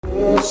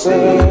This is the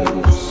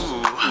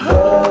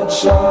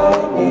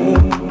Chinese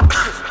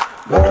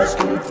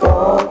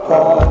Basketball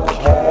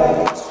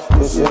Podcast.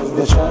 This is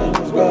the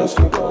Chinese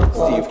Basketball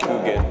Podcast. Steve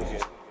Coogan.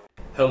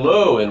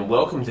 Hello and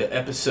welcome to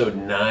episode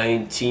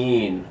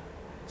 19.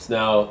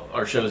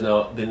 Our show has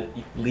now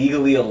been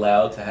legally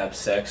allowed to have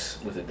sex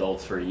with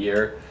adults for a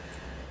year.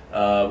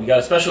 We got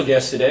a special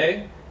guest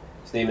today.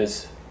 His name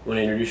is, want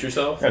to introduce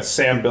yourself? That's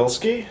Sam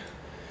Bilsky.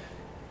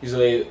 He's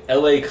a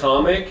LA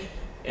comic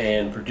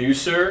and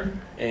producer.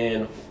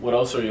 And what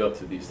else are you up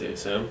to these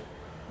days, Sam?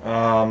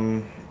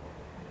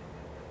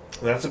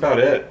 That's about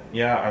it.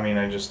 Yeah, I mean,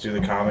 I just do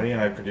the comedy and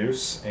I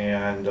produce,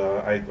 and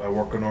I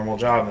work a normal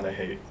job that I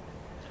hate.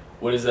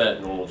 What is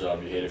that normal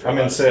job you hate? If I'm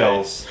in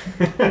sales.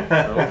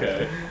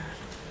 Okay.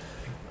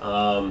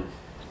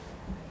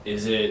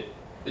 Is it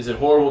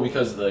horrible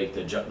because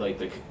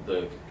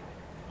the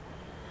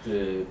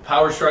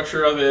power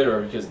structure of it,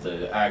 or because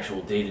the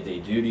actual day-to-day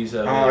duties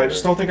of it? I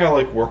just don't think I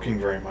like working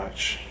very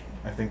much.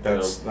 I think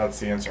that's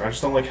the answer. I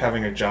just don't like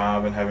having a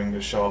job and having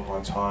to show up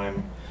on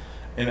time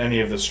in any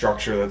of the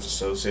structure that's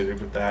associated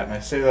with that. And I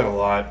say that a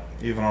lot,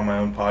 even on my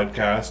own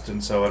podcast,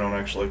 and so I don't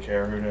actually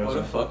care who knows. What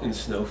a fucking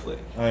snowflake.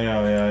 I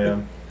know, yeah.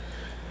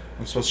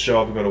 I'm supposed to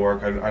show up and go to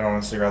work. I'd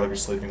honestly rather be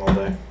sleeping all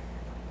day.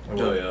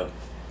 Oh, yeah.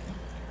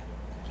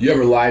 You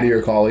ever lie to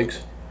your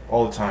colleagues?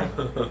 All the time.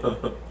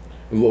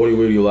 What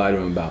do you lie to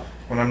them about?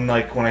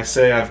 When I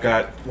say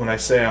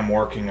I'm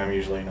working, I'm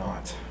usually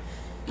not.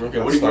 Okay,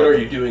 what are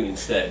you doing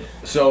instead?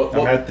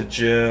 I'm at the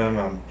gym,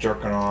 I'm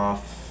jerking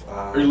off.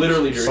 Are you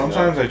literally jerking off?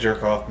 Sometimes I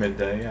jerk off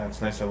midday, yeah.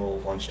 It's nice to have a little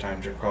lunchtime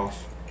jerk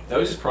off. That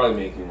would just probably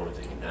make me want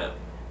to take a nap.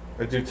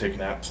 I do take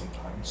naps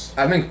sometimes.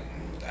 I think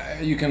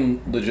you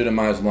can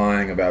legitimize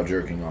lying about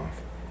jerking off,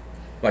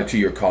 like to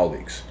your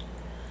colleagues.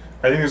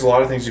 I think there's a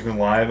lot of things you can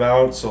lie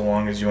about, so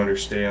long as you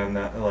understand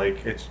that,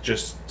 like, it's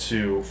just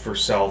for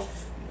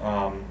self.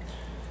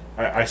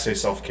 I say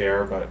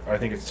self-care, but I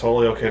think it's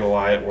totally okay to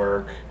lie at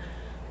work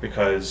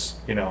because,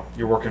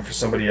 you're working for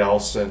somebody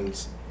else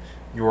and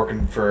you're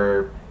working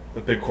for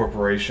a big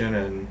corporation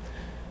and,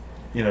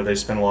 they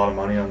spend a lot of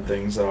money on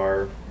things that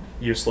are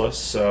useless.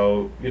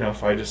 So,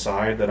 if I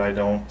decide that I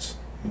don't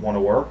want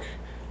to work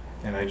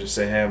and I just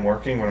say, hey, I'm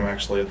working when I'm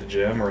actually at the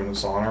gym or in the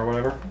sauna or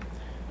whatever,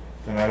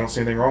 then I don't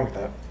see anything wrong with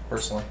that,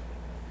 personally.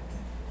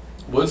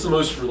 What's the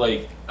most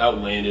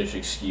outlandish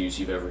excuse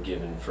you've ever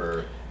given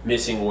for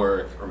missing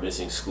work or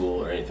missing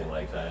school or anything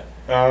like that?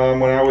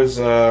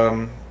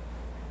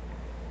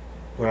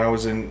 When I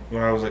was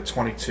like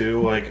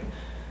 22,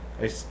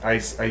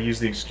 I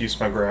used the excuse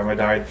my grandma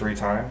died 3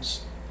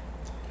 times.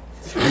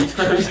 3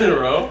 times in a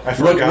row? I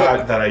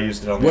forgot that I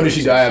used it on. When did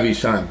she die of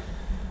each time?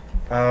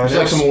 It's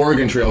like some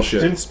Oregon Trail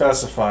shit. Didn't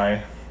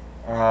specify.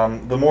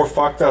 The more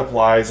fucked up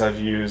lies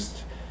I've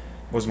used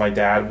was my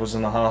dad was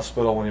in the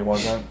hospital when he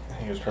wasn't.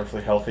 He was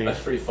perfectly healthy.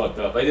 That's pretty fucked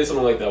up. I did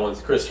something like that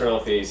once. Chris, turn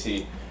off the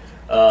AC.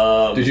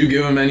 Did you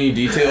give him any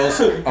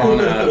details on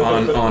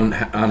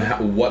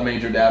what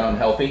made your dad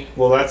unhealthy?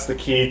 Well, that's the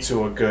key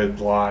to a good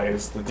lie,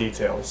 is the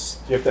details.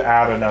 You have to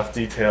add enough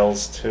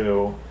details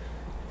to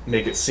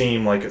make it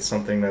seem like it's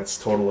something that's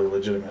totally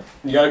legitimate.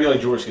 You gotta be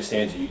like George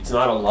Costanza. It's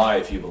not a lie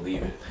if you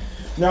believe it.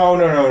 No.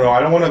 I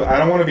don't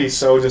want to be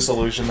so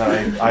disillusioned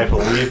that I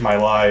believe my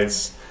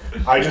lies.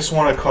 I just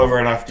want to cover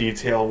enough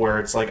detail where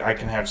it's like I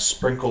can have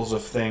sprinkles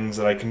of things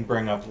that I can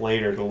bring up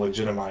later to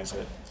legitimize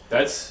it.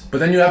 But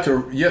then you have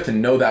to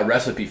know that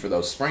recipe for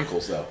those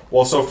sprinkles, though.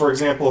 Well, so for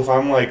example, if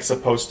I'm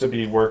supposed to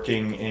be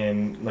working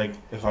in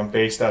if I'm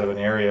based out of an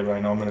area, but I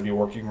know I'm going to be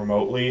working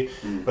remotely,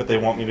 but they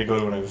want me to go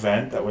to an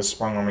event that was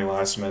sprung on me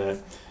last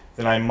minute,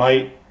 then I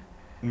might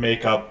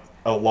make up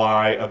a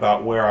lie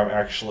about where I'm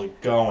actually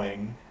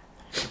going.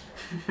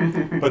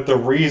 But the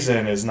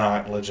reason is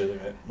not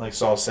legitimate.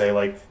 So I'll say,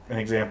 an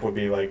example would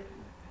be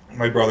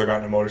my brother got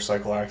in a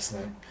motorcycle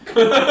accident.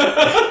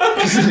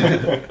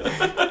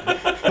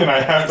 And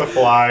I have to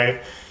fly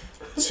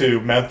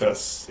to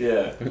Memphis.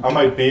 Yeah. I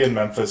might be in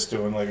Memphis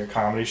doing a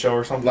comedy show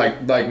or something.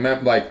 Like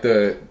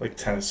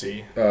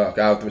Tennessee. I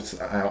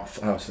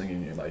was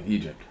thinking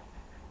Egypt.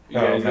 You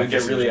guys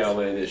get really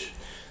outlandish.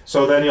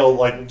 So then you'll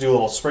do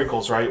little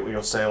sprinkles, right? Where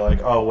you'll say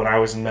when I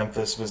was in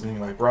Memphis visiting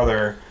my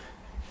brother,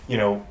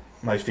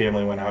 my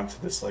family went out to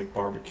this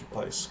barbecue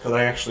place because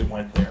I actually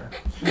went there.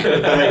 But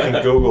then I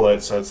can Google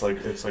it, so it's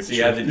like. So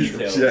you have the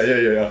details.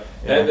 Yeah.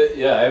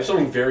 I have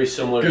something very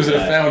similar. Gives to it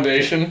that. a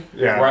foundation.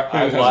 Yeah. Where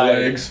I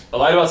lied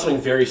about something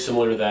very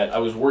similar to that. I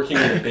was working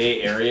in the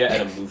Bay Area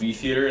at a movie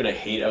theater, and I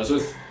was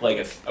with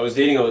I was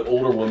dating an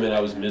older woman. I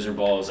was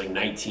miserable. I was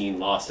 19,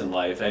 lost in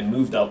life. I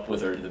moved up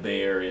with her to the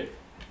Bay Area.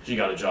 She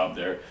got a job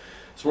there.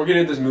 So working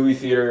at this movie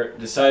theater,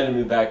 decided to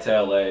move back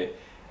to LA.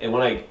 And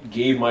when I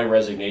gave my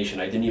resignation,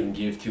 I didn't even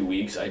give 2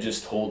 weeks. I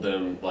just told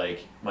them, my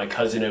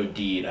cousin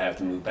OD'd, I have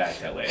to move back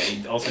to LA.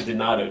 He also did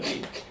not OD.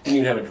 Didn't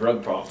even have a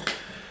drug problem.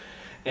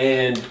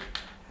 And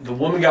the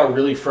woman got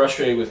really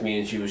frustrated with me,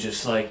 and she was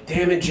just like,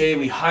 damn it, Jay,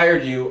 we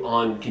hired you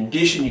on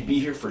condition you'd be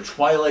here for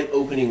Twilight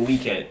opening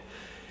weekend.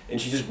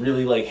 And she just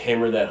really,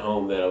 hammered that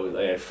home that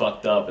I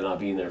fucked up and not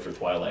being there for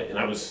Twilight. And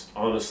I was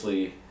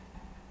honestly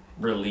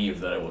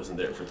relieved that I wasn't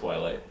there for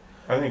Twilight.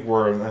 I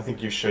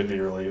think you should be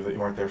relieved that you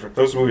weren't there for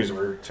those movies.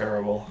 Were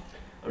terrible.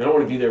 I mean, I don't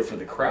want to be there for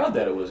the crowd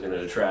that it was going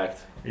to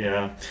attract.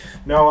 Yeah,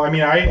 no, I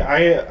mean, I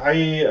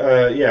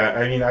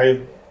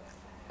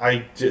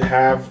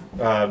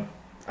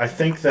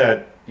think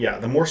that, yeah,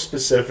 the more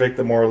specific,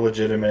 the more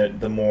legitimate,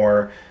 the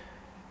more,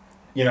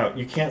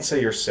 you can't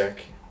say you're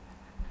sick.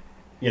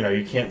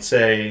 You can't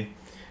say,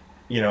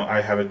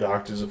 I have a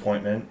doctor's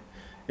appointment.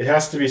 It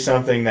has to be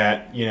something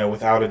that,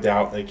 without a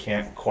doubt they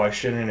can't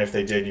question, and if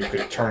they did, you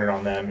could turn it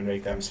on them and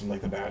make them seem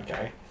like the bad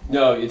guy.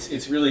 No,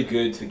 it's really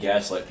good to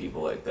gaslight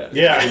people like that.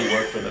 Yeah. It's really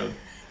work for them.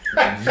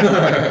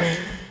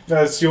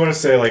 No, you want to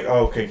say like,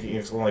 oh, okay,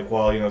 it's like,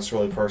 well, it's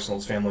really personal,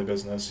 it's family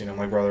business.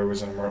 My brother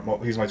was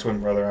he's my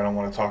twin brother. I don't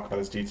want to talk about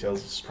his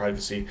details, it's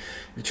privacy.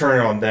 You turn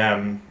it on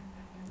them,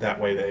 that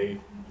way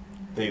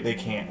they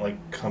can't like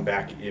come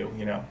back at you.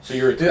 So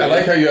you're a twin. Dude, I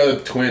like how you're a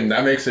twin.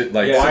 That makes it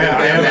like. Yeah,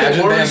 they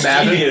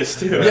imagine.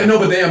 Too. Yeah, no,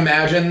 but they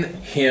imagine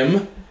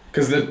him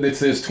because it's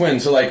his twin.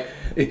 So like,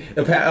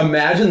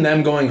 imagine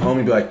them going home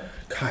and be like,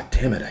 God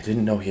damn it, I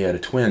didn't know he had a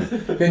twin.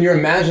 And you're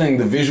imagining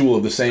the visual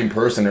of the same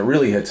person. It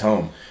really hits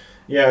home.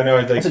 Yeah,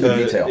 no, That's a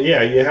good detail.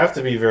 Yeah, you have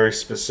to be very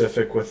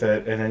specific with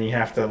it, and then you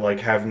have to like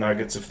have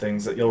nuggets of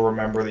things that you'll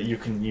remember that you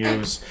can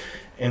use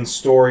in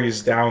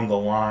stories down the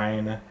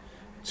line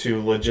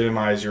to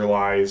legitimize your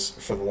lies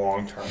for the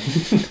long term,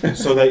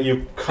 so that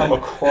you come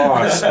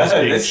across as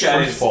being this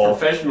guy is truthful. a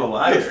professional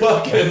liar.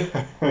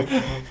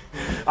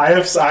 I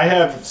have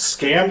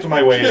scammed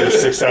my way to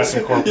success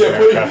in corporate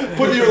America.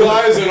 Put your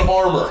lies in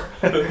armor.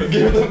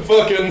 Give them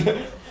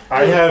fucking.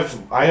 I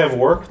have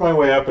worked my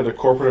way up into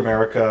corporate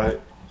America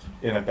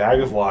in a bag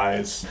of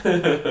lies,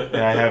 and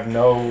I have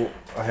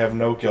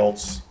no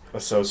guilt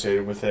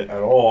associated with it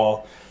at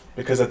all,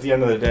 because at the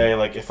end of the day,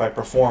 like if I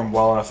perform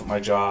well enough at my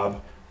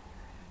job,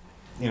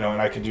 and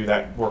I could do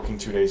that working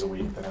 2 days a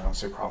week, then I don't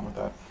see a problem with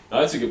that. Oh,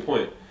 that's a good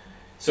point.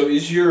 So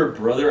is your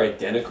brother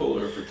identical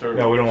or fraternal?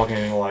 No, we don't look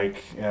anything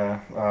alike.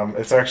 Yeah,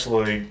 it's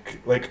actually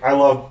like I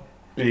love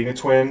being a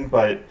twin,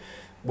 but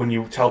when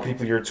you tell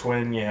people you're a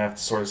twin, you have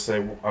to sort of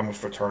say I'm a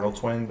fraternal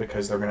twin,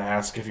 because they're going to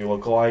ask if you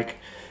look alike.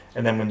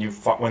 And then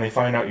when they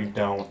find out you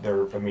don't,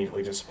 they're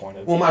immediately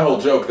disappointed. Well, my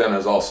whole joke then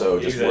is also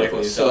just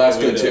worthless, so that's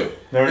good too.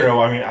 No.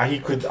 I mean, I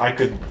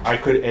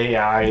could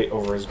AI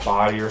over his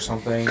body or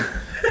something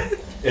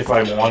if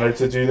I wanted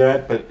to do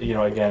that. But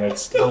again,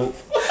 it's still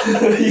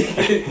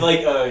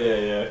like, oh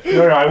yeah.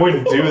 No, I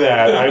wouldn't do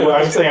that.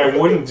 I'm saying I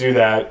wouldn't do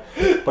that.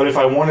 But if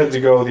I wanted to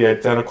go the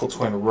identical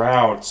twin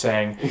route,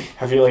 saying,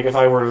 have you if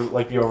I were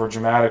to be over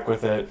dramatic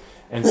with it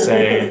and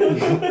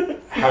say,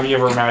 have you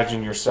ever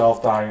imagined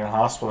yourself dying in a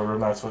hospital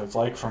room? That's what it's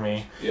like for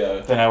me.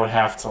 Yeah. Then I would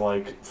have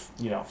to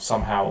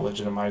somehow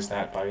legitimize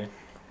that by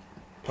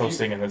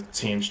posting in the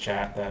team's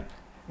chat that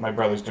my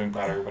brother's doing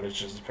better, but it's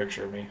just a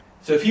picture of me.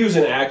 So if he was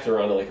an actor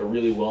on a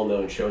really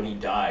well-known show and he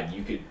died,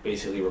 you could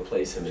basically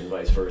replace him and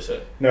vice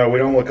versa. No, we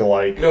don't look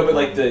alike. No,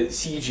 but the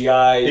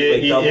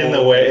CGI, in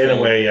a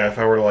way, yeah. If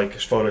I were to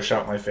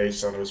Photoshop my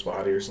face onto his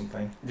body or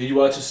something. Did you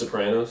watch The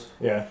Sopranos?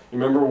 Yeah.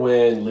 Remember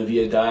when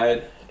Livia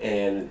died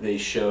and they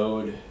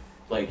showed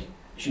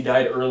she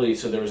died early,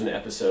 so there was an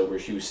episode where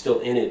she was still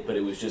in it, but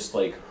it was just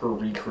her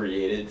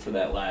recreated for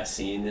that last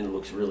scene, and it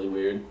looks really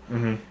weird.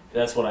 Mm-hmm.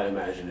 That's what I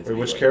imagine it to Wait, be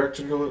which like.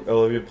 character did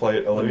Olivia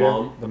play?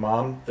 Olivia? The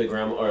mom? The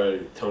grandma, or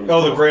Tony's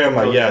Oh, the mom.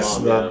 grandma, Tony's yes.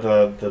 mom,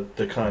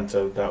 The cunt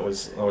of that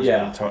was always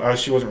Yeah. Tony. Oh,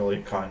 she wasn't really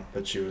a cunt,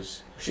 but she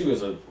was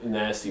a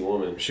nasty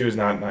woman. she was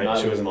not nice. Not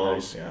She his wasn't mom.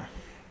 nice, yeah.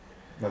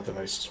 Not the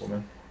nicest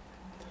woman.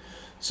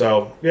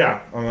 So,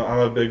 yeah, I'm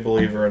a big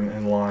believer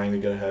in lying to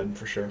get ahead,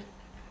 for sure.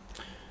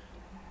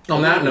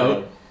 On that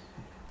note,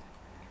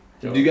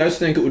 do you guys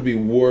think it would be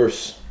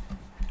worse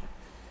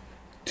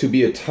to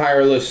be a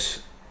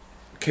tireless,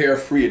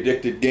 carefree,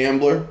 addicted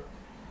gambler,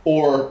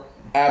 or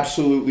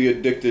absolutely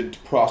addicted to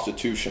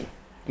prostitution?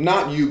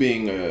 Not you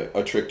being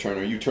a trick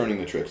turner, you turning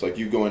the tricks, like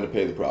you going to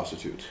pay the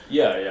prostitutes.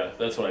 Yeah,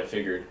 that's what I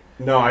figured.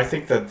 No, I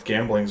think that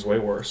gambling's way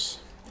worse.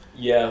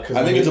 Yeah.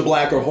 I think it's a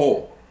blacker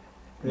hole.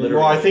 Literally.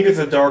 Well, I think it's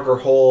a darker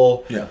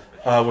hole Yeah.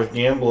 with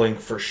gambling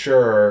for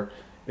sure,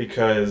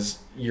 because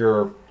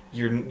you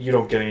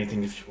don't get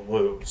anything if you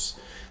lose.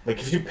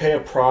 If you pay a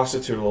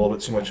prostitute a little bit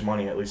too much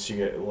money, at least you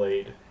get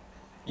laid.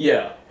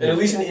 Yeah, and at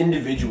least an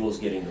individual is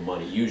getting the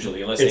money,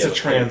 usually, unless It's they a have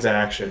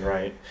transaction,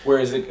 right?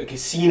 Whereas a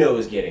casino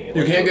is getting it.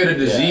 You can't get a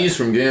disease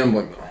from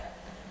gambling.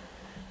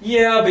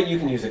 Yeah, but you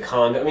can use a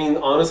condom. I mean,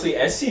 honestly,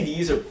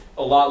 STDs are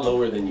a lot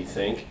lower than you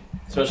think,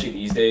 especially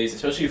these days,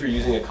 especially if you're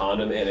using a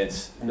condom, and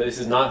this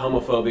is not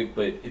homophobic,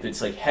 but if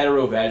it's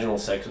heterovaginal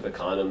sex with a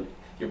condom,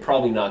 you're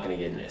probably not going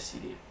to get an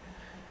STD.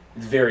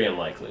 It's very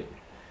unlikely.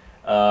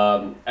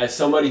 As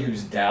somebody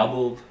who's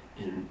dabbled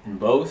in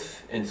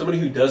both, and somebody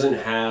who doesn't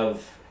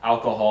have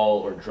alcohol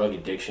or drug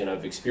addiction,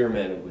 I've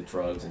experimented with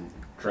drugs and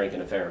drank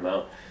a fair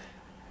amount.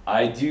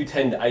 I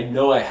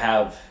know I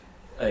have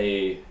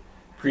a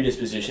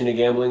predisposition to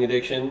gambling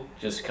addiction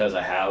just because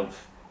I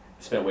have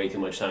spent way too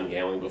much time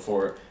gambling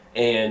before.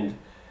 And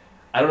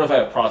I don't know if I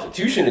have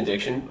prostitution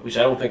addiction, which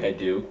I don't think I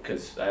do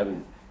because I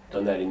haven't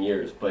done that in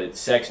years. But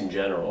sex in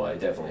general, I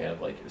definitely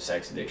have like a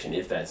sex addiction,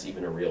 if that's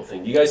even a real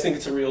thing. Do you guys think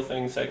it's a real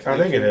thing, sex addiction? I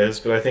think it is,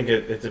 but I think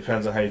it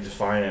depends on how you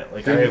define it.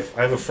 Like I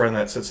have a friend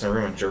that sits in a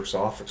room and jerks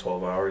off for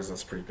 12 hours.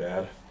 That's pretty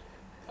bad.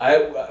 I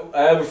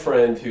have a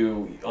friend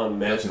who on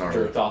meth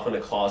jerked off in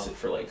a closet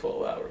for like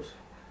 12 hours.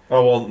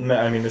 Oh well,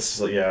 I mean this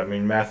is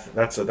meth.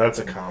 That's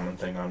a common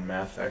thing on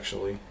meth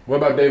actually. What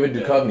about David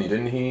Duchovny?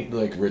 Didn't he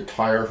like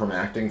retire from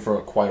acting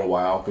for quite a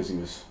while because he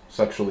was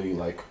sexually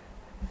like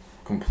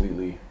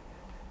completely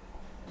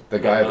the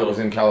guy that was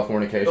in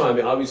Californication? No, I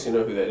mean obviously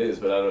know who that is,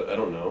 but I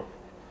don't know.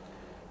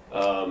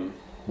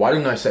 Why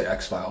didn't I say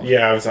X-Files?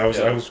 Yeah, I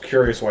was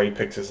curious why you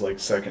picked his like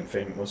second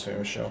most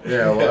famous show.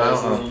 Yeah, well, I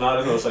don't know. Not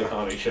his most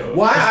iconic show.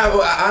 Why?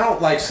 I don't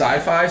like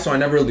sci-fi, so I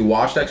never really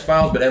watched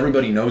X-Files, but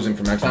everybody knows him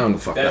from X-Files. I don't know what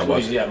the fuck That's that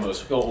what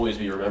was. he'll always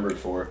be remembered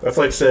for. That's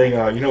like saying,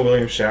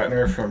 William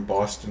Shatner from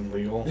Boston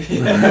Legal. That's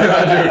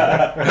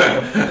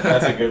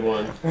a good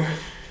one.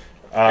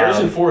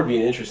 Harrison Ford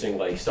being interesting.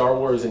 Like Star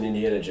Wars and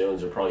Indiana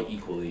Jones are probably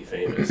equally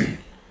famous.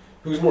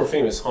 Who's more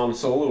famous, Han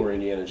Solo or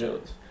Indiana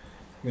Jones?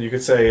 You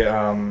could say,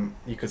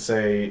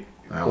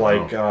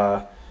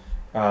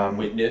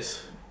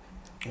 Witness.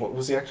 What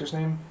was the actor's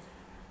name?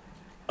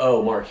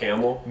 Oh, Mark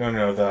Hamill.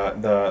 No,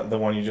 the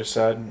one you just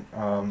said.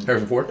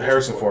 Harrison Ford.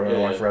 Harrison Ford. I don't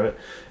know why I read it.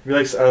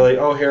 It'd be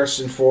like,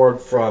 Harrison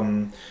Ford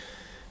from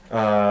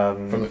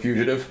The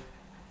Fugitive.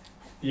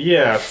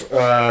 Yeah,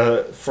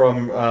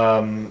 from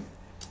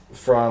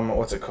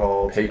what's it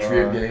called?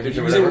 Patriot Games.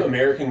 He was in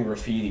American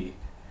Graffiti,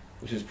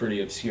 which is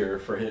pretty obscure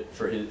for him.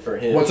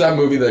 What's that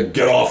movie? The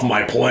Get Off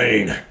My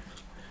Plane.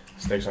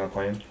 Snakes on a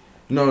Plane.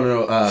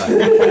 No.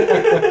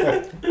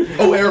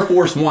 Air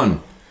Force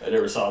One. I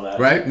never saw that.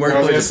 Right? I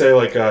was gonna say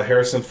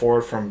Harrison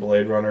Ford from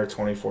Blade Runner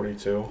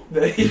 2042.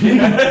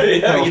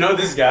 Yeah, you know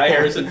this guy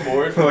Harrison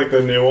Ford. Like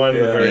the new one,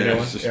 Yeah. the very new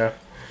one. Yeah.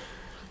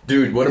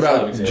 Dude, what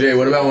about Jay?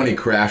 What about when he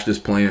crashed his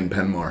plane in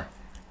Penmar?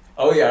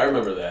 Oh yeah, I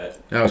remember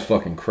that. That was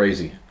fucking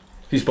crazy.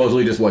 He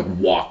supposedly just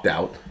walked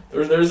out.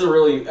 There's a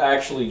really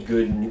actually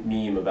good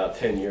meme about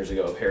 10 years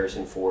ago of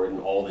Harrison Ford and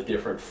all the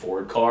different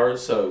Ford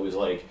cars. So it was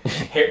like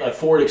a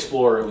Ford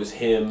Explorer was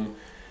him,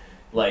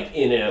 like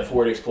in a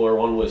Ford Explorer.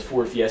 One was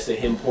Ford Fiesta,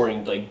 him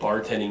pouring like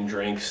bartending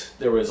drinks.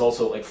 There was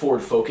also like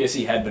Ford Focus.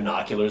 He had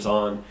binoculars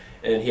on,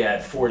 and he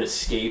had Ford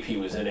Escape. He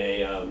was in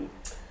a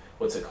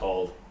what's it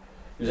called?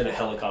 He was in a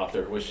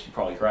helicopter, which he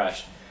probably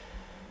crashed.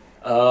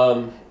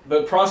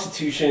 But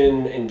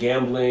prostitution and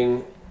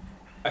gambling.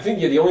 I think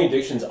the only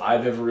addictions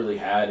I've ever really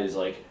had is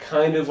like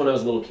kind of when I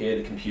was a little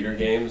kid, computer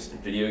games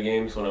and video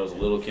games when I was a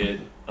little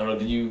kid. I don't know,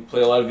 did you play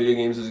a lot of video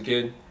games as a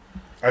kid?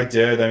 I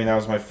did. I mean, that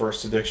was my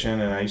first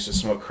addiction, and I used to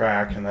smoke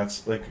crack, and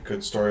that's like a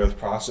good story with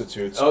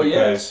prostitutes. Oh,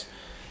 because,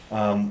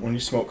 when you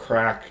smoke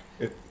crack,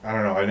 I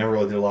don't know, I never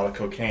really did a lot of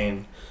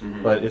cocaine,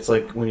 but it's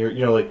like when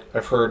you're,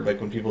 I've heard like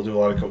when people do a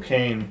lot of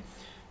cocaine,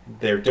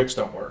 their dicks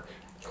don't work.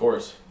 Of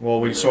course. Well,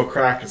 when you smoke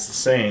crack, it's the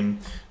same.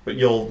 But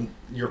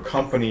your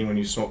company when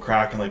you smoke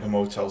crack in like a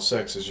Motel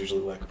 6 is usually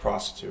like a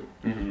prostitute,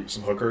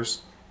 some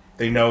hookers.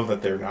 They know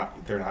that you're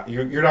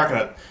not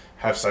gonna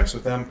have sex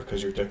with them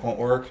because your dick won't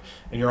work,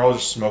 and you're all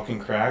just smoking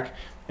crack.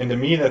 And to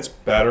me, that's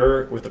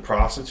better with the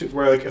prostitute.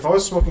 Where like if I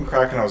was smoking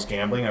crack and I was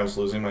gambling, I was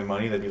losing my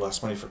money. That'd be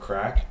less money for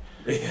crack.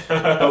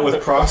 But with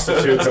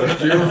prostitutes,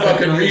 You're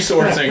fucking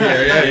resourcing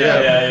here.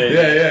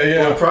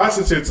 Yeah. Well, with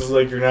prostitutes is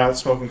like you're not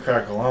smoking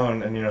crack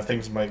alone, and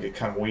things might get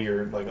kind of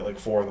weird, like at like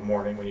 4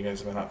 a.m. when you guys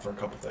have been up for a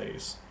couple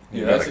days.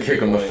 You gotta kick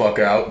them the fuck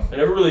out. I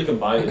never really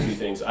combined the two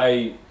things.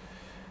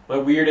 My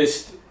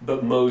weirdest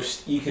but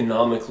most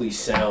economically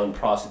sound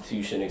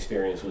prostitution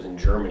experience was in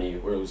Germany,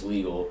 where it was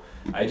legal.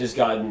 I just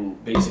gotten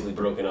basically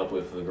broken up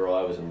with the girl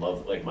I was in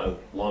love, like my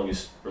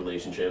longest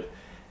relationship.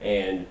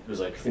 And it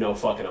was like,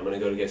 fuck it, I'm going to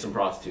go to get some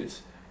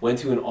prostitutes. Went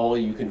to an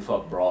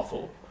all-you-can-fuck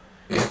brothel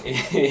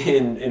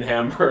in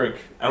Hamburg.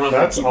 I don't know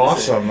That's if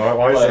awesome.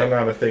 Why is that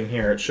not a thing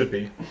here? It should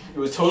be. It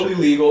was totally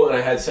legal, and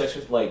I had sex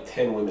with like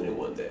 10 women in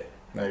one day.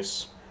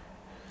 Nice.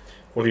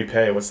 What do you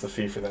pay? What's the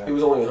fee for that? It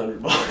was only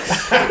 $100.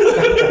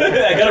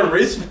 I got a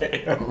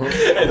wristband.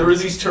 And there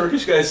was these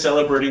Turkish guys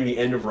celebrating the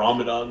end of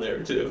Ramadan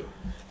there, too.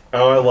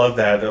 Oh, I love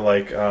that. They're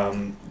like,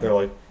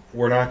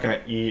 we're not going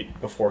to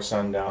eat before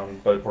sundown,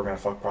 but we're going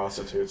to fuck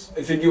prostitutes.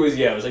 I think it was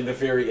like the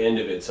very end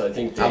of it, so I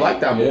think I like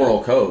that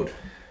moral code.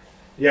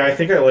 Yeah, I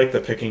think I like the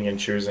picking and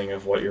choosing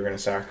of what you're going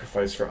to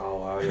sacrifice for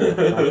Allah.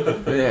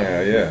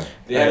 Yeah.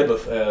 They had a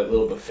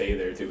little buffet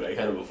there, too, but I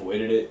kind of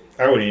avoided it.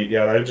 I would eat,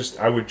 yeah. I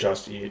would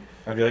just eat.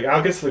 I'd be like,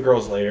 I'll get to the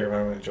girls later, but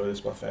I'm going to enjoy this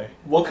buffet.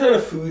 What kind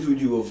of foods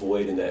would you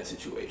avoid in that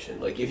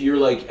situation? Like, if you're,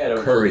 like, at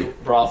a curry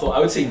brothel, I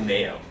would say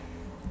mayo.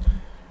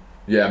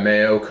 Yeah,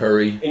 mayo,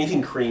 curry.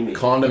 Anything creamy.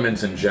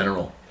 Condiments in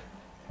general.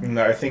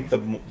 No, I think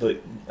the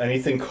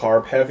anything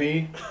carb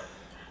heavy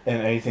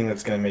and anything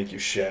that's gonna make you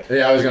shit.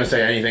 Yeah, I was gonna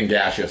say anything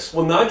gaseous.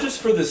 Well, not just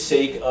for the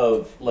sake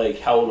of like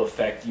how it'll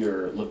affect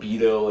your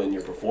libido and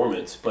your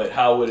performance, but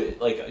how would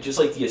it just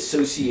like the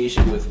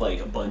association with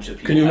like a bunch of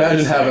people. Can you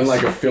imagine having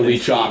like a Philly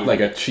and chop, food. like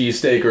a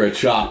cheesesteak or a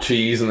chopped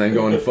cheese, and then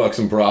going to fuck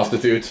some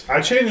prostitutes?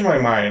 I changed my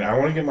mind. I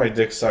want to get my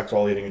dick sucked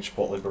while eating a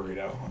Chipotle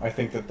burrito. I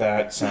think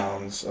that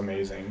sounds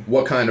amazing.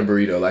 What kind of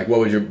burrito? Like, what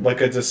would your... Like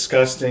a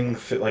disgusting,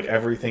 like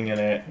everything in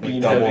it, like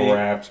Being double heavy.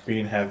 wrapped,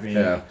 being heavy.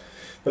 Yeah.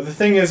 But the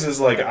thing is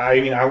like, I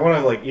mean, I want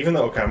to like, even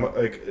though okay, I'm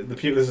like the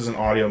people. This is an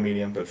audio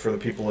medium, but for the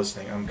people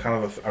listening, I'm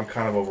kind of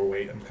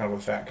overweight. I'm kind of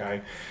a fat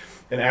guy,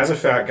 and as a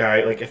fat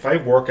guy, like if I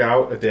work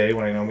out a day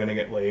when I know I'm gonna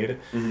get laid,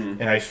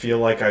 and I feel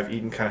like I've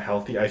eaten kind of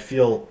healthy, I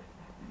feel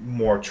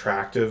more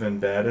attractive in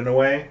bed in a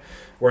way.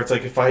 Where it's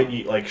like if I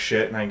eat like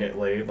shit and I get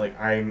laid, like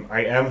I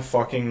am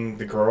fucking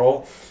the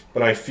girl,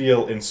 but I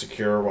feel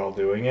insecure while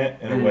doing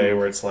it in a way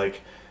where it's like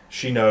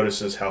she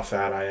notices how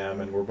fat I am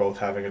and we're both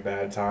having a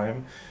bad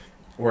time.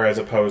 Whereas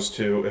opposed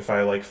to if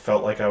I like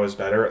felt like I was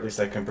better, at least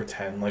I can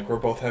pretend like we're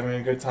both having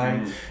a good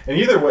time. And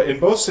either way, in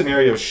both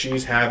scenarios,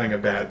 she's having a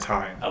bad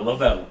time. I love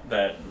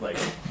that like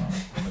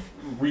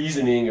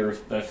reasoning or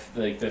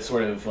the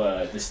sort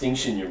of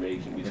distinction you're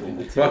making between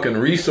the two. Fucking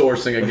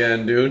resourcing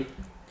again, dude.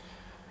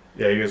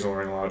 Yeah, you guys are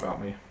learning a lot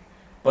about me.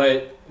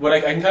 But what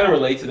I can kind of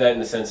relate to that in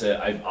the sense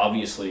that I'm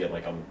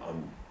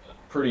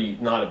pretty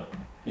not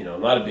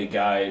a big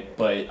guy,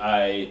 but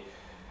I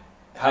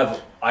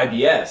have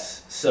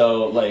IBS,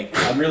 so like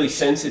I'm really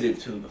sensitive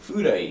to the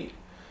food I eat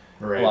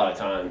Right. a lot of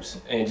times,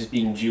 and just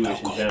being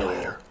Jewish in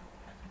general.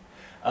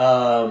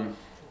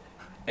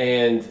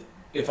 And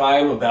if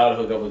I'm about to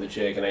hook up with a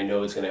chick and I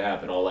know it's gonna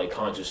happen, I'll like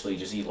consciously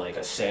just eat like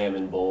a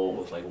salmon bowl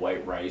with like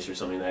white rice or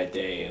something that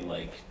day, and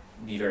like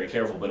be very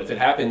careful. But if it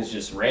happens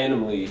just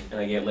randomly and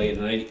I get laid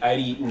and I'd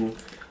eaten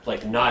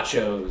like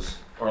nachos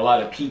or a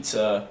lot of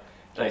pizza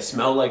and I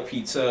smell like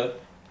pizza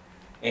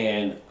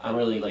and I'm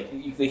really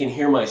like, they can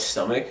hear my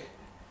stomach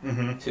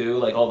too,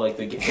 like all like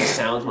the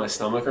sounds my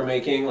stomach are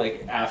making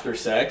like after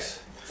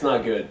sex. It's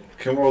not good.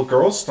 Well,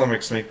 girls'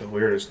 stomachs make the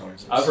weirdest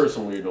noises. I've heard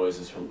some weird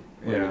noises from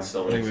Yeah, women's I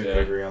stomachs. think we Yeah.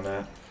 could agree on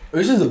that.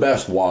 This is the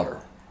best water.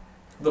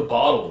 The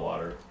bottled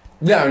water.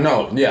 Yeah,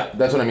 no, yeah,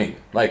 that's what I mean.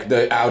 Like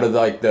the out of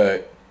like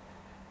the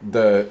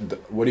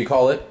what do you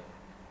call it?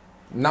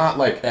 Not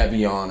like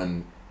Evian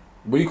and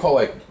what do you call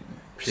like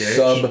pH?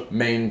 sub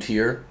main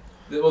tier?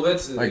 Well,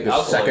 that's Like the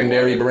alkaline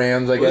secondary water.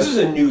 brands, I Well, guess. this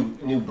is a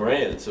new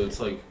brand, so it's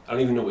like I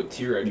don't even know what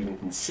tier I'd even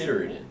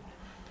consider it in.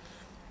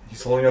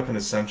 He's holding up an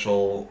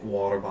essential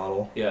water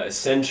bottle. Yeah,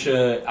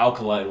 Essentia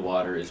alkaline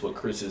water is what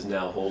Chris is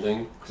now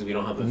holding because we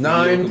don't have the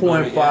video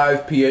component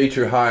 9.5 pH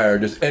or higher.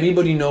 Does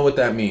anybody know what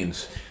that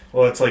means?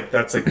 Well, that's like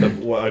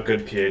a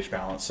good pH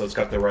balance. So it's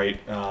got the right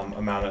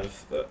amount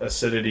of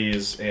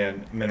acidities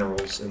and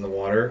minerals in the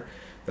water.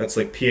 That's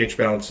like pH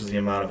balance is the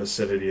amount of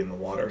acidity in the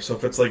water. So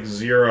if it's like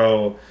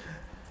zero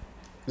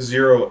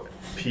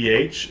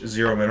pH,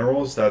 zero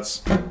minerals, that's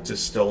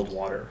distilled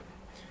water.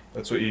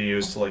 That's what you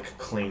use to like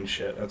clean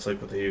shit. That's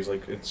like what they use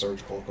like in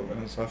surgical equipment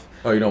and stuff.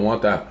 Oh, you don't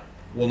want that.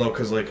 Well, no,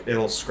 because like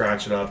it'll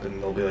scratch it up and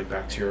there'll be like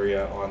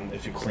bacteria on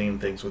if you clean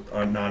things with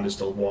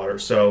non-distilled water.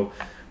 So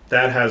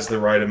that has the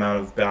right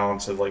amount of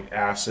balance of like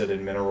acid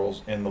and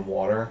minerals in the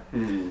water.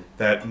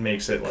 That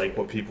makes it like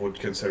what people would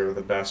consider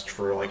the best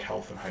for like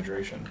health and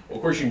hydration. Well,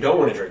 of course, you don't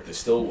want to drink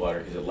distilled water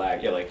because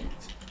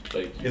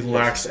It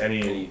lacks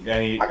any.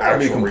 I gotta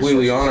be actual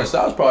completely resources. honest.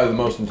 That was probably the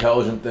most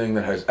intelligent thing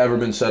that has ever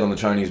been said on the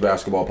Chinese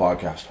basketball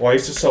podcast. Well, I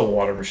used to sell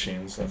water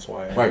machines. That's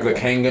why. Like the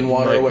Kangen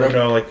water like, or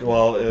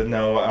whatever.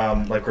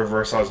 No, like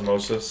reverse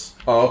osmosis.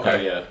 Oh, okay.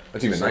 Oh, yeah.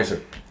 That's even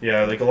nicer.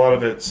 Yeah, like a lot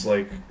of it's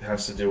like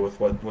has to do with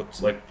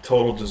what's like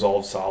total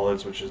dissolved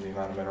solids, which is the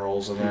amount of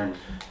minerals in there,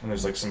 and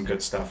there's like some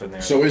good stuff in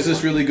there. So is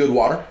this really good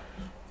water?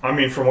 I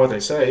mean, from what they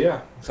say,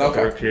 yeah. It's got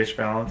Okay. the right pH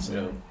balance. Yeah.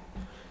 And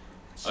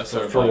I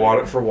started for buying-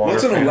 water.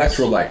 What's an fans.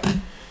 electrolyte?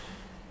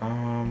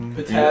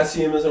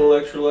 Potassium is an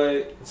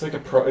electrolyte. It's like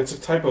it's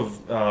a type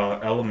of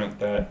element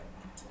that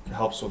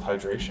helps with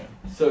hydration.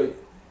 So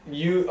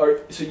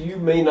you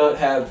may not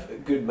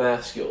have good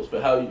math skills,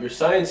 but how your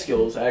science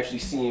skills actually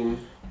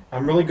seem.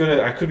 I'm really good at.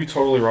 I could be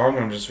totally wrong.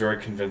 I'm just very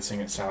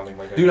convincing at sounding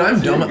like. Dude,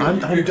 I'm dumb.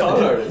 You're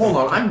dumb. Hold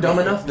on, I'm dumb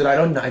enough that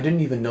I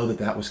didn't even know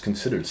that was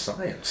considered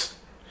science.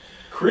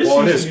 Chris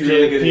Well, it used is. to be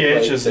really good pH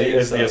at, like, is saying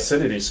the stuff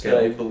acidity that I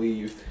scale.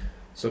 believed.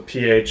 So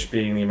pH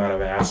being the amount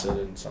of acid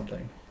in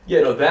something.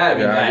 Yeah, no, that. I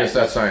mean, Yeah, I that guess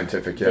that's is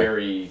scientific. Yeah.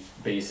 very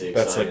basic.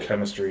 That's science. like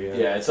chemistry.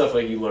 Yeah, it's stuff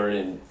like you learn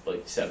in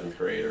like 7th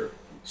grade or.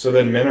 So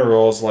then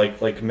minerals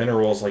like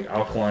minerals like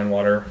alkaline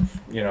water,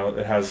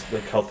 it has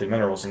like healthy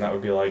minerals, and that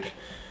would be like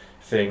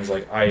things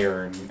like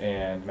iron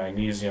and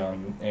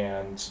magnesium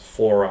and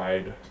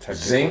fluoride.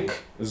 Technically.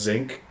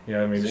 Zinc.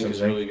 Yeah, maybe Zinc some is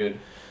zinc. really good.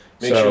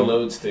 Makes So- your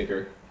loads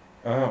thicker.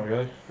 Oh,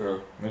 really? Yeah.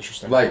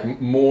 Interesting.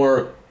 Like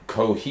more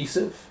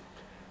cohesive.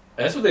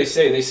 That's what they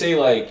say. They say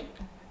like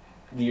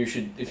you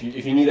should if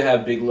you need to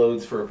have big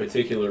loads for a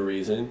particular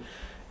reason,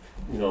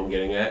 I'm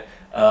getting at.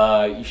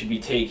 You should be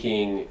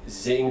taking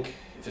zinc,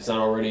 if it's not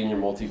already in your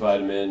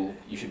multivitamin,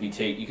 you could be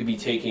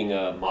taking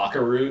maca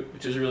root,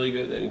 which is really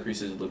good. That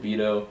increases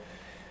libido.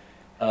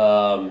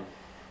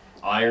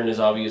 Iron is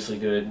obviously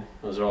good.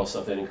 Those are all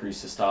stuff that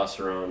increase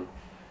testosterone.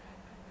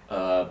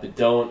 But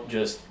don't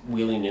just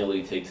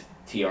willy-nilly take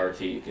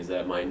TRT because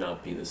that might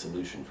not be the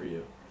solution for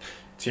you.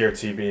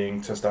 TRT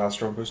being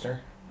testosterone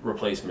booster?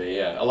 Replacement,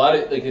 yeah. A lot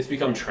of, like, it's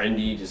become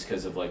trendy just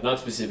because of, like, not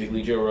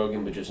specifically Joe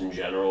Rogan, but just in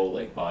general,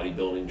 like,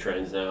 bodybuilding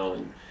trends now.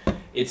 And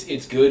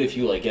it's good if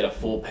you, like, get a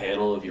full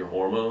panel of your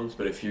hormones,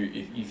 but if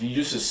you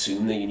just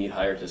assume that you need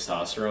higher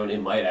testosterone,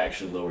 it might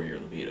actually lower your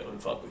libido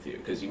and fuck with you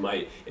because it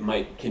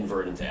might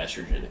convert into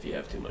estrogen if you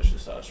have too much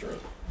testosterone.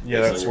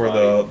 Yeah, that's where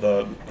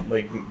the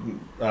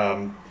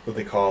what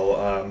they call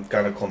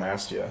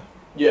gynecomastia.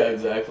 Yeah,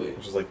 exactly.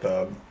 Which is like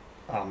the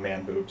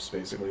man boobs,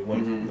 basically.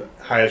 When the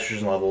high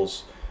estrogen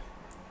levels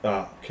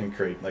can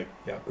create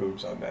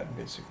boobs on men,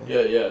 basically.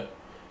 Yeah.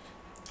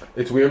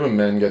 It's weird when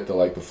men get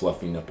the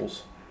fluffy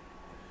nipples.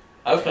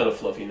 I have kind of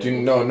fluffy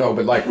nipples. No,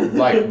 but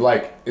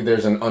like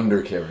there's an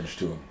undercarriage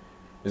to them.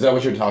 Is that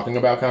what you're talking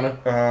about, kind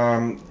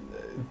of?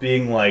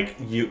 Being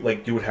you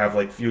would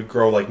have you would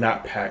grow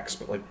not pecs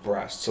but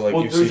breasts. So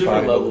well, you there's see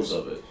different bodybuilders. levels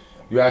of it.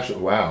 You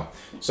actually wow.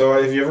 So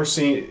have you ever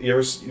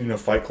seen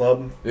Fight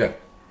Club? Yeah.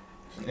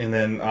 And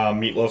then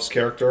Meatloaf's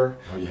character,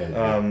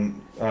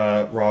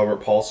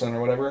 Robert Paulson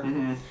or whatever.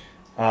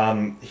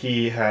 Mm-hmm.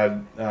 He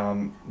had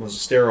was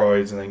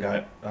steroids and then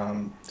got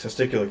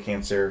testicular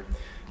cancer,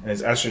 and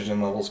his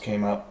estrogen levels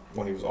came up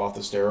when he was off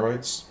the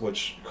steroids,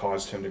 which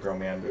caused him to grow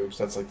man boobs.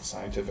 That's the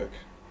scientific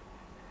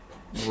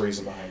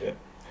reason behind it.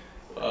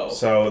 Oh.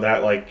 So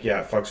that it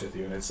fucks with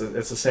you, and it's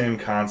the same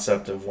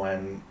concept of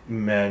when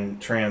male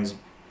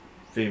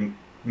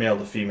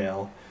to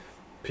female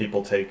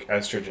people take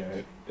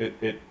estrogen.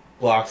 It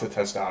blocks the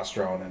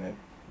testosterone and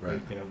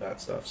that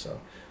stuff. So,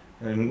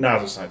 and not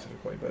as a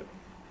scientific way, but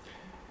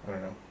I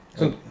don't know.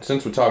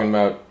 Since we're talking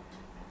about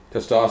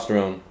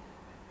testosterone,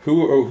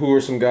 who are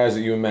some guys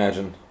that you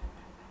imagine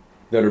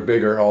that are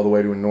bigger all the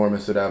way to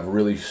enormous that have a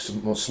really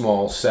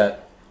small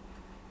set,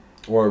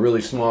 or a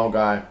really small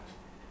guy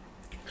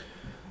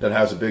that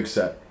has a big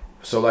set?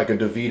 So like a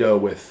DeVito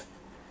with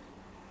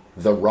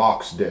the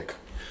Rock's dick,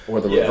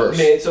 or the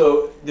reverse.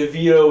 So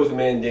DeVito with a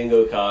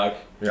Mandingo cock.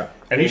 Yeah.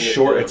 Any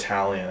short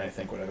Italian, I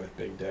think, would have a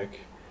big dick.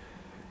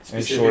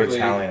 Any short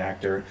Italian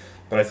actor.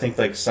 But I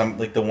think some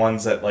the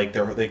ones that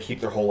they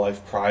keep their whole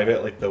life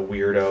private, like the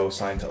weirdo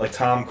scientist, like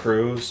Tom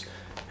Cruise,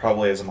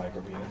 probably has a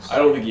micro penis. I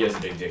don't think he has a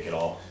big dick at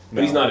all. But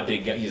No. he's not a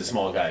big guy. He's a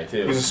small guy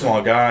too. He's a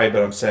small guy,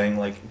 but I'm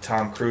saying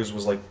Tom Cruise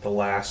was the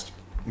last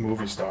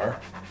movie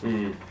star.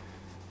 Mm.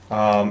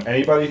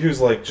 Anybody who's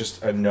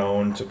just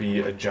known to be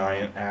a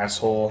giant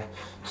asshole.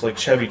 So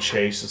Chevy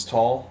Chase is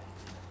tall.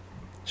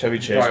 Chevy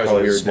Chase Probably has a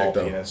probably has a weird small dick,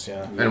 though. penis,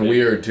 yeah. And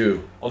weird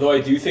too. Although I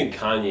do think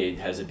Kanye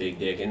has a big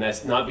dick, and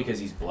that's not because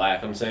he's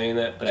black, I'm saying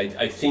that, but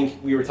I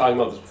think, we were talking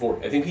about this before,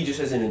 I think he just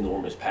has an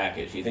enormous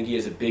package. You think he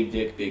has a big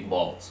dick, big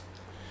balls.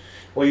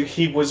 Well,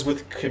 he was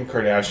with Kim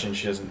Kardashian.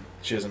 She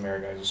doesn't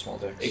marry guys with small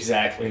dicks.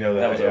 Exactly. We know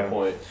that was yeah. our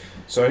point.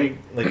 So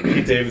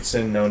Pete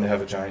Davidson known to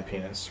have a giant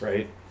penis,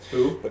 right?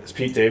 Who? But it's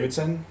Pete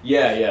Davidson.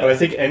 Yeah. But I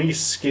think any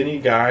skinny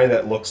guy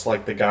that looks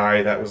like the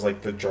guy that was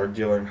the drug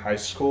dealer in high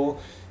school,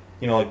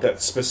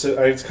 that specific.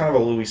 It's kind of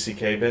a Louis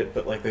C.K. bit,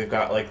 but they've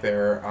got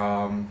their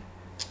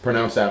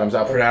Pronounced Adam's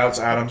apple.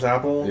 pronounced Adam's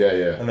apple.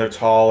 Yeah. And they're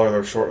tall or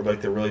they're short,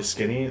 they're really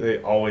skinny. They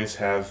always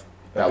have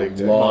a big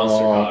dick.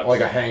 Monster cock.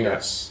 like a hanger.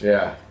 Yes.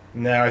 Yeah.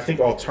 Now, I think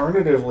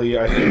alternatively,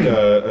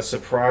 a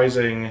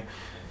surprising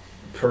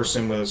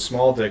person with a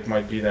small dick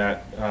might be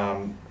that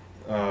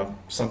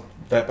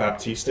that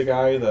Baptista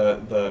guy,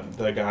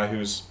 the guy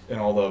who's in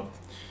all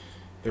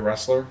the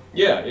wrestler.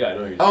 Yeah, I know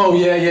who you're Oh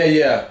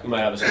yeah. He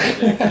might have a small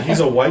dick. He's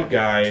a white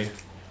guy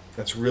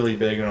that's really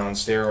big and on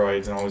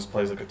steroids and always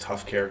plays a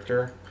tough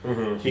character.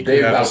 Mm-hmm. He could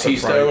Dave have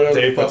Bautista, or whatever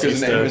Dave the fuck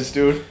his Bautista. name is,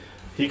 dude.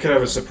 He could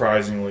have a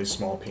surprisingly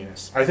small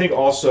penis. I think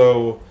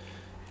also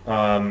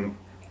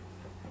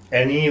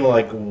any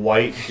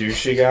white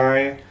douchey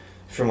guy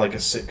from a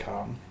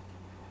sitcom.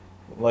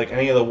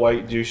 Any of the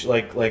white douche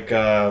I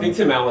think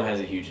Tim Allen has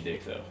a huge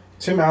dick, though.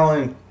 Tim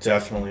Allen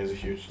definitely has a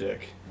huge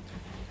dick.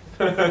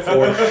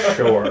 For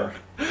sure.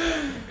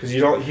 Because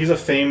he's a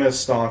famous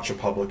staunch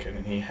Republican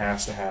and he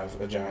has to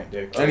have a giant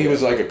dick. And he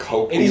was a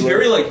coke And he's dealer.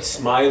 very,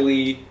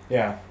 smiley.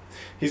 Yeah.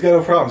 He's got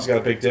no problem. He's got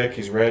a big dick.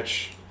 He's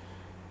rich.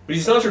 But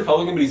he's not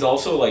Republican, but he's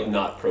also,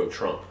 not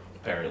pro-Trump,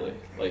 apparently.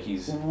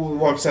 He's...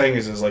 What I'm saying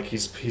is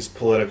he's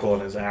political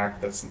in his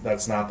act.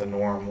 That's not the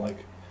norm.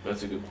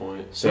 That's a good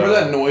point. So,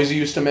 Remember that noise he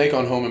used to make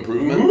on Home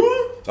Improvement?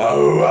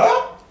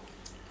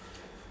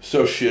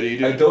 So shitty,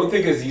 dude. I don't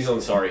think Aziz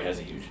Ansari has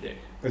a huge dick.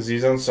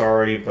 Aziz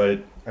Ansari,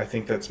 but I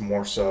think that's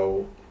more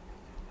so.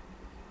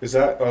 Is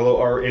that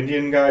are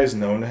Indian guys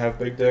known to have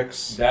big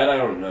dicks? That I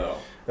don't know.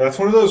 That's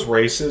one of those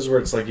races where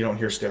it's you don't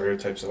hear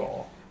stereotypes at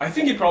all. I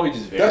think it probably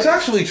just varies. That's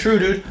actually true,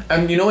 dude.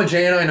 And you know what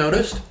Jay and I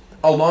noticed?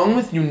 Along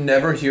with you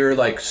never hear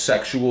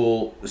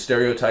sexual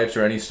stereotypes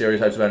or any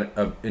stereotypes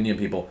about Indian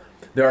people,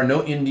 there are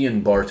no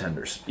Indian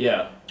bartenders.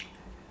 Yeah.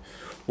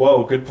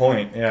 Whoa, good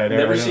point. Yeah, I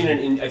Never seen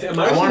an.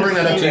 I want to bring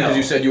that up to you because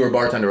you said you were a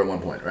bartender at one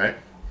point, right?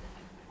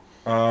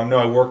 No,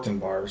 I worked in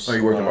bars. Oh,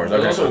 you worked in bars. I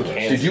was also in Okay.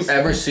 Kansas. Did you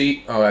ever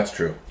see? Oh, that's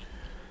true.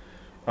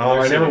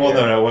 I never. Well,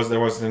 yeah. no, there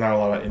was not a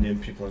lot of Indian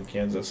people in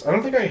Kansas. I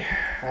don't think I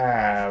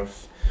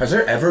have. Has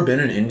there ever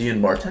been an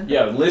Indian bartender?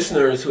 Yeah,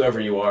 listeners,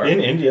 whoever you are.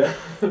 In India.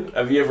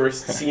 Have you ever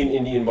seen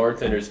Indian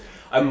bartenders?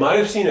 I might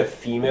have seen a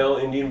female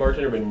Indian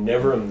bartender, but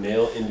never a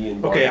male Indian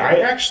bartender.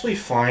 Okay, I actually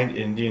find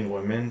Indian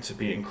women to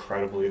be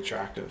incredibly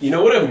attractive. You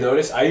know what I've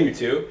noticed? I do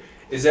too.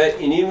 Is that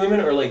Indian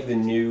women are like the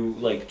new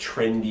like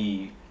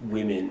trendy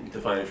women to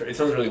find. It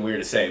sounds really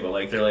weird to say, but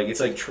like they're like it's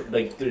like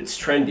it's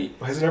trendy.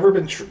 Has it ever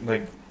been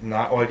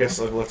not? Well, I guess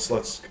like,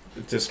 let's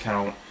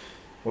discount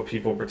what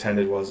people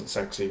pretended wasn't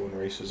sexy when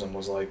racism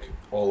was like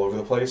all over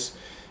the place.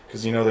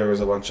 Because there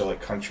was a bunch of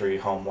like country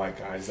home white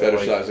guys that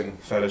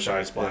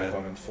fetishized black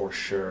women for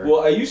sure.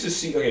 Well, I used to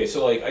see. Okay,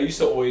 so like I used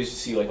to always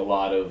see like a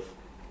lot of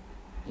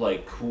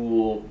like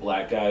cool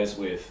black guys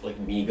with like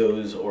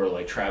Migos or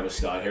like Travis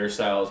Scott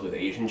hairstyles with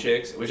Asian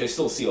chicks, which I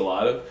still see a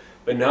lot of.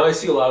 But now I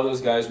see a lot of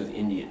those guys with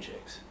Indian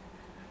chicks.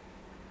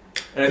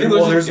 And I think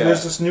there's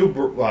this new. I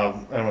don't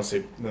want to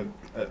say.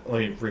 Let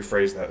me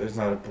rephrase that. There's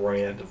not a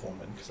brand of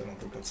woman because I don't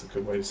think that's a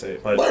good way to say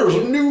it. But there's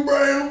a new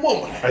brand of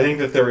woman. I think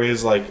that there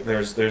is like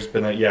there's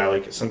been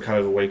like some kind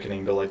of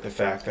awakening to like the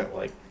fact that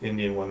like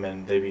Indian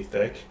women they be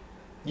thick.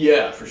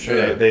 Yeah, for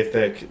sure. They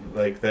thick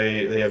like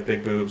they have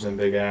big boobs and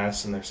big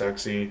ass and they're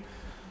sexy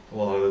a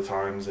lot of the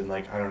times and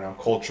like I don't know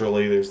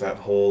culturally there's that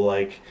whole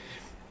like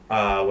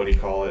what do you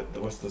call it?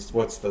 What's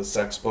the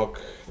sex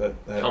book that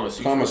Kama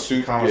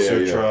Sutra. Kama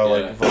Sutra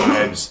like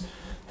vibes.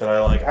 That I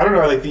like. I don't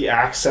know. Like the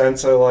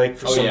accents I like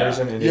for some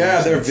reason.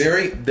 Yeah,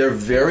 they're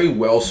very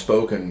well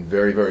spoken,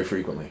 very very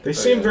frequently. They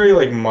seem very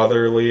like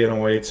motherly in a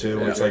way too.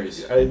 Yeah. It's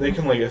like they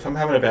can like if I'm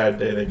having a bad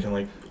day, they can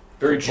like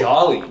very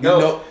jolly. Indian what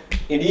I've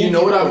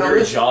people are very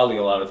noticed jolly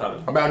a lot of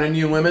times. About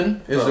Indian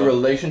women is the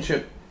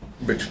relationship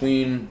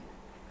between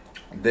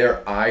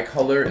their eye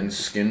color and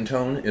skin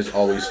tone is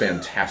always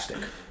fantastic.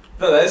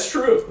 No, that's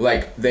true.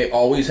 Like they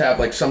always have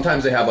like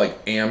sometimes they have like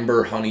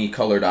amber honey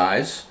colored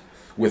eyes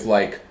with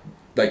like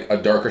a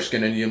darker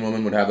skinned Indian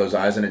woman would have those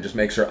eyes and it just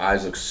makes her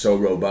eyes look so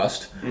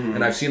robust. Mm-hmm.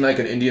 And I've seen like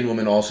an Indian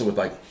woman also with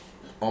like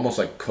almost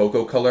like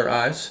cocoa color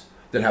eyes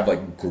that have like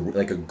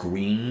a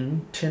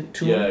green tint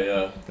to them.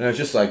 Yeah. And it's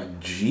just like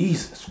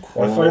Jesus Christ.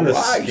 Well, I find the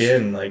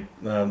skin like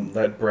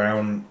that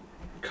brown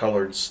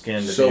colored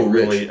skin to so be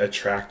really rich.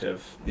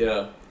 Attractive.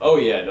 Yeah. Oh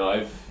yeah. No,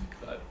 I've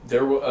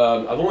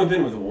only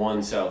been with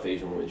one South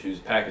Asian woman. She was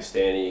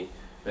Pakistani.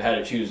 I had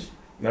to choose.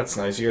 That's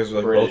nice. You guys were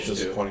like British both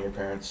disappointing your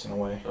parents in a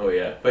way. Oh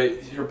yeah, but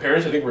her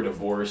parents I think were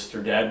divorced.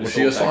 Her dad was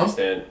she still in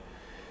Pakistan.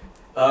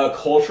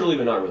 Culturally,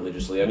 but not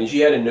religiously. I mean, she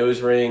had a nose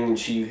ring, and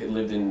she had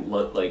lived in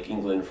like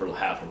England for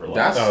half of her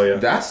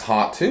life. That's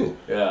hot too.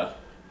 Yeah,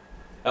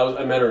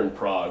 I met her in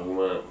Prague.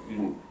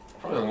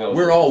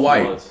 We're all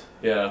white. Months.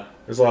 Yeah.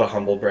 There's a lot of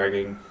humble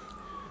bragging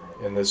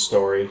in this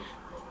story.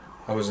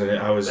 I was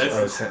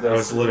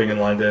living in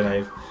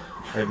London.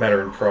 I met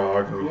her in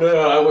Prague.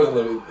 No, I wasn't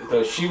living.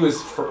 No, she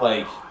was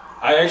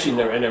I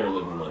never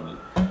lived in London.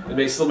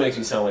 It still makes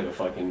me sound like a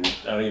fucking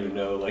I don't even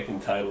know like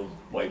entitled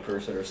white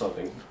person or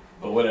something.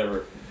 But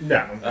whatever. No,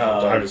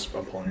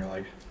 I'm pulling your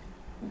leg.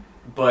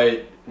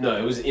 But no,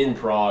 it was in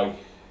Prague,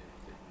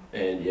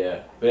 and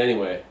yeah. But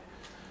anyway.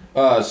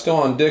 Still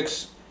on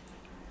dicks.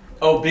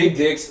 Oh, big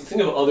dicks.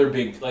 Think of other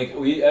big I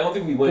don't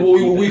think we went.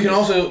 Well,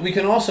 we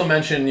can also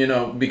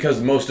mention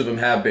because most of them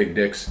have big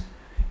dicks.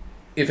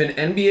 If an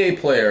NBA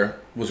player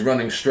was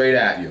running straight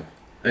at you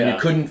and you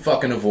couldn't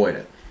fucking avoid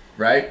it,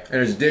 right?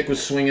 And his dick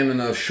was swinging in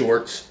those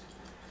shorts,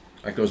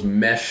 like those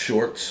mesh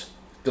shorts.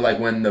 To like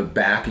when the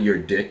back of your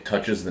dick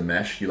touches the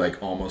mesh, you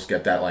like almost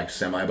get that like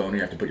semi-boner.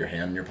 You have to put your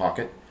hand in your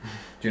pocket.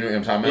 Do you know what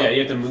I'm talking about? Yeah, you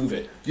have to move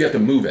it. You have to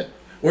move it.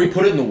 Or you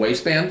put it in the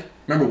waistband.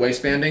 Remember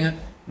waistbanding it?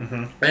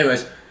 Mm-hmm.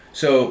 Anyways,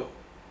 so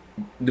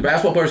the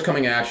basketball player's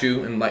coming at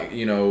you and like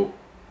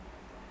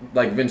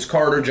Vince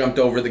Carter jumped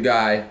over the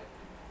guy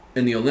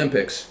in the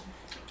Olympics.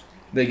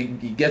 He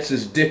gets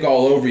his dick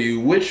all over you.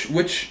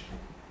 Which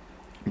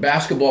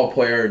basketball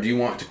player do you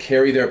want to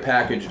carry their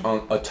package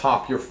on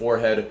atop your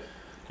forehead,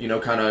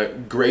 kind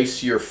of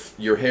grace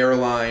your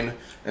hairline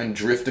and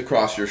drift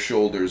across your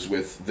shoulders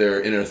with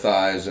their inner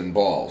thighs and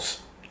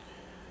balls?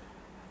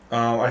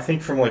 I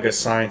think from like a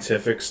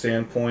scientific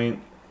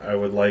standpoint, I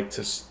would like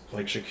to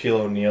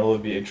Shaquille O'Neal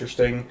would be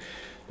interesting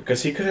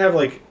because he could have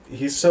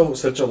he's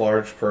such a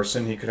large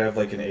person, he could have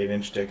like an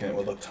 8-inch dick and it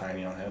would look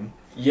tiny on him.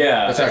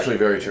 Yeah, that's actually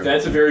very true.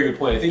 That's a very good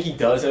point. I think he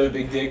does have a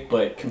big dick,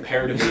 but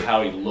comparatively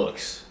how he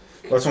looks.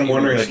 That's what I'm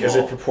wondering. Is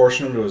it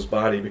proportional to his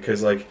body?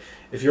 Because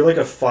if you're like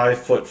a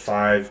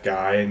 5'5"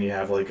 guy and you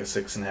have like a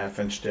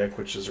 6.5-inch dick,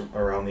 which is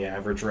around the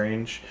average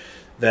range,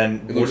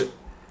 then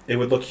it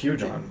would look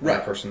huge on a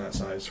person that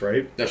size,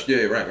 right?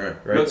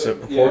 Right. But, so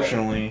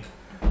proportionally,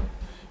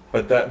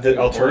 but that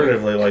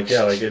alternatively,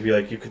 it'd be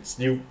like you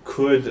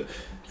could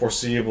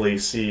foreseeably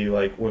see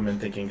like women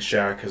thinking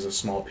Shaq has a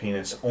small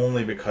penis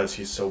only because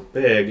he's so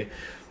big,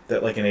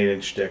 that like an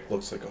 8-inch dick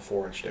looks like a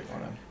 4-inch dick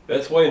on him.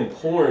 That's why in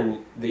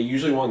porn they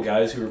usually want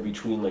guys who are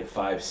between like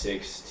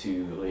 5'6"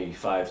 to maybe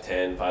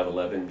 5'10",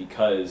 5'11",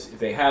 because if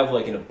they have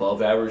like an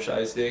above average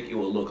size dick, it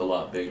will look a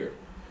lot bigger.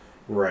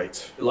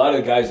 Right. A lot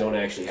of guys don't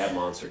actually have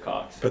monster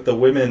cocks. But the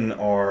women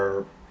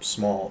are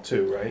small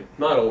too, right?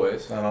 Not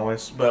always. Not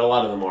always. But a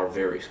lot of them are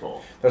very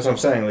small. That's what I'm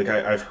saying. Like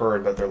I've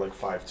heard that they're like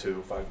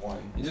 5'2", 5'1".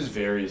 It just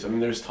varies. I mean,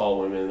 there's tall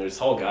women, there's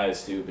tall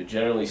guys too, but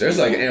generally There's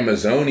like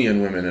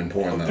Amazonian women in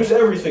porn though. there's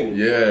everything.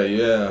 Yeah,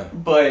 yeah.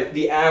 But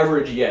the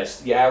average,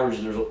 yes, there's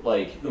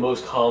like the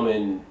most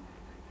common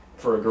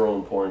for a girl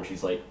in porn,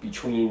 she's like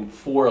between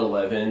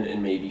 4'11"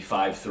 and maybe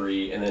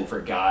 5'3", and then for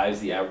guys,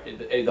 the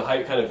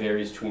height kind of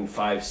varies between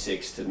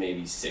 5'6" to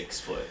maybe 6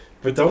 foot.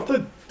 But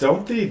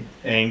don't the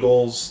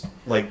angles,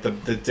 like the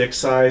dick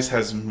size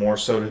has more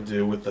so to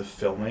do with the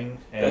filming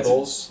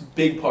angles? That's a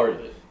big part of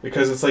it.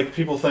 Because it's like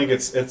people think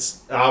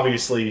it's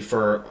obviously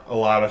for a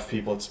lot of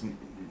people it's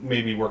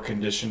maybe we're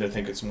conditioned to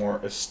think it's more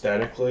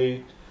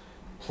aesthetically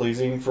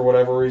pleasing for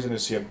whatever reason to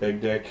see a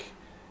big dick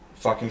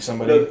fucking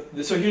somebody.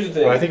 No, so here's the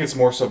thing. But I think it's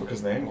more so because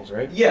of the angles,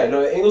 right? Yeah,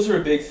 no, angles are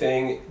a big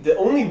thing. The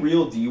only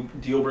real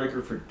deal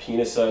breaker for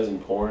penis size in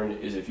porn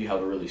is if you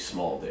have a really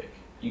small dick.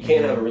 You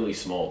can't have a really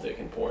small dick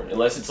in porn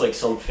unless it's like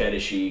some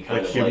fetishy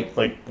kind of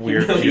like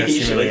weird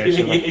penis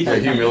humiliation.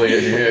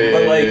 Humiliation. Yeah,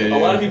 But like yeah. a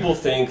lot of people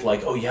think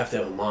like, oh, you have to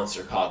have a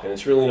monster cock, and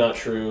it's really not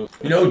true.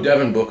 You know who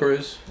Devin Booker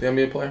is, the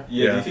NBA player?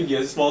 Yeah. Do Yeah. you think he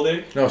has a small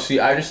dick? No, see,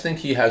 I just think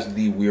he has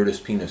the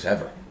weirdest penis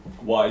ever.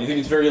 Why? Do you think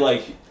it's very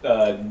like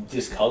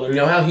discolored? You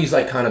know how he's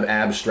like kind of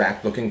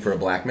abstract looking for a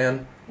black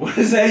man? What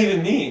does that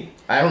even mean?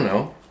 I don't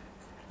know.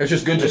 It's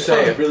just good to It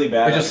say. sounds really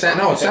bad. It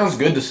sounds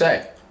good to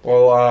say.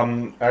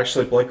 Well,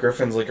 actually, Blake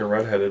Griffin's like a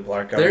redheaded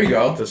black guy. There you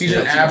go. This He's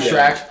an is-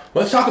 abstract.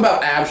 Let's talk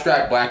about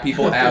abstract black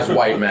people as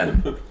white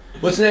men.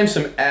 Let's name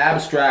some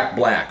abstract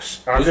blacks.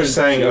 I'm just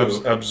saying,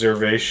 two.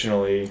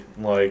 observationally,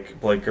 like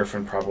Blake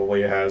Griffin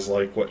probably has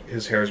like what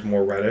his hair is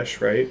more reddish,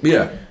 right?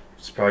 Yeah.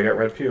 He's probably got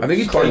red pubes. I think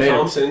he's Klay part native.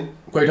 Thompson.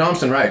 Klay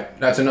Thompson, right.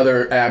 That's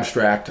another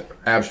abstract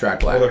Well,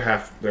 black.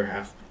 they're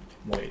half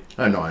white.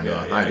 I know.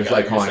 Yeah, I just got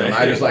like what calling you're them.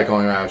 saying. I just like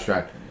calling them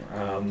abstract.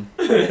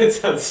 It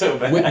sounds so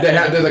bad.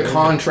 There's a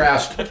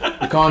contrast.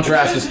 The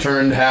contrast is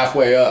turned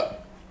halfway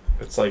up.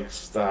 It's like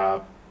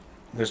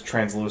there's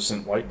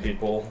translucent white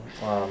people.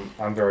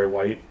 I'm very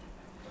white.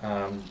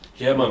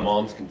 Yeah, my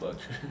mom's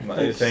complexion.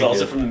 She's Thank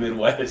also you. from the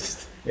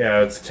Midwest.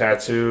 Yeah, it's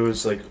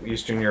tattoos, like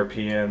Eastern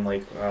European.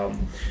 Like,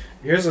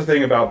 here's the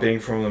thing about being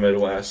from the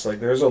Midwest. Like,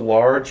 there's a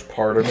large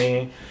part of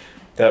me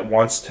that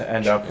wants to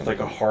end up with like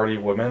a hardy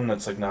woman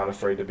that's like not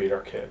afraid to beat our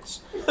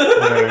kids. You know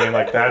what I mean?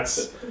 Like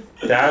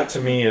that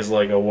to me is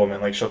like a woman.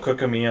 Like she'll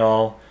cook a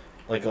meal,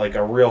 like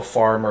a real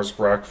farmer's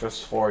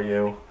breakfast for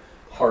you.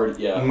 Hard,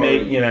 yeah.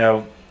 Make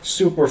hard.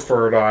 super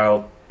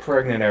fertile,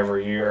 pregnant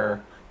every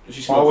year. Does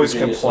she smoke Always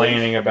Virginia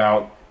complaining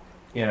about,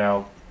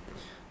 the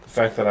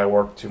fact that I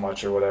work too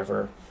much or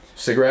whatever.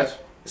 Cigarettes?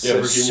 Yeah,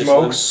 Virginia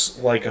Smokes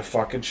like a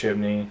fucking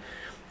chimney.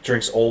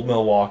 Drinks Old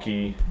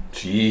Milwaukee.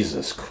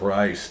 Jesus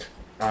Christ.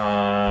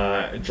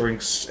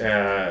 Drinks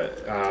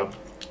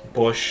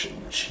Bush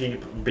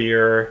cheap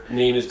beer.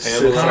 Name is Sits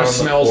Pamela. Kind on of the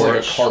smells like a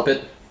porch.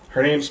 carpet.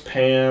 Her name's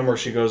Pam, or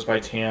she goes by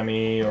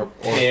Tammy, or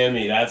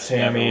Tammy, that's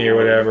Tammy definitely or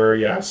one. whatever.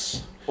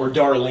 Yes, Or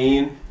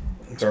Darlene.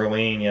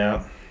 Darlene.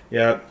 Yeah,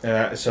 yeah.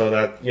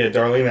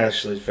 Darlene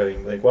actually is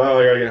fitting. Like, well,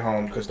 I gotta get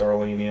home because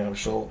Darlene,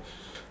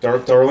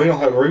 Darlene will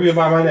have Ruby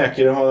by my neck.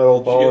 You know how that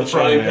old ball She of get the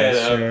frying chain pan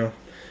is. out.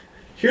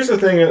 Here's the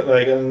thing,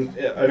 like, and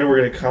I know we're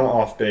getting kind of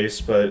off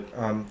base, but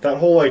that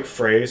whole like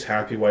phrase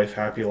 "happy wife,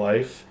 happy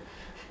life,"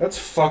 that's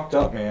fucked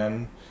up,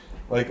 man.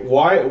 Like,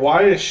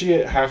 why does she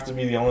have to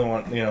be the only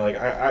one? Like,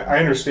 I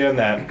understand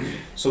that.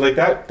 So like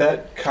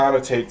that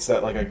connotates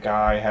that like a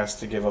guy has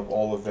to give up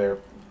all of their.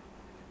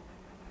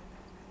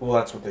 Well,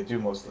 that's what they do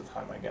most of the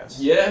time, I guess.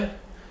 Yeah.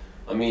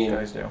 I mean,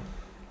 Guys do.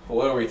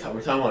 what are we talking?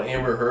 We're talking about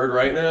Amber Heard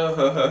right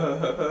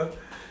now.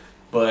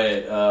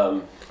 But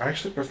I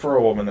actually prefer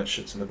a woman that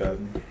shits in the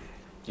bed.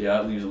 yeah,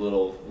 it leaves a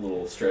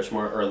little stretch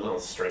mark, or a little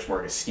stretch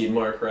mark, a skid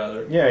mark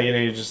rather. Yeah,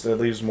 it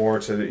leaves more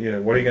to the,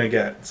 what are you gonna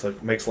get? It's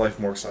like makes life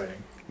more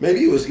exciting.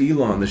 Maybe it was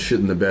Elon that shit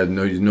in the bed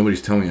and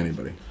nobody's telling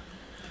anybody.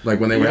 Like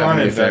when they were Elon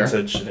having the affair.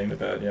 invented shitting the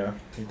bed. Yeah,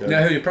 he did.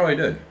 Yeah, he probably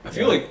did. I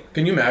feel like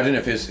Can you imagine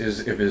if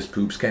his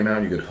poops came out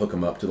and you could hook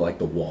him up to like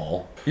the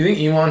wall? You think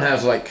Elon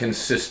has like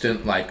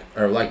consistent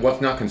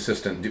what's not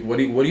consistent? What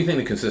do you think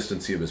the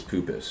consistency of his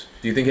poop is?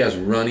 Do you think he has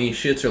runny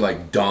shits or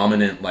like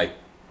dominant like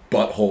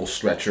butthole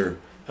stretcher?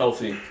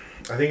 healthy,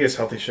 I think it's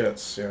healthy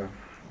shits. Yeah.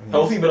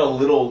 healthy, but a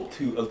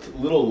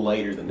little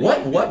lighter than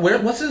that.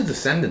 What's his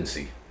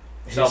descendancy?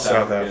 He's South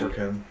South African.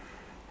 African.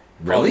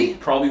 Really?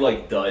 Probably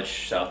like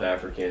Dutch, South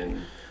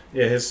African.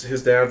 Yeah,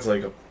 his dad's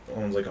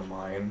owns like a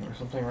mine or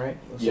something, right?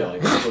 That's Yeah,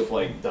 what- like with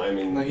like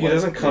diamond. No, he like,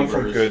 doesn't come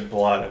from flavors. good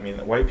blood. I mean,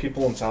 the white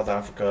people in South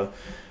Africa,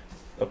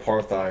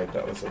 apartheid,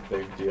 that was a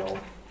big deal.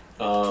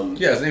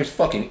 Yeah, his name's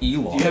fucking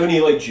Elon. Do you have any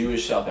like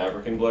Jewish South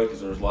African blood?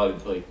 Because there's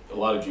a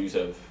lot of Jews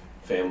have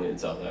family in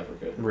South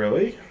Africa.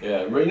 Really?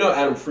 Yeah, you know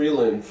Adam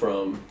Freeland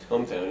from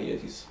Hometown.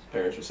 His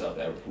parents were South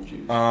African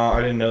Jews.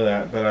 I didn't know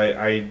that, but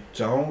I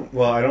don't.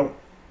 Well, I don't.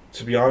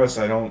 To be honest,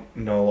 I don't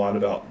know a lot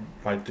about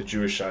the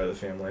Jewish side of the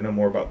family. I know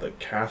more about the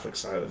Catholic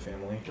side of the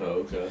family.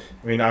 Oh, okay.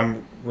 I mean,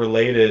 I'm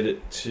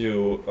related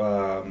to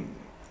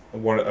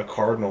a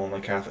cardinal in the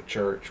Catholic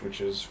Church,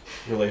 which is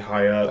really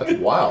high up. That's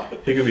wild.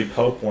 He could be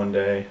Pope one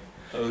day.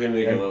 I was gonna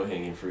make a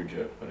low-hanging fruit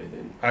joke, but I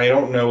didn't. I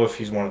don't know if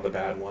he's one of the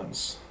bad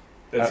ones.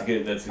 That's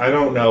good. That's. I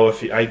don't know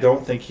if he. I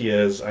don't think he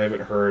is. I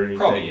haven't heard anything.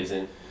 Probably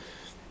isn't.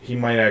 He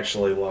might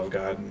actually love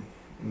God, and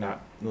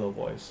not little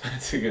boys.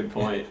 That's a good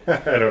point. I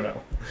don't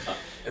know.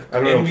 I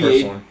don't know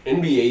personally.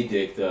 NBA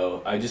dick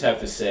though. I just have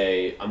to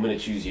say I'm gonna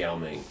choose Yao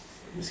Ming.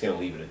 I'm just gonna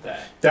leave it at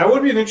that. That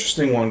would be an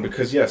interesting one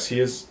because yes, he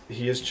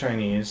is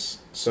Chinese,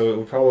 so it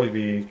would probably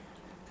be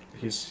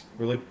he's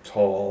really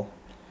tall.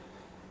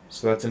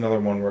 So that's another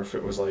one where if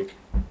it was like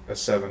a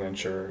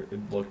 7-incher,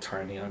 it'd look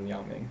tiny on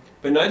Yao Ming.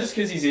 But not just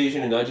because he's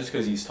Asian and not just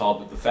because he's tall,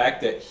 but the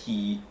fact that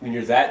when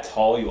you're that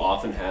tall, you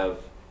often have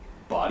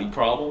body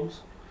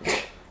problems.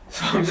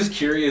 So I'm just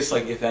curious,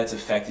 like, if that's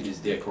affected his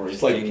dick or his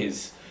dick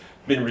has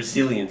been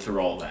resilient through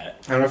all that.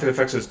 I don't know if it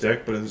affects his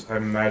dick, but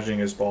I'm imagining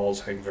his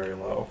balls hang very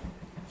low.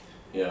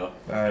 Yeah.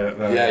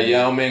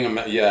 Yao Ming.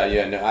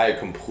 No, I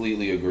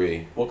completely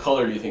agree. What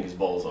color do you think his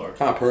balls are?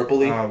 Kind of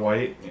purpley.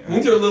 White. I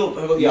think they're a little.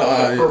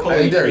 Purpley. I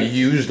think they're pink.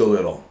 used a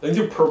little. I think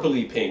they're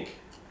purpley pink.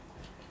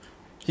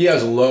 He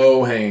has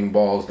low hanging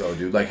balls though,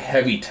 dude. Like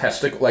heavy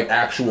testicle, like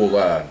actual.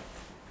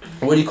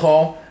 What do you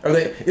call?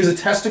 Is a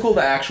testicle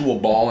the actual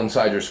ball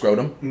inside your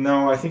scrotum?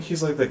 No, I think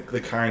he's like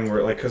the kind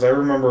where because I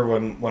remember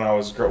when I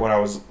was I don't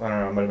know,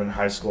 I might have been in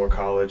high school or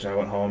college, and I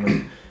went home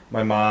and.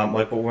 My mom,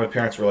 my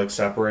parents were like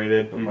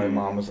separated, but my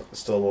mom was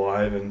still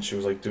alive, and she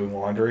was like doing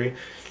laundry,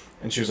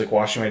 and she was like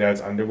washing my dad's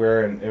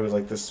underwear, and it was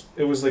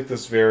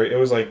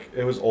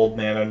old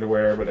man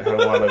underwear, but it had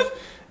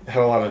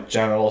a lot of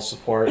genital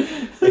support.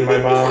 And my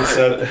mom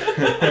said,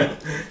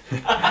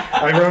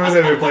 I realize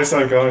every place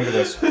I'm going to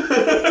this,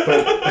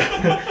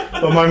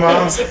 but my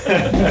mom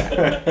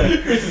said,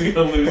 He's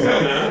gonna lose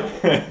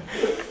it now.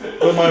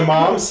 But my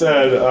mom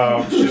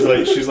said, she's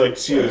like,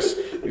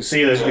 you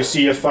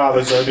see your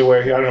father's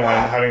underwear here. I don't know why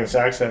I'm having this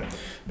accent,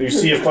 but you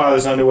see your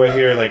father's underwear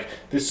here. Like,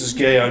 this is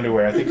gay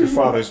underwear. I think your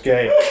father's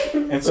gay.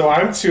 And so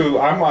I'm too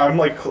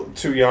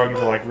young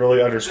to like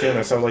really understand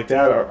this. I was like,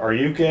 Dad, are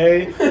you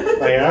gay?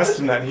 I asked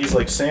him that, and he's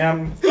like,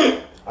 Sam,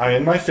 I'm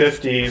in my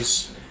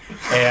 50s,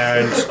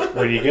 and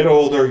when you get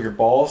older, your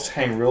balls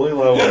hang really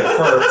low and it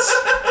hurts.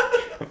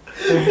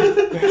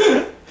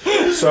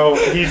 So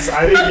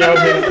I think Yao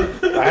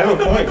Ming, I have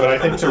a point, but I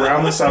think to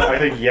round this up, I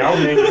think Yao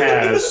Ming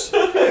has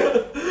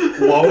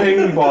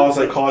low-hanging balls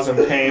that cause him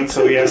pain,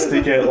 so he has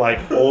to get like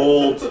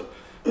old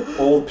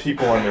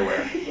people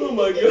underwear. Oh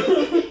my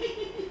god.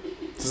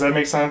 Does that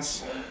make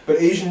sense? But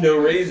Asian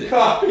don't raise it.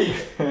 Copy.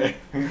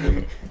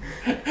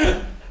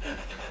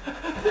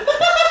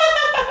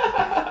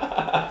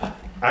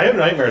 I have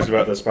nightmares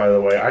about this, by the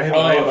way.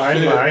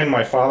 I am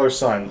my father's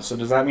son, so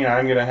does that mean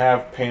I'm gonna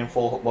have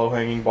painful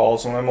low-hanging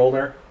balls when I'm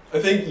older? I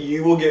think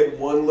you will get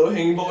one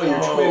low-hanging ball, and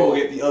your twin will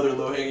get the other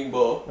low-hanging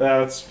ball.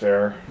 That's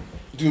fair.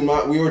 Dude,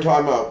 we were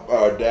talking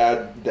about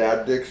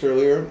dad dicks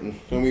earlier,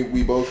 and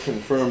we both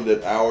confirmed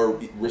that our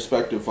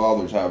respective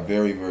fathers have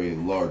very, very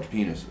large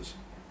penises.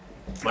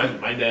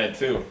 My dad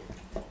too.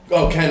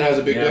 Oh, Ken has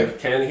a big dick?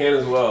 Ken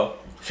as well.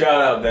 Shout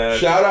out, Dad.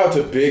 Shout out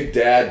to Big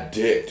Dad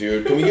Dick,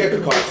 dude. Can we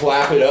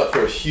clap it up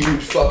for a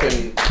huge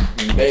fucking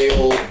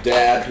male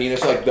dad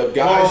penis? Like the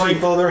guys.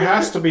 Well, there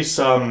has to be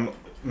some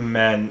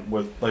men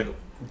with like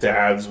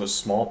dads with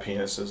small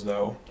penises,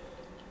 though.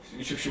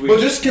 Should we? But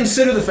just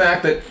consider the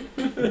fact that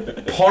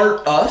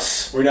part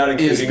us we're not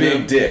is big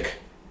them. dick.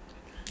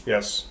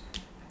 Yes,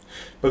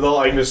 but though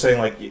I'm just saying,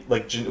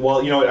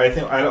 well, you know, I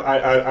think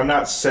I'm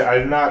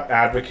not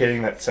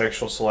advocating that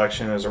sexual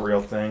selection is a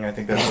real thing. I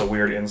think that's a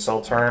weird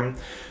incel term,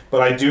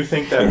 but I do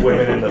think that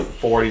women in the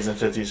 40s and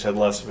 50s had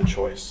less of a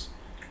choice.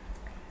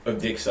 Of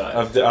dick size.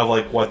 Of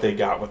like what they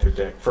got with their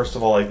dick. First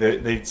of all, like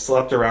they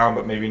slept around,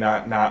 but maybe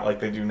not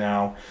like they do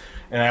now.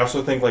 And I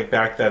also think like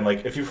back then,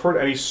 like if you've heard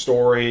any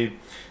story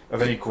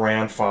of any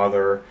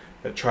grandfather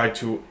that tried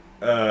to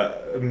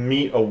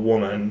meet a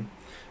woman,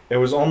 it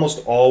was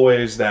almost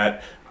always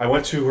that I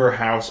went to her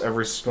house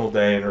every single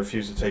day and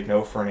refused to take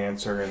no for an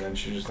answer, and then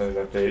she just ended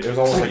that day. It was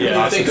almost like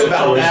a think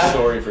about that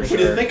story for sure.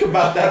 When you think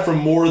about that for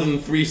more than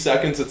 3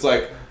 seconds, it's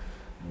like,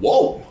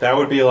 whoa. That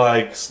would be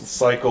like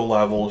psycho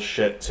level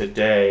shit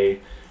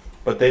today,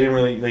 but they didn't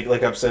really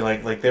like I'm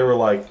saying like they were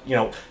like, you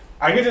know,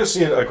 I could just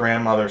see a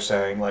grandmother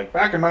saying like,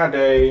 back in my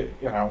day,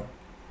 you know,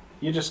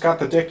 you just got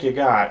the dick you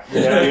got.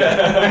 You know,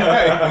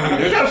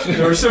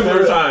 there were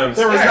similar times.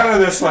 There was none of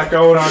this like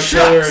going on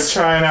Twitter and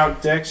trying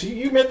out dicks.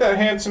 You met that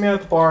handsome man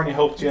at the bar and you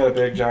hoped you had a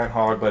big giant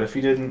hog, but if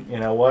you didn't, you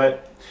know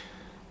what?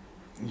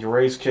 You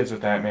raised kids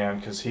with that man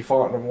because he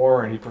fought in a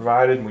war and he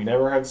provided, and we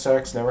never had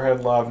sex, never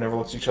had love, never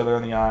looked each other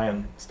in the eye,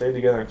 and stayed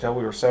together until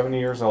we were 70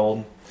 years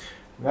old.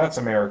 And that's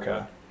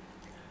America.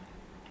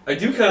 I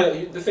do kind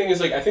of. The thing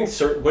is, like, I think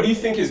what do you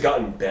think has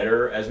gotten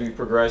better as we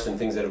progress, and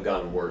things that have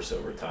gotten worse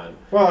over time?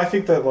 Well, I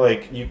think that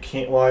like you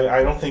can't. Well,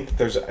 I don't think that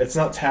there's. It's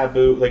not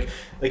taboo. Like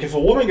if a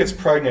woman gets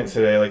pregnant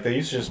today, like they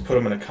used to just put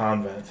them in a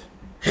convent.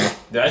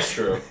 That's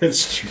true.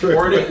 It's true.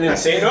 Or an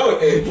insane. No,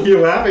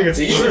 you're laughing. It's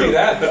they true. used to do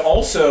that, but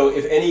also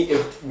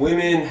if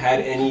women had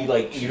any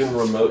like even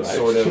remote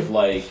sort of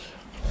like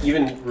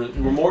even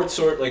remote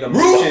sort like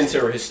emotions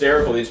or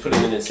hysterical, they just put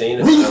them in an insane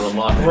asylum and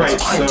lock them. Right.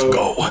 Time So to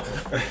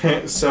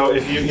go. So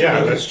if you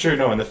that's true.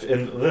 No,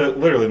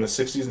 literally in the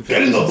 60s and 50s.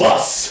 Get in the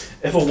bus.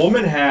 If a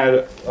woman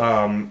had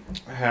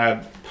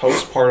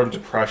postpartum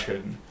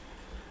depression,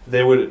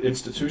 they would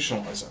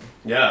institutionalize them.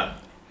 Yeah.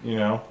 You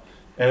know,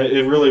 and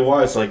it really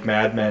was like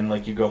Mad Men.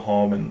 Like you go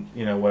home and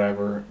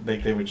whatever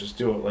they would just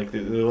do it. Like they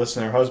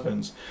listen to their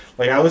husbands.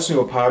 Like I listened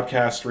to a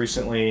podcast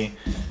recently,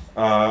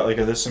 like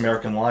of This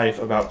American Life,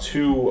 about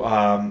two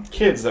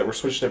kids that were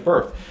switched at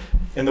birth,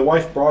 and the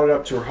wife brought it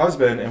up to her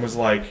husband and was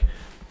like,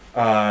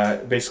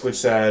 basically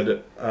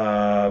said,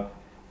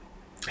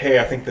 "Hey,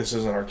 I think this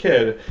isn't our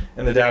kid,"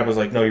 and the dad was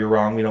like, "No, you're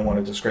wrong. We don't want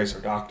to disgrace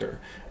our doctor."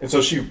 And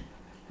so she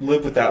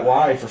lived with that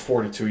lie for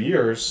 42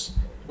 years.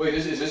 Wait,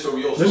 is this a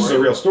real story? This is a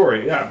real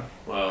story, yeah.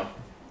 Wow.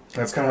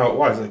 That's kind of how it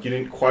was. Like you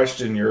didn't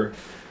question your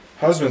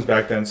husbands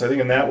back then. So I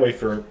think in that way,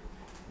 for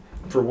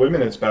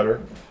women, it's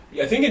better.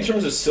 I think in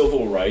terms of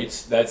civil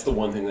rights, that's the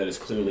one thing that has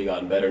clearly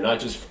gotten better. Not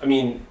just, I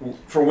mean,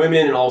 for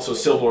women and also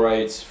civil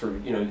rights, for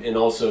and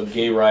also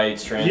gay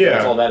rights, trans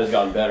rights, all that has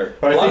gotten better.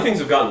 But a lot of things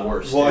have gotten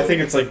worse. Well, too. I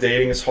think it's like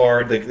dating is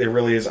hard. Like there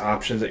really is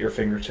options at your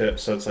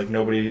fingertips. So it's like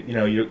nobody,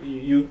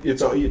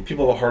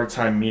 people have a hard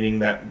time meeting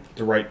the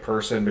right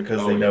person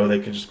because they know they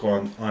can just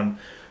go on,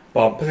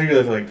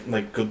 particularly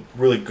like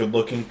really good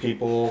looking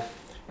people.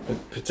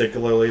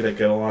 Particularly, they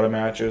get a lot of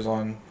matches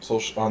on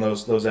those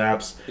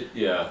apps.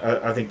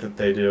 Yeah, I think that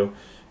they do,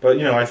 but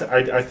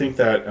I think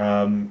that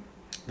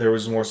there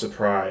was more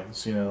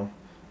surprise.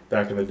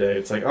 Back in the day,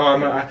 it's like, I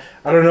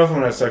don't know if I'm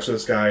gonna have sex with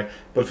this guy,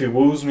 but if he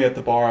woos me at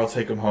the bar, I'll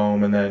take him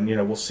home, and then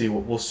we'll see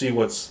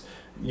what's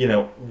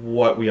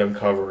what we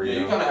uncover. Yeah,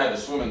 you kind of had to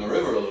swim in the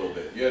river a little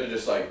bit. You had to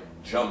just like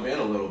jump in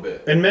a little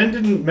bit. And men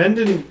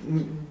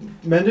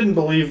didn't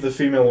believe the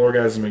female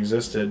orgasm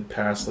existed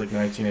past like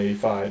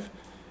 1985.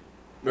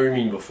 Or you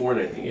mean before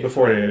 1985?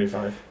 Before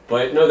 1985.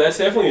 But no, that's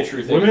definitely a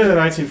true thing. Women in the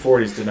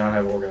 1940s did not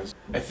have orgasms.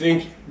 I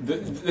think the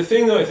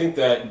thing though, I think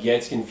that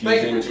gets confusing.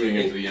 Thank you for tuning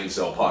into the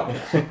Incel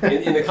podcast.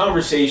 in the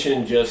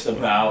conversation just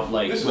about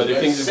like whether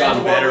things have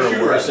gotten better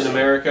or worse in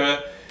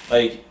America,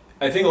 like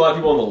I think a lot of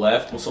people on the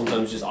left will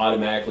sometimes just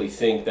automatically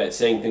think that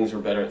saying things were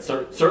better,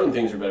 certain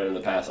things were better in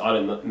the past,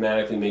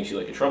 automatically makes you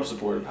like a Trump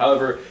supporter.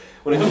 However,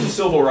 when it comes to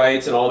civil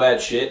rights and all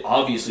that shit,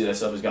 obviously that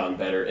stuff has gotten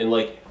better. And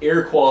like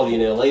air quality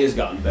in LA has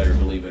gotten better,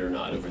 believe it or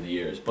not, over the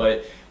years.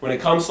 But when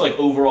it comes to like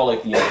overall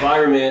like the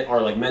environment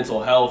or like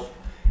mental health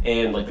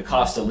and like the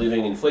cost of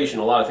living, inflation,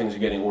 a lot of things are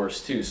getting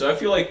worse too. So I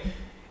feel like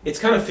it's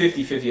kind of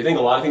 50-50. I think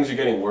a lot of things are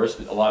getting worse,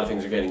 but a lot of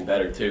things are getting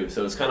better too.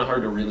 So it's kind of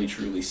hard to really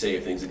truly say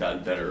if things have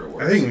gotten better or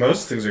worse. I think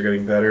most things are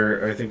getting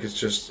better. I think it's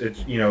just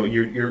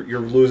you're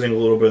losing a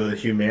little bit of the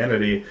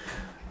humanity.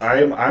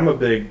 I'm a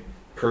big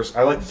person.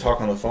 I like to talk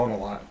on the phone a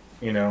lot.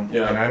 Yeah.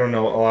 And I don't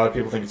know. A lot of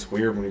people think it's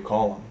weird when you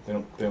call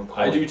them. They don't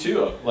call. I do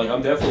too. Like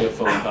I'm definitely a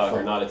phone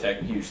talker, not a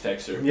huge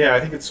texter. Yeah, I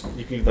think it's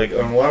you can like a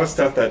lot of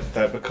stuff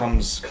that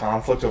becomes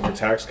conflict over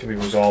text can be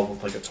resolved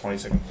with like a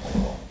 20-second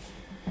phone call.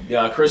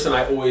 Yeah, Chris and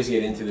I always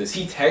get into this.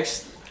 He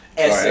texts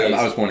essays. Sorry,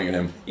 I was pointing at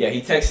him. Yeah,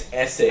 he texts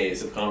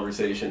essays of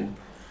conversation.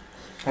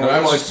 And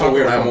I'm like so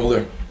weird. I'm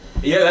older.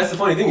 Yeah, that's the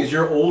funny thing is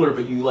you're older,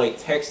 but you like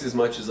text as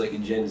much as like a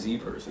Gen Z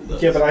person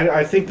does. Yeah, but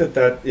I think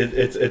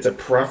it's a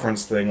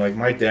preference thing. Like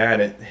my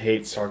dad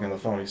hates talking on the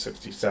phone. He's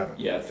 67.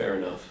 Yeah, fair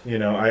enough.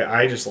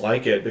 I just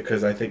like it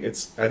because I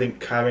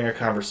think having a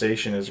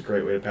conversation is a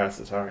great way to pass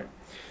the time.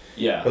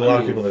 Yeah, but a lot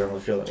of people they don't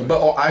really feel that way.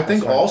 But I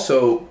think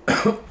also,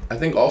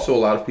 a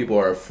lot of people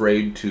are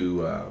afraid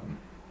to,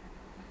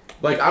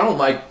 like I don't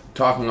like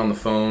talking on the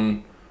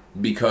phone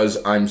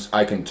because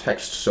I can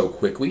text so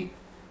quickly.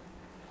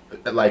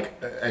 Like,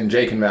 and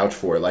Jay can vouch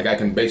for it. Like, I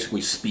can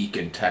basically speak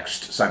and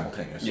text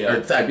simultaneously. Yeah.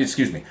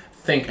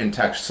 Think and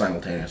text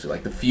simultaneously.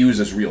 Like, the fuse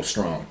is real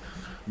strong.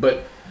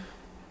 But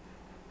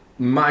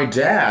my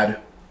dad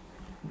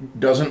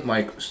doesn't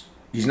like.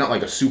 He's not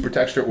like a super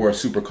texter or a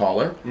super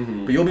caller.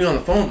 Mm-hmm. But you'll be on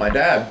the phone with my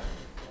dad,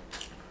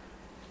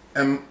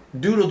 and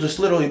dude will just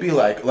literally be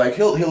like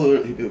he'll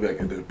be like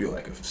it'll be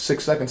like a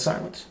 6-second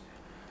silence,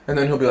 and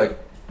then he'll be like,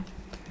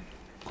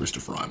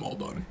 "Christopher, I'm all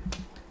done,"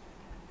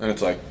 and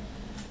it's like.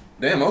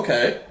 Damn,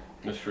 okay.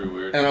 That's pretty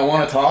weird. And I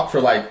want to talk for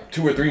like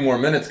 2 or 3 more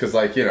minutes because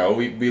like,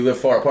 we live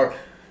far apart.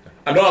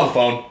 I'm done on the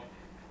phone.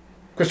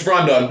 Christopher,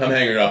 I'm done. I'm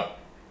hanging up.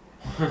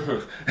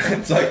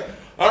 It's like,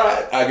 all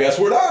right, I guess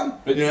we're done.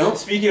 But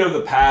speaking of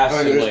the past,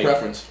 I mean, there's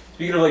preference.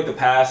 Speaking of like the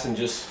past and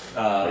just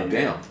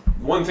damn.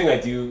 One thing I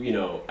do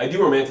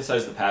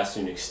romanticize the past to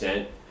an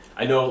extent.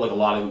 I know like a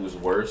lot of it was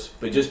worse,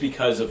 but just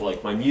because of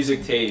like my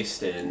music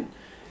taste and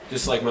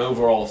just like my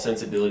overall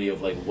sensibility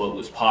of like what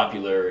was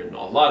popular and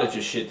a lot of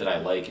just shit that I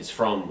like is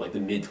from like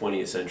the mid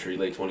 20th century,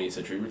 late 20th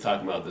century. We were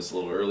talking about this a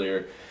little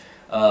earlier.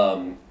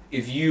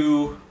 If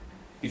you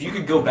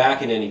could go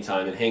back at any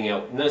time and hang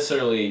out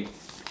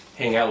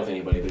with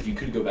anybody, but if you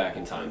could go back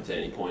in time to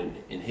any point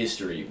in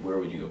history, where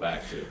would you go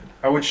back to?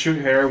 I would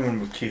shoot heroin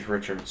with Keith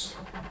Richards.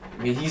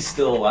 I mean, he's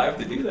still alive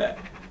to do that.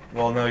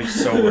 Well, no, he's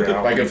sober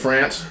now. Like in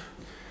France?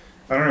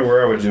 I don't know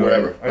where I would do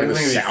Wherever. it. I Like think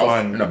the it'd be South,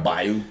 fun. in a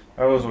bayou.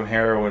 That was when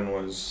heroin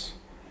was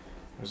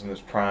in its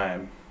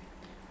prime.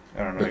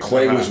 I don't know. The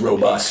clay was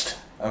robust.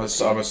 I'm a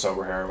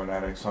sober heroin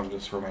addict, so I'm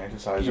just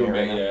romanticizing it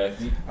right now.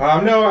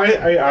 Yeah. No,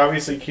 I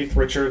obviously Keith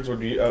Richards would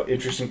be an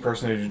interesting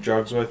person to do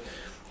drugs with.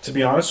 To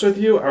be honest with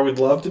you, I would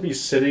love to be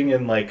sitting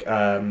in like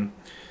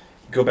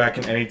go back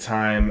in any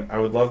time. I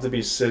would love to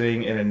be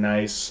sitting in a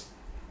nice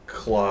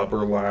club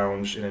or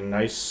lounge in a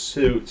nice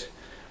suit,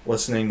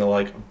 listening to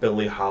like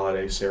Billie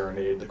Holiday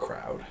serenade the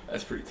crowd.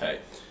 That's pretty tight.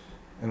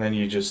 And then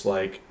you just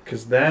like,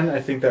 because then I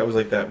think that was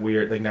like that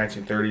weird like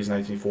 1930s,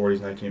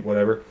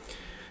 1940s,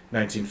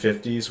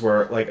 1950s,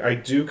 where like I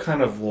do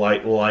kind of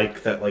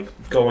like that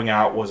like going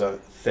out was a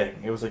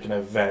thing. It was like an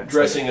event.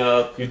 Dressing like,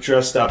 up. You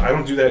dressed up. I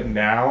don't do that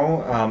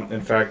now.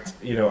 In fact,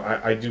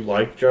 I do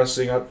like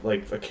dressing up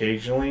like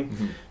occasionally,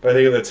 but I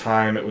think at the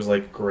time it was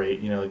like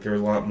great. Like there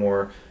was a lot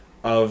more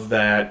of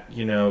that.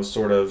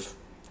 Sort of.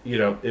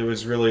 It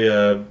was really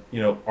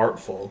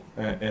artful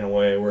in a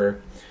way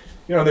where,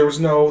 there was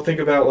no think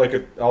about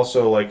like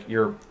also like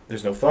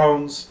there's no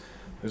phones,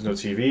 there's no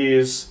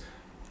TVs.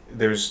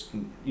 There's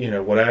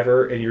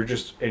whatever, and you're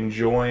just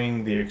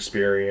enjoying the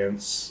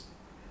experience,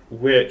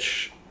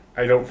 which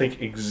I don't think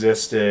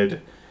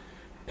existed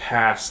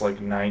past like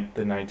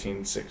the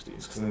 1960s,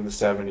 because in the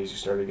 70s you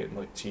started getting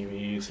like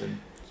TVs and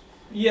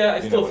yeah, I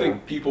still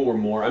think people were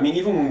more. I mean,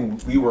 even when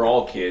we were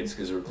all kids,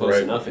 because we were close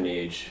enough in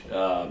age,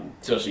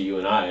 especially you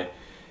and I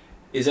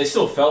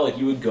still felt like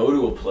you would go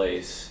to a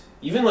place,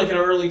 even like in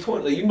our early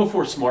 20s, like even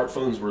before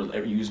smartphones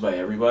were used by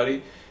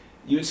everybody,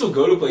 you would still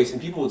go to a place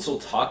and people would still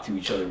talk to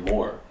each other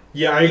more.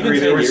 Yeah, I agree.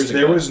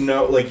 There was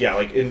no like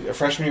in a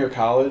freshman year of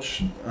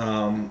college,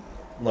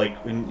 like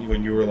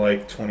when you were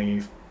like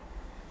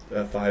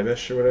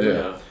 25-ish or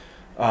whatever.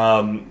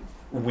 Yeah.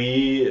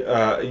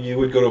 You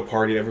would go to a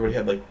party and everybody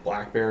had like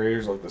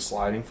BlackBerries, like the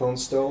sliding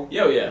phones still.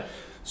 Yeah, yeah.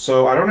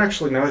 So I don't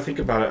actually, now that I think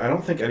about it, I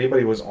don't think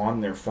anybody was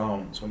on their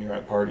phones when you were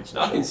at parties.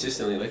 Not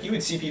consistently. Like you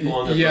would see people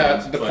on their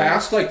phones.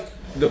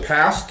 The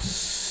past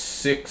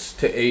 6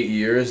 to 8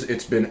 years,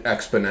 it's been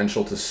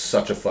exponential to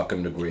such a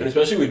fucking degree. And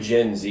especially with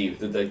Gen Z,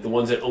 the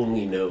ones that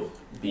only know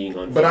being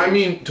on. But phones. I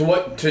mean,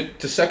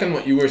 to second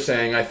what you were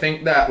saying, I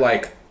think that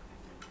like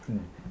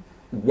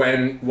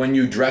when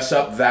you dress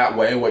up that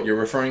way, what you're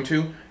referring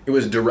to, it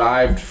was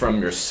derived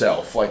from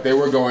yourself. Like they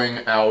were going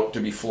out to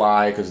be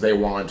fly because they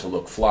wanted to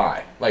look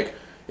fly. Like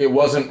it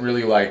wasn't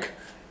really like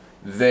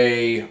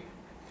they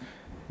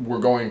were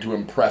going to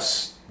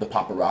impress the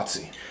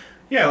paparazzi.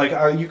 Yeah, like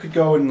you could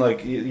go and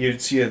like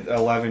you'd see an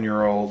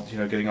 11-year-old,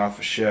 getting off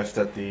a shift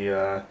at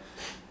the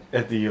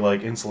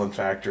like insulin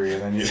factory,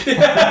 and then you.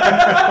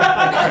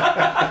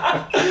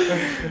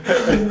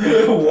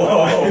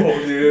 Whoa,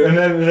 dude! And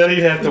then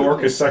he'd have to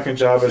work his second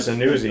job as a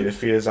newsie to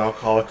feed his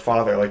alcoholic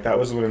father. Like that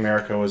was when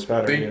America was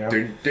better, I'm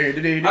not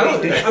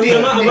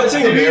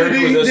saying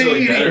America was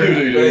necessarily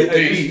better, but I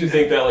used to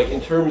think that like in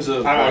terms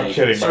of I'm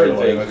kidding, certain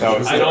by the way, things. that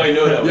was I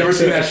know that. You ever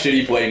seen that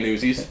shitty play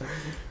Newsies?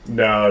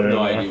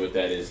 No idea what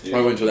that is, dude. I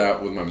went to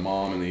that with my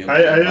mom and the.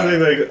 I just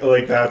think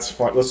like that's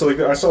fun. So like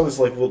I saw this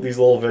like these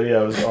little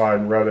videos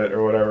on Reddit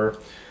or whatever,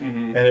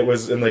 and it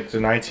was in like the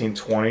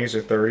 1920s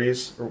or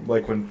 30s, or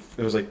like when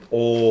it was like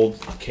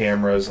old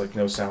cameras, like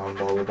no sound,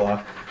 blah blah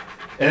blah,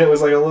 and it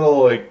was like a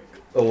little like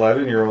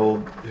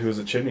 11-year-old who was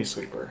a chimney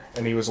sweeper,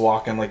 and he was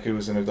walking like he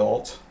was an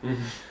adult.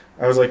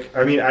 I was like,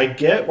 I mean, I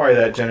get why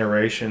that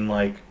generation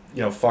like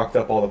fucked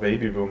up all the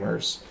baby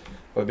boomers.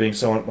 By being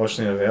so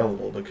emotionally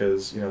unavailable,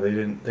 because they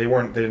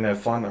didn't have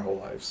fun their whole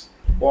lives.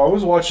 Well, I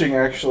was watching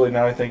actually.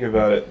 Now I think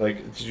about it,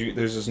 like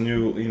there's this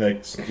new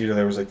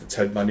there was like the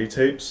Ted Bundy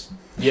tapes.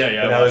 Yeah.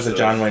 And now there's the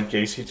John Wayne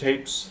Gacy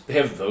tapes. They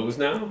have those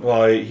now.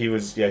 Well, he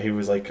was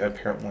like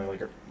apparently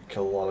like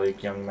killed a lot of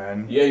like young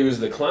men. Yeah, he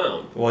was the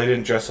clown. Well, he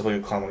didn't dress up like a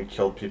clown when he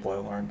killed people. I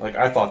learned. Like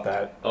I thought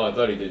that. Oh, I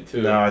thought he did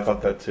too. No, I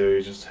thought that too.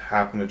 He just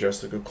happened to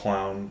dress like a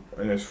clown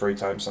in his free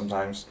time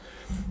sometimes.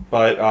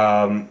 But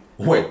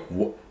wait,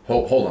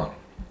 hold on.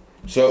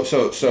 So,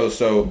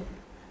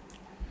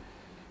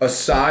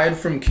 aside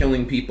from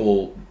killing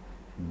people,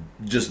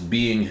 just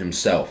being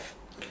himself,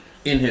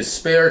 in his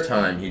spare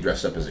time, he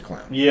dressed up as a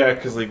clown. Yeah,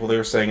 because they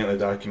were saying in the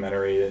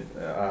documentary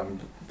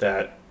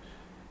that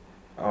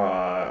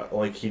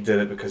like he did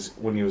it because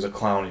when he was a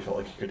clown, he felt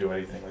like he could do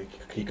anything.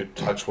 Like he could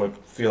touch,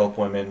 feel up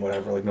women,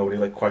 whatever. Like nobody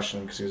like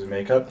questioned him because he was in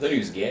makeup. I thought he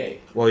was gay.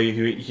 Well,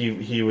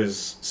 he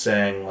was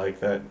saying like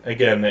that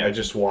again. I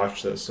just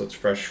watched this, so it's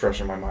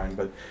fresh in my mind.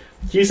 But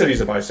he said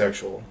he's a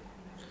bisexual.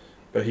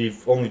 But he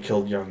only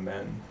killed young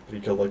men. But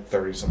he killed like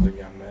 30-something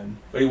young men.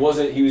 But he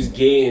wasn't. He was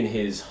gay in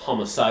his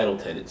homicidal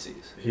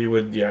tendencies. He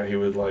would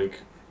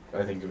like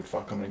I think he would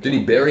fuck him. Did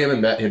he bury him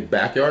in his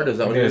backyard? Is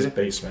that what in he his did?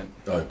 basement?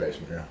 Oh, his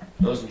basement, yeah.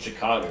 That was in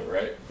Chicago,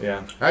 right?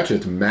 Yeah. Actually,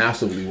 it's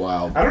massively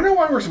wild. I don't know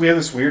why we have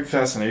this weird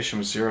fascination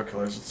with serial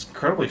killers. It's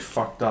incredibly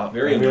fucked up.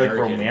 Very and we like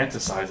American.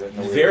 romanticize it. In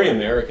a weird Very way.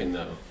 American,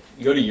 though.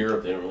 You go to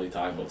Europe, they don't really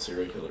talk about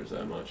serial killers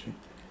that much.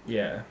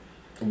 Yeah.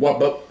 What?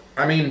 But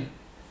I mean,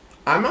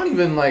 I'm not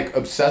even like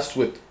obsessed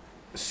with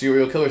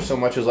serial killers so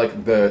much as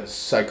like the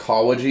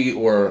psychology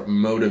or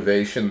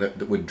motivation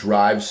that would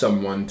drive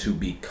someone to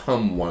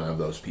become one of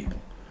those people.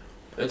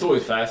 That's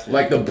always fascinating.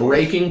 Like the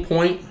breaking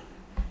point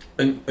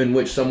in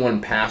which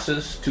someone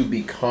passes to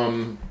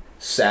become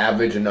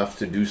savage enough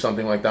to do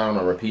something like that on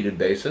a repeated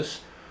basis.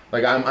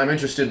 Like I'm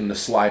interested in the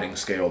sliding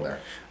scale there.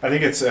 I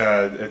think it's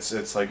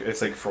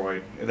like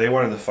Freud. They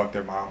wanted to fuck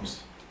their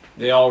moms.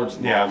 They all were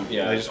just Yeah, mom,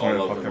 yeah, they they just all wanted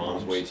to love fuck their their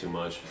moms moms. way too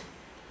much.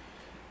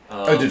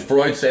 Did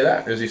Freud say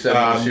that? As he said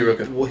serial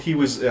killer? Well, he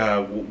was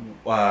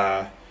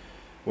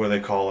what do they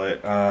call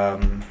it?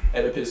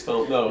 Oedipus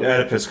complex. No.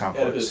 Oedipus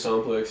complex. Oedipus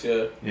complex.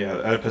 Yeah. Yeah,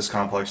 the Oedipus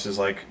complex is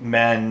like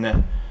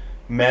men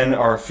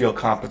feel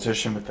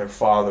competition with their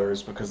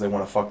fathers because they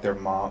want to fuck their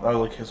mom. That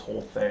was like his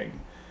whole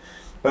thing.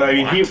 But I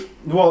mean,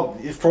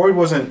 Freud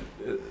wasn't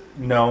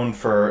known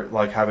for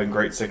like having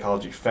great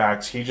psychology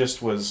facts. He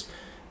just was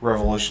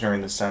revolutionary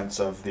in the sense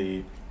of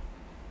the,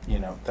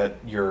 that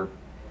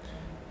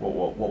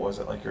what was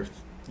it, like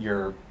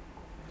your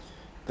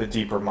the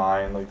deeper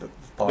mind, like the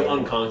thought, The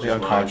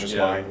unconscious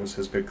mind was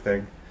his big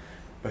thing.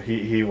 But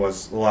he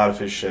was, a lot of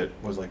his shit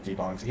was like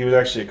debunked. He was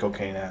actually a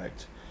cocaine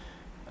addict.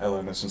 I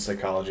learned this in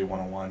Psychology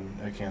 101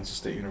 at Kansas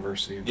State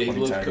University in Yeah, he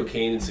 2010. loved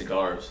cocaine and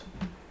cigars.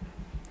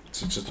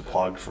 So it's just a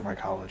plug for my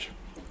college.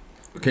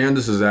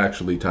 Kansas is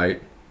actually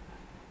tight.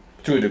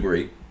 To a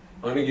degree.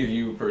 I'm gonna give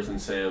you a person,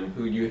 Sam.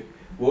 You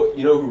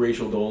know who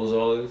Rachel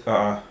Dolezal is?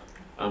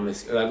 I'm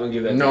gonna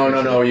give that.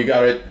 No, you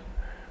got it.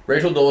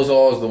 Rachel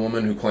Dolezal is the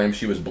woman who claims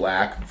she was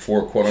black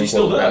for quote She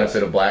still unquote does.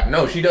 benefit of black.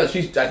 No, she does.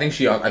 I think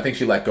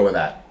she let go of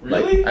that.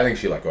 Really? Like, I think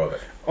she let go of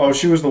it. Oh,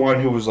 she was the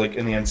one who was like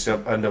in the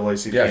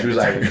NAACP. Yeah, she was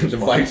like the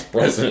vice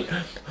president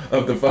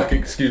of the fucking.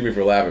 Excuse me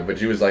for laughing, but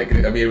she was like.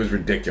 I mean, it was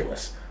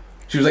ridiculous.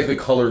 She was like the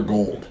color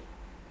gold.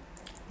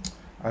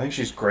 I think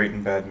she's great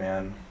in bed,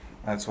 man.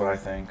 That's what I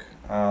think.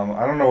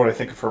 I don't know what I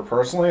think of her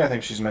personally. I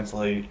think she's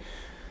mentally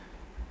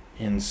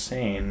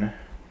insane.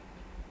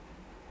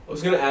 I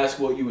was gonna ask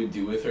what you would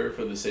do with her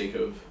for the sake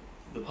of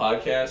the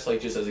podcast,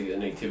 like just as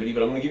an activity,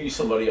 but I'm gonna give you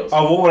somebody else.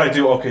 Oh, what would I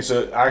do? Okay,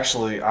 so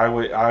actually,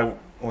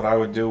 what I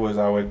would do is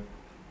I would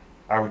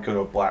go to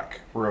a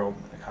black room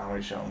in a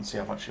comedy show and see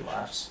how much she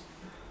laughs.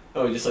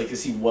 Oh, just like to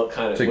see what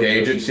kind of To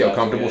gauge it, see how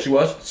comfortable she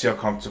was. See how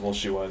comfortable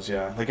she was.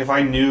 Yeah, like if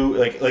I knew,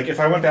 like if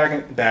I went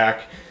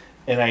back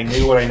and I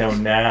knew what I know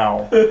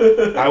now,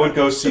 I would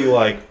go see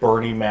like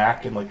Bernie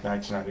Mac in like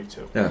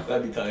 1992. Yeah.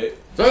 That'd be tight.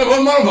 So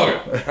one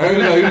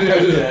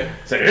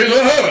motherfucker. Say, here's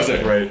what I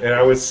say. Right, and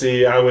I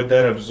would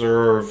then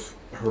observe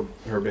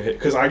her behavior,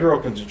 because I grew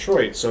up in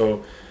Detroit.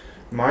 So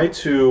my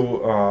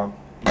two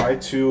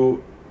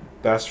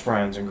best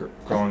friends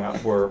growing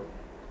up were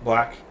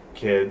black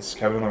kids,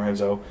 Kevin and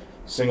Lorenzo,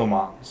 single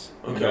moms.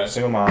 Okay.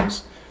 Single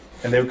moms,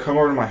 and they would come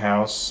over to my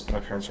house. My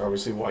parents are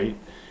obviously white,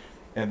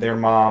 and their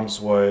moms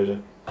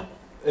would.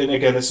 And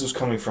again, this was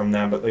coming from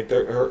them, but like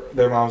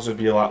their moms would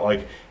be a lot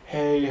like,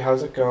 "Hey,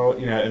 how's it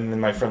going?" And then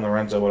my friend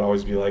Lorenzo would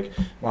always be like,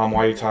 "Mom,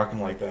 why are you talking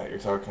like that? You're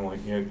talking like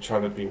you're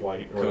trying to be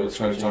white or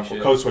trying to talk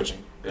code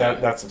switching." Yeah.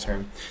 That's the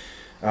term.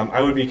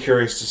 I would be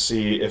curious to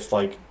see if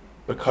like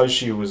because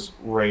she was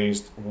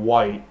raised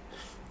white,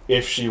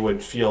 if she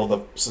would feel the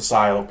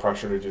societal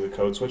pressure to do the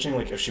code switching,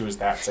 like if she was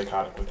that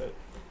psychotic with it.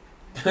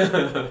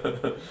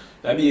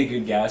 That'd be a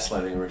good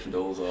gaslighting, Richard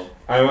Dolezal.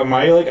 Am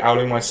I like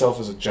outing myself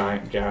as a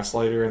giant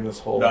gaslighter in this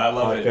whole No, I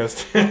love it.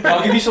 podcast?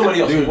 I'll give you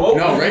somebody else. Dude, Whoa,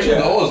 no, Rachel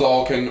yeah.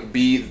 Dolezal can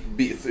be,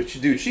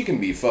 dude, she can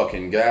be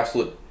fucking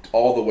gaslit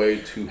all the way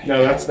to hell.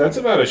 No, that's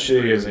about as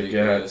shitty as it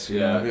gets.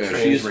 Yeah, Yeah,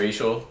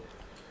 transracial.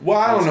 Well,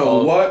 I don't That's know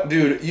called- what,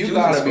 dude. You She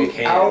gotta was in be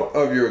Spokane. out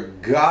of your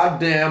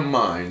goddamn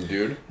mind,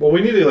 dude. Well,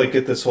 we need to like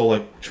get this whole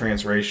like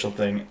transracial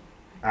thing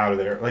out of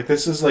there. Like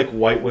this is like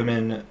white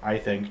women, I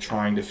think,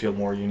 trying to feel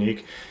more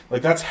unique.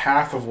 Like that's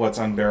half of what's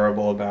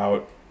unbearable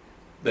about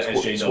The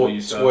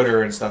SJW stuff.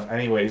 Twitter and stuff.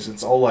 Anyways,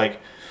 it's all like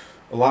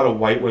a lot of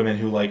white women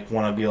who like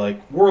want to be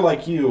like we're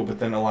like you, but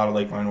then a lot of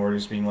like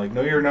minorities being like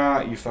no, you're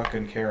not, you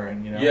fucking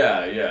Karen. You know?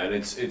 Yeah, and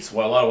it's a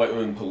lot of white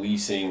women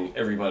policing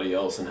everybody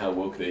else and how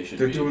woke they should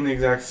They're be. doing the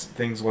exact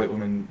things white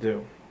women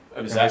do.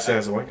 And I say Exactly.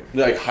 as a white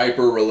guy. Like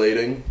hyper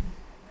relating.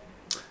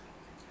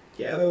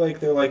 Yeah, they're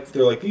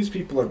like these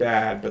people are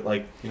bad, but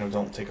like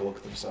don't take a look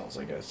at themselves.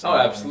 I guess. Oh,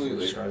 absolutely.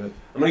 Describe it.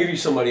 I'm gonna give you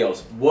somebody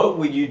else. What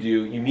would you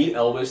do? You meet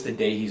Elvis the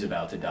day he's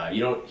about to die.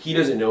 He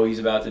doesn't know he's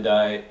about to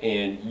die,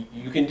 and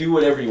you can do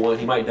whatever you want.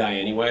 He might die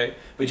anyway,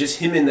 but just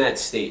him in that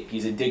state.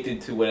 He's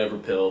addicted to whatever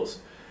pills,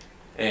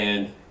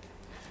 and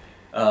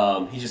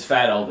he's just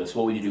Fat Elvis.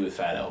 What would you do with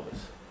Fat Elvis?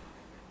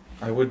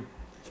 I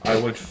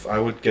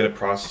would get a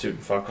prostitute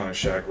and fuck on a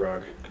shag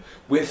rug.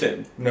 With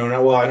him. No,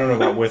 well, I don't know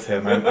about with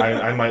him.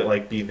 I might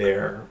like be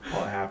there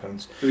while it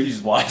happens. We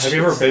just watch. Have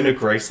you ever been to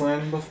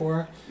Graceland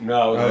before?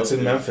 No. Oh, it's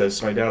in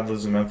Memphis. My dad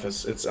lives in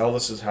Memphis. It's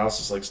Elvis's house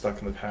is like stuck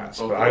in the past.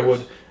 Oh, but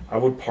I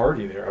would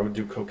party there. I would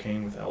do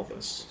cocaine with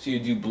Elvis. So you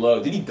do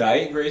blow. Did he die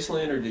at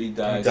Graceland or did he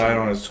die? He died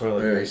on his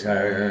toilet.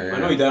 I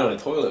know he died on a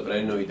toilet, but I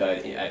didn't know he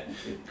died at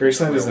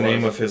Graceland is the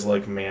name of his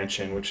like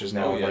mansion, which is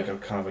now Oh, yeah. like a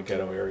kind of a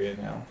ghetto area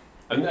now.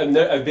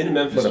 I've been to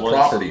Memphis But the once.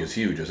 property is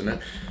huge, isn't it?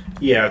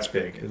 Yeah, it's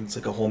big. It's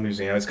like a whole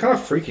museum. It's kind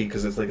of freaky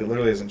because it's like it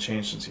literally hasn't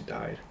changed since he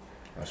died.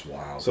 That's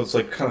wild. So it's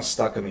like kind of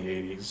stuck in the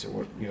 80s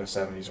or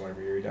 70s,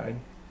 whatever year he died.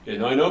 Yeah,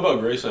 no, I know about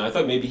Graceland. I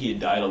thought maybe he had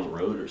died on the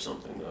road or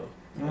something though.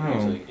 He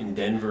was Oh. like in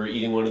Denver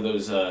eating one of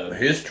those.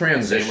 His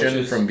transition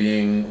sandwiches. from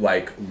being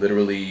like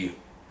literally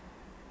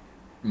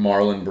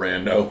Marlon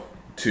Brando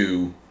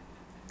to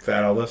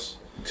Fat Elvis.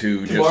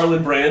 just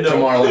Marlon Brando. to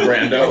Marlon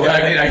Brando.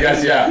 I mean, I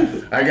guess yeah.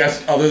 I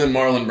guess other than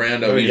Marlon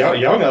Brando, I mean, he's-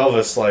 young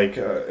Elvis, like,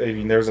 I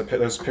mean, there's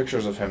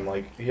pictures of him,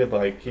 like, he had,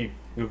 like, you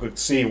could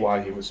see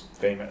why he was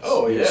famous.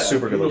 Oh, He was yeah.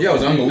 super good looking. yeah, it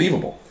was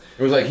unbelievable.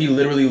 It was like he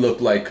literally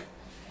looked like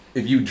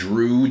if you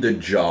drew the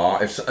jaw.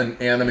 If an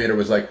animator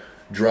was like,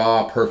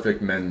 draw a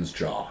perfect men's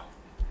jaw,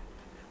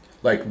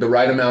 like the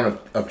right amount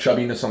of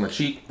chubbiness on the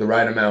cheek, the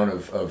right amount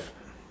of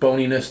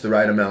boniness, the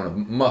right amount of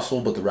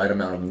muscle, but the right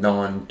amount of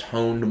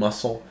non-toned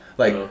muscle.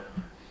 Like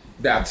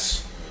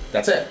that's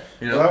it.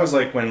 You know, Well, that was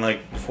like when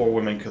like before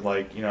women could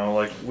like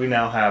like we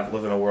now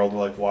live in a world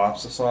where like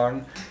WAP's a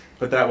song,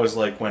 but that was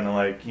like when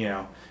like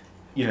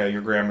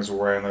your grandmas were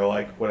wearing their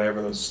like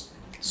whatever those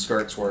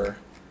skirts were.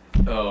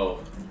 Oh.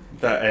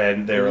 That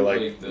and they were like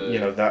Like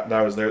the-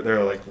 that was they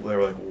were like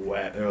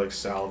wet, they were like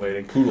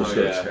salivating. poodle Oh,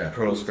 skirts. yeah. Yeah.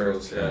 Poodle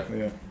skirts. Yeah.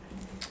 Yeah.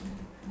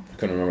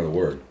 Couldn't remember the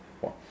word.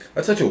 Wow.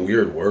 That's such a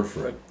weird word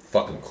for a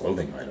fucking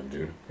clothing item,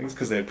 dude. I think it's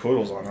because they had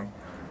poodles on them.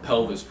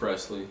 Pelvis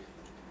Presley.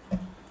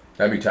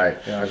 That'd be tight.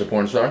 Yeah. As a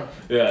porn star.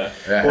 Yeah.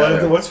 Yeah.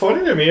 Well, what's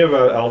funny to me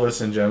about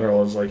Elvis in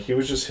general is like he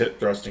was just hip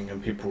thrusting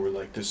and people were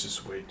like, "This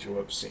is way too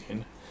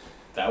obscene."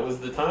 That was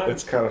the time.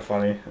 It's kind of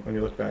funny when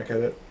you look back at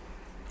it.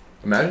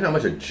 Imagine how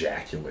much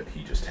ejaculate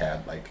he just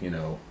had, like,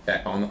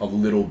 on a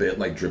little bit,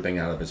 like, dripping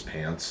out of his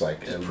pants,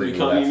 like, Just and that he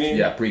pre-cum, you left- mean?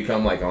 Yeah,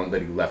 pre-cum, like,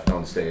 that he left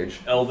on stage.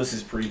 Elvis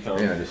is pre-cum.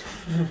 Yeah,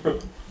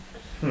 just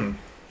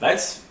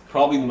That's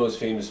probably the most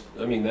famous.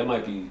 I mean, that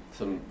might be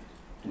the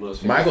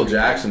most famous. Michael pre-cum.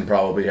 Jackson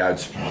probably had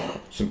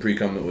some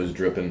pre-cum that was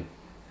dripping.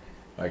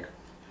 Like,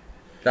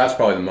 that's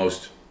probably the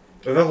most.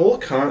 But the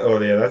whole oh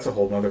yeah, that's a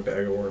whole nother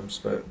bag of worms.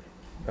 But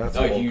that's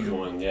A whole- huge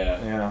one,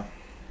 yeah.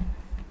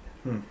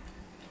 Yeah.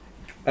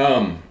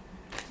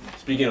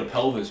 Speaking of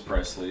Pelvis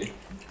Presley,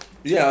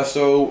 Yeah,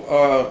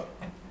 so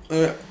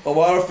a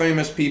lot of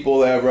famous people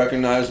that have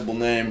recognizable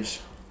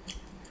names,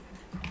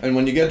 and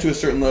when you get to a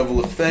certain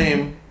level of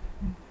fame,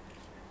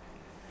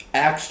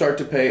 acts start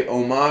to pay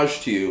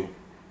homage to you,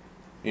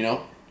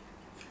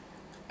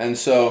 and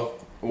so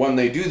when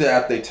they do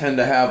that, they tend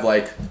to have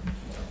like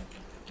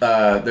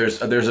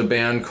there's a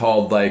band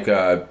called like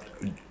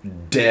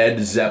Dead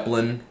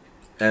Zeppelin,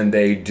 and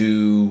they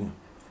do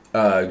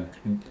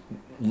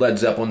Led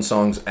Zeppelin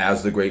songs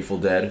as the Grateful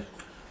Dead.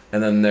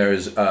 And then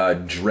there's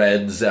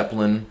Dread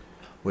Zeppelin,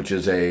 which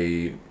is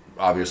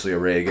obviously a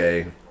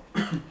reggae,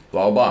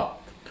 blah, blah.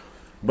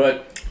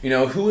 But,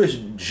 who is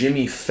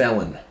Jimmy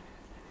Fallon?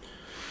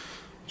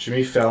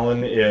 Jimmy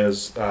Fallon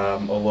is a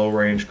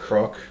low-range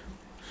crook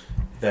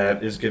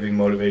that is giving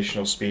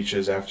motivational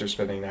speeches after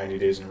spending 90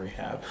 days in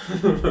rehab.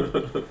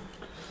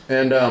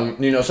 And,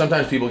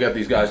 sometimes people get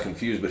these guys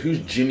confused, but who's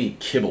Jimmy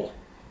Kibble?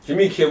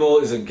 Jimmy Kibble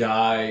is a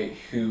guy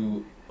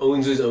who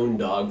owns his own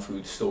dog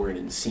food store in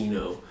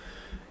Encino,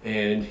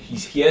 and he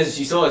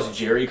still has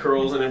Jerry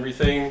curls and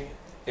everything.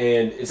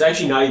 And it's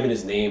actually not even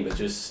his name, but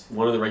just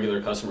one of the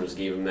regular customers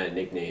gave him that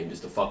nickname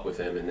just to fuck with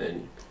him, and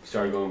then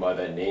started going by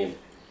that name.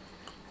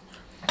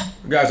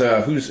 Guys,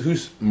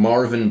 who's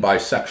Marvin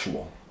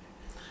Bisexual?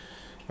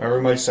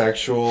 Marvin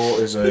Bisexual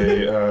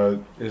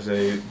is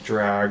a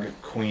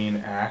drag queen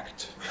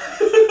act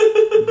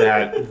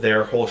that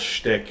their whole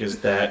shtick is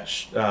that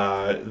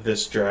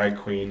this drag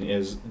queen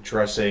is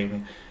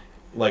dressing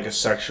like a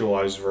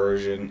sexualized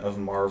version of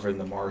Marvin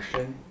the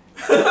Martian.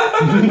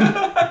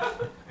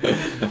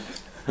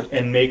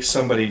 And makes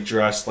somebody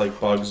dressed like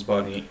Bugs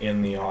Bunny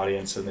in the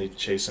audience and they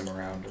chase him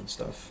around and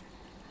stuff.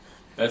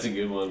 That's a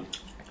good one.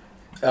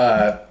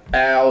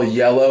 Al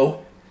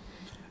Yellow.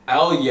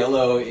 Al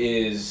Yellow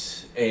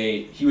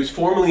he was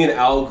formerly an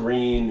Al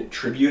Green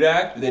tribute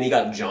act, but then he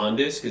got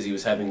jaundice because he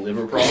was having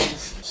liver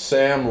problems.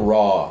 Sam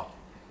Raw.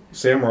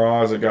 Sam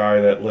Raw is a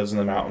guy that lives in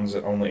the mountains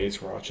that only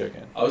eats raw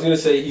chicken. I was gonna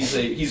say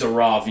he's a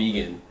raw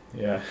vegan.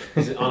 Yeah.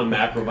 He's on a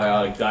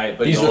macrobiotic diet,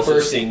 but He's he the also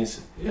first-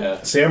 sings.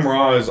 Yeah. Sam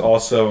Raw is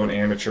also an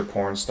amateur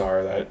porn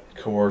star that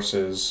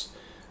coerces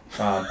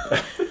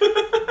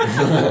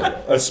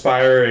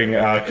aspiring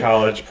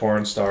college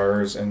porn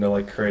stars into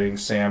like creating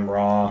Sam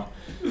Raw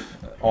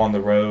on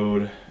the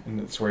road and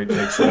it's where he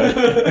takes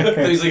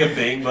the. He's like a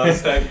bang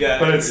bus type guy.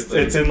 But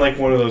it's in like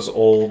one of those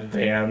old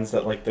vans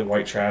that like the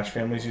white trash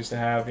families used to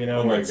have, you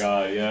know. Oh my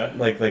god, yeah.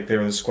 Like they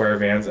were the square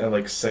vans that had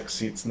like 6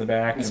 seats in the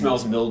back. It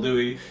smells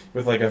mildewy.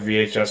 With like a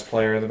VHS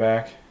player in the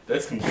back.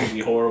 That's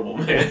completely horrible,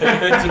 man.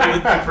 That's really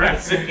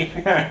depressing.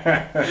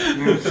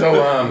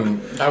 So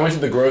I went to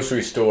the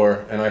grocery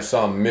store and I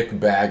saw Mick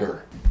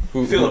Bagger.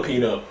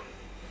 Filipino.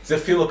 He's a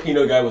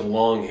Filipino guy with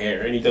long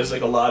hair, and he does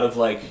like a lot of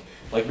like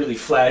really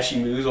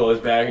flashy moves while he's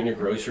bagging your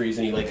groceries,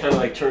 and he like kind of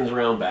like turns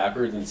around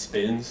backwards and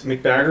spins.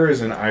 Mick Bagger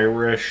is an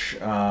Irish.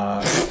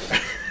 Why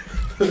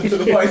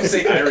do you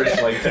say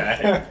Irish like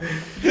that?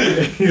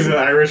 He's an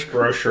Irish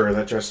grocer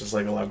that dresses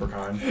like a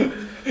leprechaun.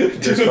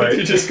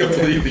 Just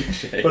completely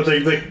changed. But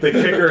the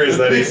kicker is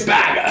that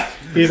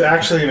he's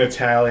actually an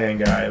Italian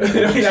guy.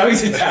 Now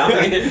he's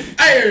Italian.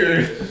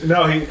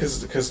 No,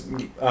 because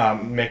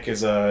Mick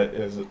is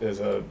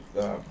a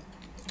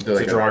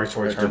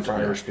derogatory term for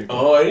Irish people.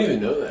 Oh, I didn't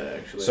even know that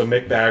actually. So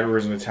Mick Bagger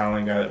is an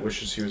Italian guy that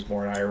wishes he was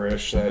born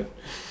Irish, that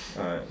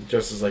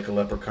dresses like a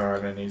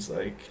leprechaun, and he's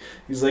like,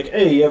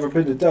 hey, you ever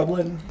been to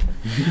Dublin?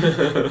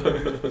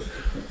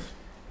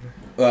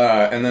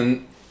 And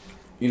then,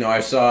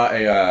 I saw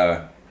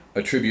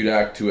a tribute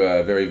act to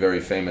a very, very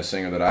famous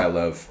singer that I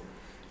love.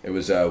 It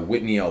was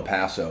Whitney El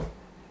Paso.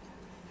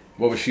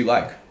 What was she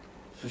like?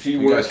 So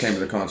you guys came to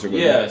the concert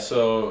with her. Yeah,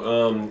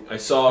 so I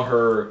saw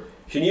her.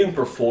 She didn't even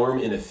perform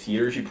in a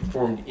theater. She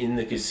performed in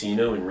the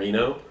casino in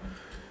Reno.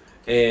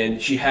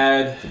 And she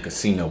had... The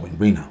casino in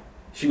Reno.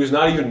 She was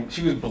not even...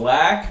 She was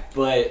black,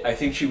 but I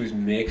think she was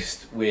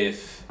mixed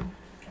with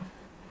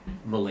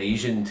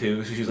Malaysian,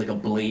 too. So she was like a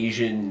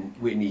Blasian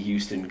Whitney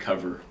Houston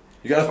cover.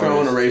 You gotta throw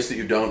in a race that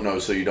you don't know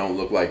so you don't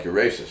look like you're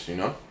racist, you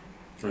know?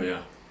 Oh,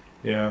 yeah.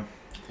 Yeah.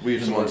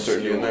 Leave some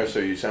uncertainty in there so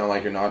you sound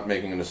like you're not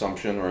making an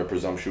assumption or a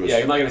presumptuous... Yeah,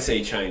 I'm not going to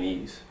say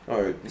Chinese.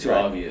 Oh, it's too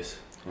obvious.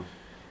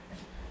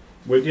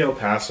 Whitney El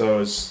Paso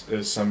is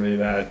somebody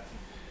that...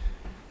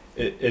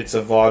 It's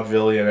a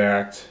vaudevillian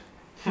act.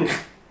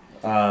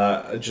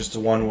 Just a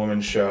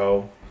one-woman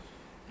show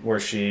where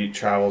she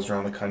travels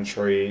around the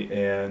country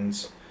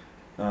and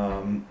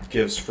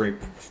gives free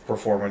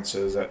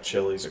performances at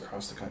Chili's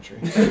across the country.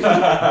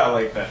 I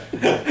like that.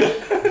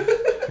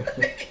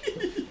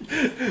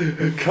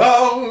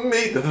 Come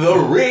meet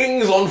the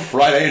rings on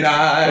Friday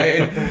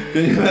night.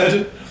 Can you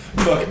imagine?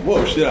 Fucking,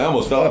 whoa, shit, I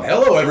almost fell off.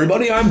 Hello,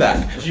 everybody, I'm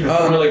back. Did you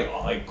perform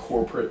like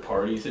corporate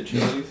parties at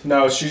Chili's?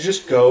 No, she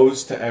just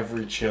goes to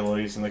every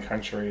Chili's in the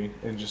country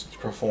and just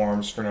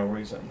performs for no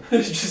reason.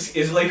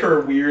 It's like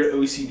her weird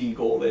OCD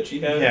goal that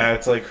she has. Yeah,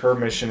 it's like her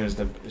mission is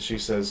she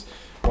says,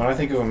 when I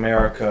think of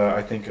America,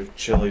 I think of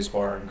Chili's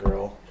Bar and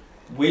Grill.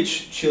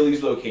 Which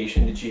Chili's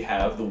location did she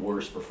have the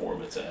worst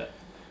performance at?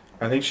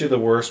 I think she had the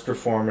worst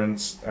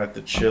performance at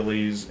the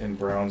Chili's in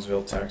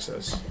Brownsville,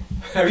 Texas.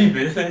 Have you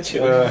been to that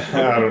Chili's?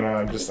 I don't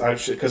know.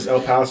 Because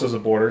El Paso is a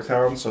border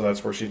town, so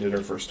that's where she did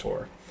her first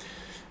tour.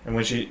 And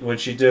when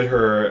she did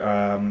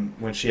her,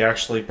 when she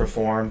actually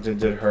performed and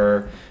did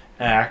her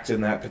act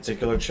in that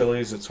particular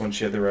Chili's, it's when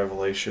she had the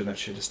revelation that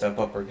she had to step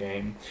up her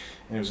game,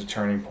 and it was a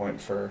turning point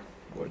for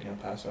Whitney El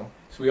Paso.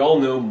 So we all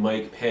know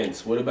Mike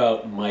Pence. What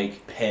about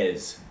Mike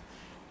Pez?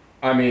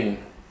 I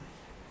mean...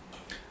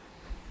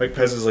 Mike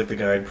Pez is like the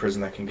guy in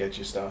prison that can get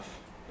you stuff.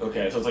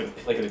 Okay, so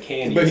it's like a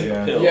candy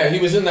pill. Yeah, he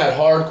was in that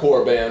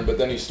hardcore band, but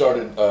then he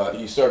started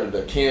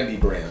a candy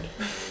brand.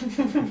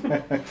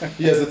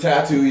 He has a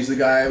tattoo. He's the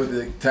guy with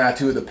the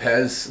tattoo of the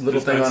Pez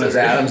little thing on his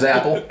Adam's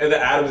apple. And the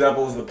Adam's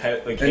apple is the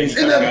pet. Like, and he's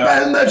in that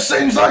band that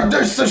sings like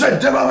this. You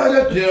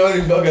know,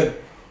 he fucking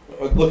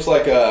looks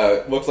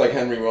like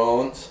Henry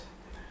Rollins.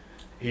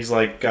 He's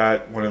like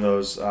got one of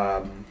those.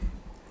 What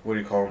do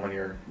you call them on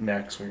your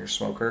necks when you're a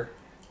smoker?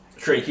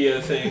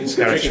 Trachea things.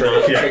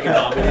 Trigonometry.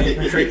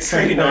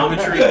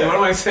 What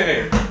am I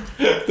saying?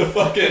 The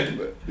fucking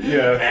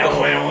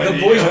the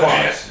boys'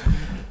 boss.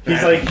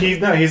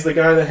 He's the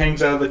guy that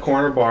hangs out of the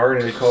corner bar,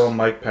 and they call him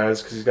Mike Pez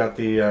because he's got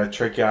the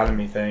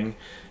tracheotomy thing.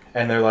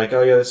 And they're like,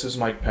 oh yeah, this is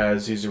Mike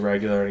Pez. He's a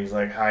regular, and he's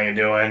like, how you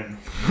doing?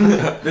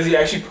 Does he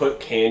actually put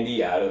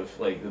candy out of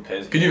like the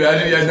Pez? Can you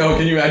imagine? Yeah, no.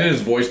 Can you imagine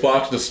his voice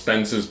box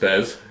dispenses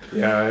Pez?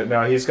 Yeah,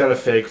 no, he's got a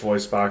fake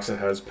voice box that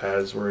has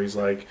Pez, where he's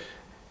like.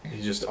 He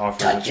just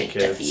offers it to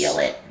kids. To feel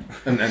it.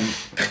 And then,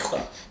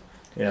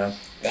 yeah.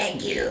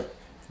 Thank you.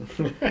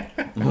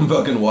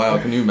 Fucking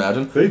wild. Can you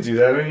imagine? Do they do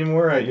that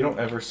anymore? You don't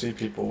ever see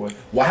people with.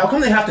 Why? How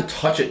come they have to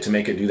touch it to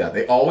make it do that?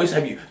 They always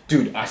have you,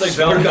 dude. It's like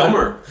Val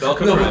Kilmer. Val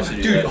Kilmer has to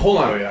do dude, that. hold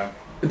on. Oh yeah.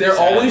 They're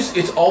always.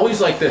 It's always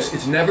like this.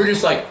 It's never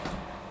just like.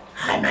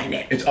 Hi, my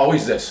name. It's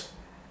always this.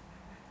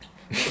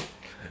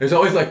 It's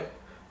always like.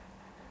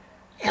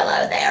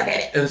 Hello there,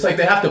 baby. And it's like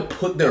they have to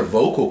put their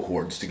vocal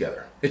cords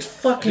together. It's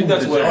fucking. I think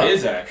that's bizarre. what it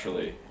is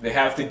actually. They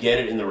have to get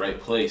it in the right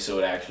place so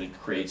it actually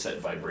creates that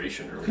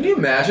vibration. Or Can you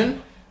imagine?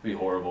 It'd be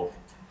horrible.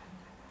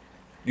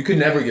 You could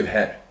never give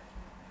head.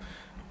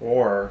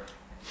 Or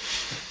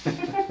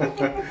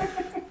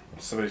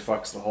somebody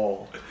fucks the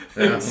hole.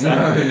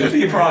 Yeah. It'd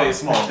be probably a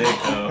small dick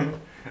though.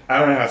 I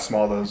don't know how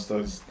small those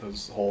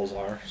holes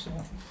are.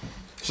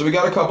 So we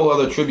got a couple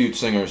other tribute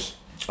singers.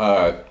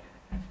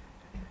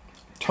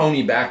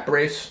 Tony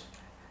Backbrace.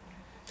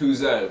 Who's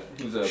that?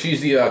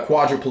 She's the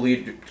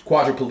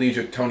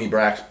quadriplegic Tony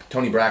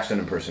Braxton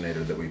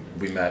impersonator that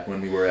we met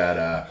when we were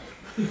at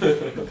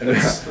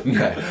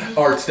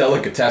Arts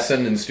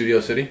Delicatessen in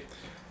Studio City.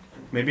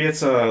 Maybe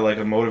it's like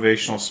a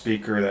motivational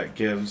speaker that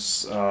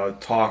gives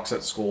talks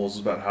at schools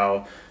about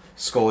how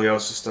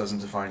scoliosis doesn't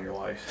define your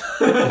life.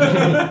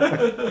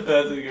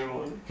 That's a good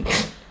one.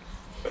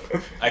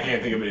 I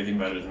can't think of anything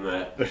better than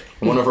that.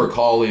 One of her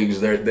colleagues,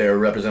 they're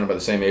represented by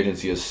the same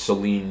agency as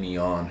Celine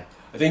Neon.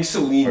 I think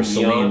Celine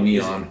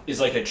Neon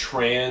is like a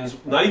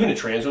not even a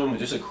trans woman, but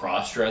just a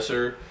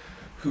cross-dresser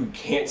who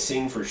can't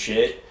sing for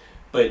shit,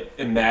 but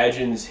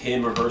imagines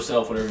him or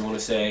herself, whatever you want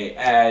to say,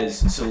 as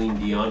Celine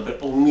Dion, but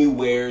only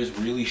wears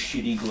really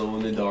shitty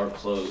glow-in-the-dark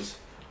clothes.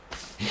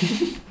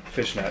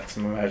 Fishnets.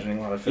 I'm imagining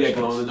a lot of fishnets. Yeah,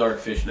 glow-in-the-dark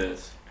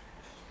fishnets.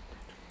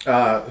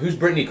 Who's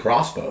Brittany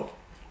Crossbow?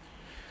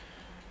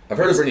 I've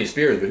heard of Britney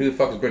Spears, but who the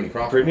fuck is Brittany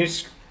Crossbow?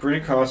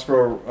 Brittany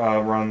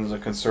Crossbow runs a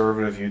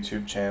conservative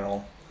YouTube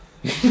channel.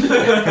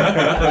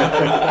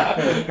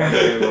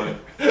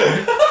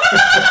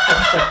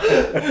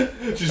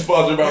 She's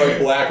sponsored by like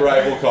Black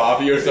Rifle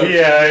Coffee or something.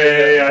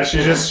 Yeah.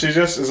 She just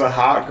is a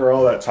hot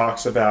girl that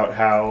talks about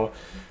how,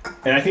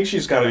 and I think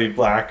she's got to be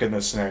black in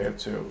this scenario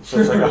too. So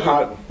it's like a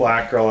hot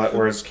black girl that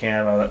wears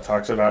camo that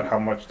talks about how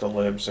much the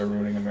libs are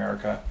ruining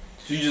America.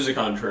 She's just a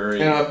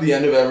contrarian. And at the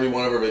end of every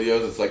one of her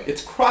videos, it's like,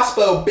 it's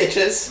crossbow,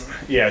 bitches.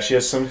 Yeah, she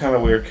has some kind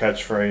of weird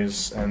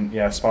catchphrase, and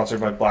yeah,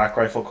 sponsored by Black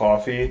Rifle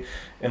Coffee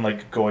and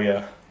like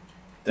Goya.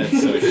 That's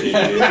so shitty,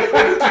 dude.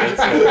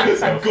 That's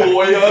so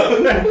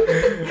Goya.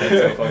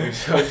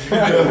 That's so fucking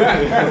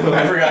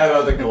I forgot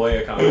about the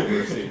Goya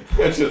controversy.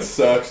 That shit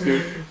sucks,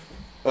 dude.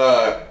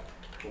 Well,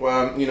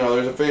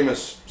 there's a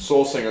famous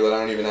soul singer that I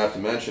don't even have to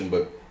mention,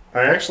 but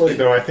I actually,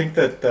 though, I think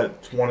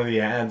that one of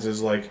the ads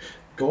is like,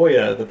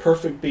 Goya, the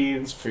perfect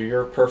beans for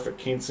your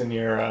perfect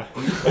quinceañera.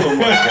 Oh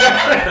my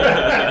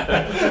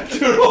god.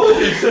 dude,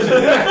 holy shit.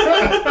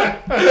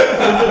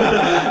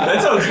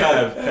 That sounds kind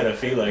of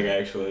pedophilic,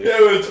 actually. Yeah,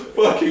 but it's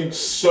fucking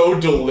so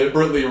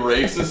deliberately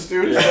racist,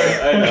 dude.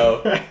 I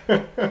know.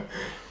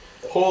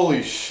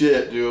 Holy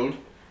shit, dude.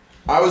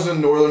 I was in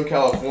Northern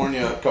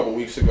California a couple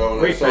weeks ago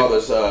and I saw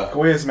this.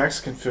 Goya's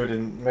Mexican food,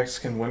 and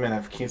Mexican women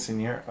have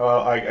quinceañera. Well,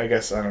 I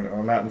guess, I don't know.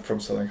 I'm not from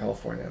Southern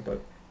California, but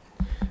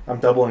I'm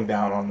doubling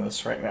down on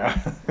this right now.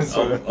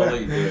 I'll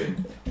let you do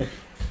it.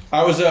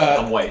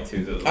 I'm white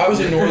too, though. I was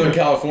in Northern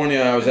California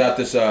and I was at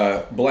this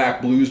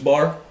black blues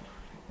bar.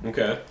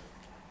 Okay.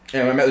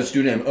 And I met this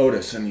dude named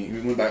Otis, and he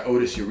went by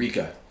Otis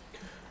Eureka.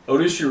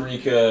 Otis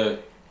Eureka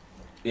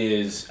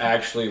is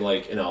actually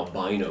like an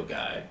albino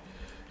guy.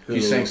 He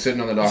sang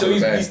Sitting on the Dock of the Bay.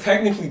 So he's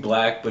technically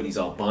black, but he's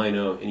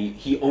albino, and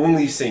he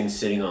only sings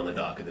Sitting on the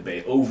Dock of the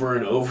Bay over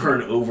and over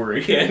and over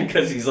again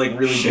because he's like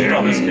really deep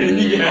on the spectrum.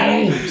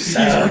 Yeah, he's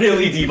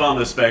really deep on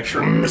the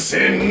spectrum.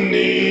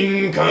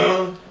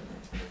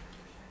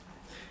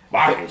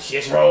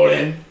 She's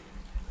rolling.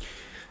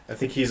 I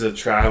think he's a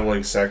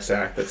traveling sex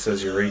act that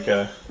says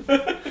Eureka.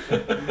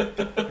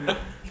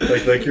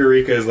 like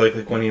Eureka is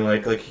like when he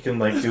like he can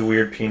like do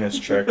weird penis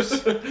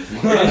tricks. And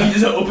he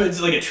just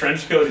opens like a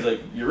trench coat. He's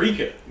like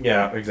Eureka.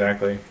 Yeah,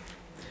 exactly.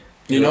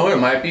 You know what it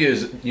might be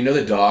is, you know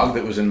the dog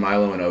that was in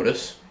Milo and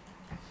Otis?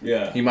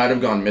 Yeah. He might have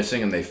gone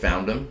missing and they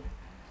found him.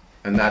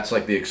 And that's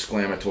like the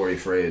exclamatory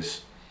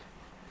phrase.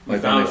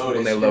 Like found Otis.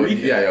 when they load,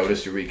 Eureka. yeah,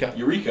 Otis Eureka.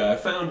 Eureka, I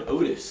found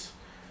Otis.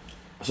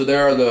 So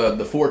there are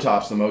the Four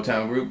Tops, the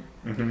Motown group.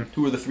 Mm-hmm.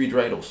 Who are the Three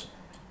Dreidels?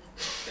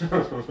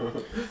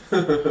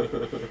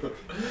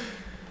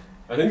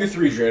 I think the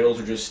three dreidels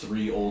are just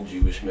three old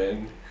Jewish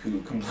men who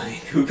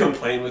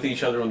complain with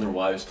each other when their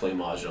wives play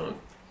mahjong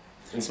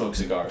and smoke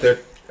cigars.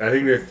 I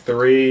think they're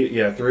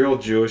three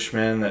old Jewish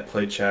men that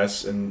play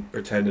chess and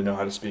pretend to know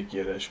how to speak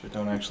Yiddish, but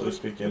don't actually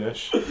speak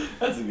Yiddish.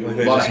 That's a good Like one.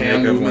 they A lot just of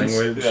hand make up movements.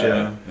 language.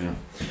 Yeah. Yeah.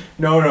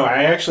 No,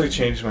 I actually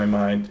changed my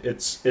mind.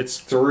 It's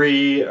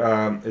three.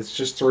 It's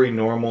just three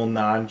normal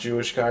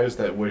non-Jewish guys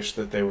that wish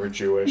that they were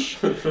Jewish,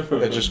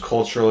 that just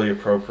culturally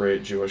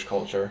appropriate Jewish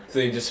culture. So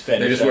they just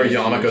They just wear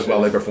yarmulkes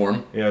while they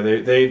perform. Yeah,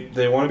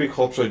 they want to be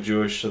culturally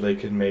Jewish so they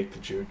can make the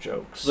Jew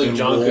jokes. It's like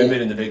John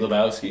Goodman in The Big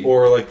Lebowski.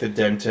 Or like the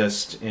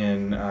dentist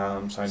in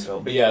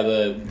Seinfeld. But yeah,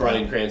 the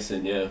Bryan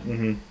Cranston, yeah.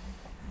 Mm-hmm.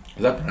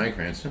 Is that Bryan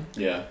Cranston?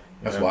 Yeah.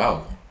 That's Yeah.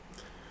 wild.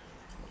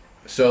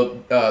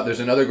 So there's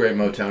another great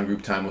Motown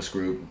group, Timeless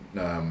Group.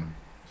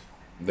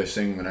 They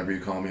sing Whenever You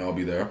Call Me, I'll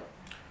Be There.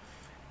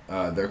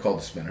 They're called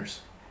the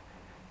Spinners.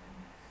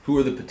 Who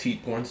are the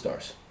petite porn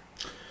stars?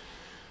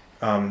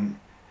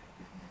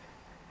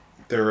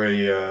 They're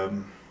a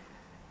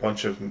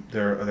bunch of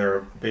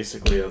they're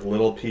basically a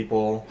little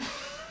people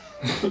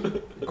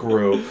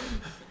group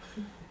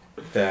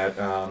that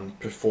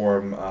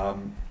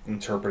perform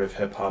interpretive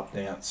hip hop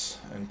dance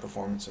and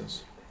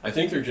performances. I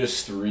think they're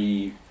just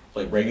three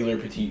like regular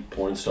petite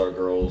porn star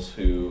girls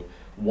who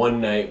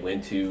one night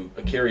went to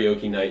a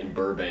karaoke night in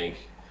Burbank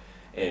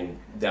and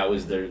that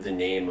was the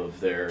name of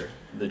the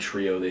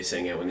trio they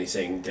sang at when they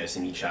sang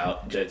Destiny's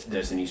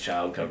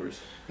Child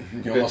covers.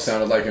 You almost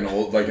sounded like an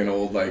old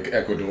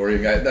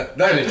Ecuadorian guy.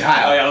 That is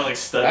Kyle. Oh yeah, I was like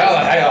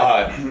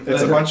stuck.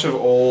 It's a bunch of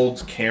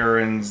old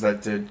Karens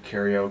that did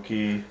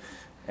karaoke,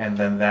 and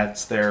then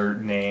that's their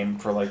name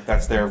for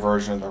that's their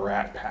version of the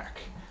Rat Pack.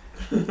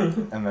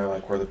 And they're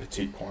like, we're the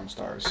petite porn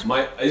stars.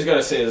 I just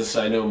gotta say as a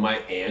side note, my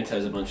aunt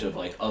has a bunch of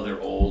other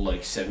old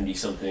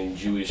 70-something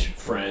Jewish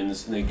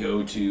friends, and they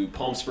go to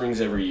Palm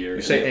Springs every year.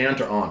 You say aunt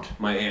or aunt?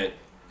 My aunt.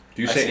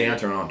 Do you say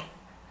aunt or aunt?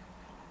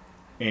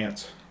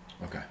 Aunt.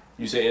 Okay.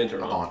 You say aunt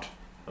or aunt? Aunt.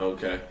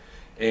 Okay.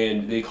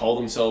 And they call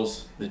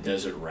themselves the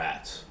Desert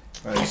Rats.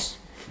 Nice.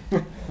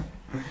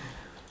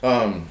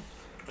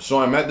 So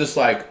I met this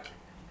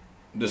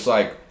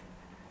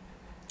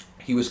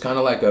he was kind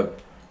of like a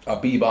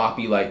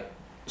beboppy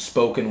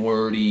spoken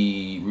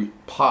wordy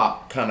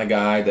pop kind of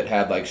guy that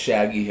had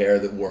shaggy hair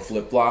that wore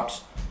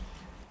flip-flops,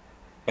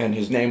 and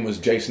his name was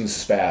Jason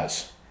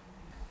Spaz,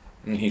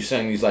 and he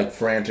sang these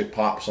frantic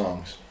pop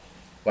songs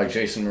like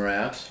Jason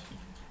Mraz.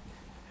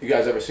 You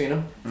guys ever seen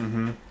him?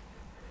 Mm-hmm.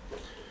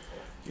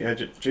 Yeah,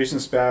 Jason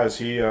Spaz,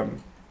 he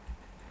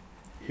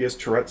has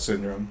Tourette's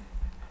syndrome,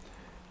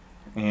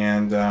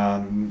 and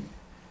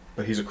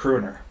but he's a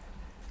crooner.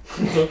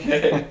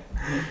 Okay.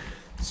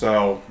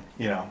 So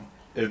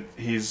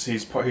he's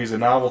a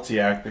novelty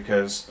act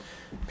because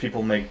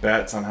people make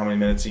bets on how many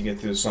minutes he gets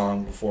through the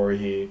song before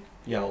he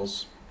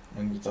yells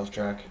and gets off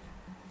track.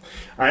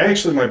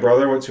 My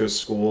brother went to a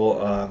school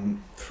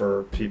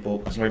for people,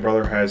 because my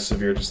brother has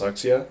severe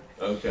dyslexia.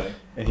 Okay.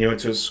 And he went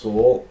to a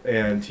school,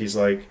 and he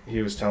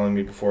was telling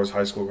me before his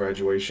high school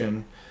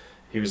graduation,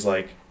 he was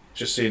like,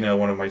 just so you know,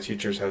 one of my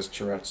teachers has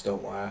Tourette's,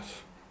 don't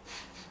laugh.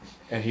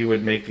 And he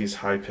would make these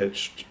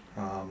high-pitched,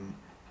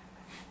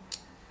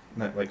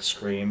 not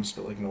screams,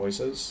 but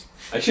noises.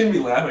 I shouldn't be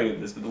laughing at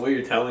this, but the way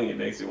you're telling it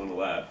makes me want to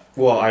laugh.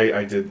 Well,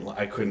 I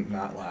couldn't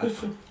not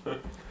laugh.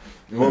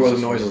 What were the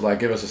noises like?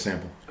 Give us a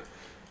sample.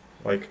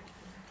 Like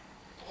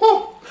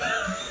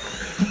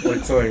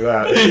something like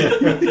that.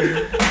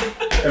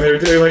 And they were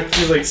doing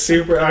he's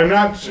super. I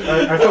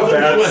felt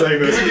bad saying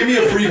this. Give me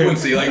a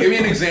frequency. Give me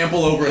an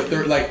example over a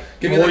third.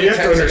 Give me Well, you have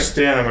to 10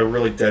 understand, I'm a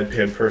really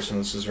deadpan person.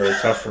 This is very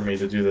tough for me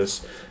to do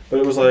this. But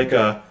it was like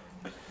a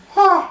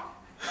ha.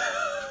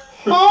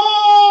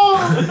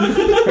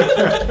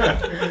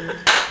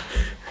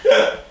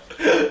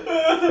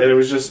 And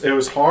it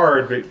was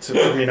hard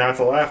for me not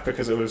to laugh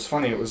because it was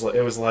funny. It was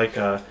like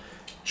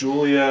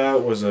Julia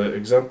was an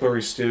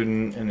exemplary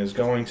student and is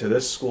going to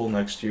this school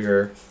next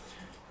year,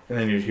 and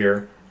then you'd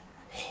hear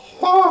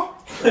ha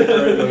right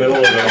in the middle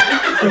of it.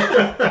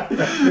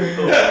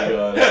 Oh my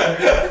god.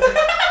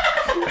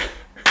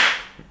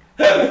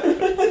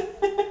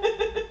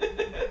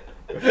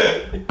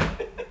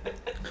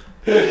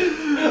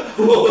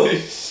 Holy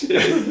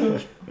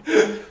shit.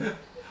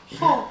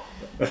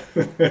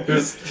 It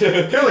was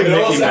kind of like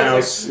Mickey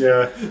Mouse.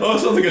 Yeah. Oh, it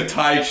sounds like a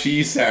Tai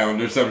Chi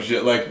sound or some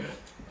shit.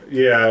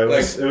 Yeah, it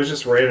was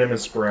just random and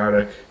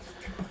sporadic.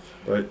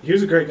 But he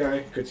was a great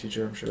guy, good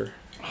teacher, I'm sure.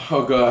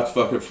 Oh god, it's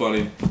fucking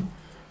funny.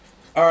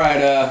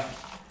 Alright,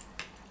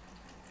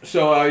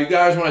 so you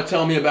guys want to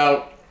tell me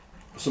about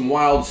some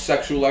wild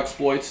sexual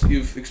exploits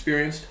you've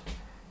experienced?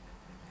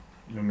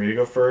 You want me to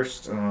go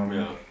first?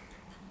 Yeah.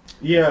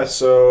 Yeah,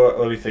 so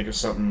let me think of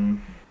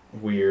something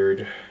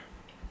weird.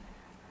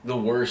 The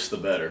worse, the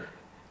better.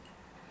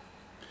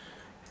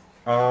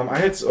 I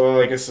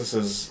guess this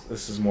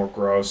is more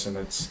gross, and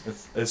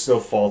it's no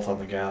fault on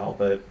the gal,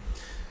 but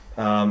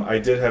I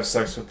did have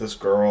sex with this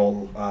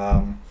girl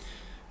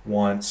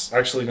once.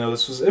 Actually, no,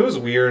 it was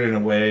weird in a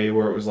way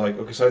where it was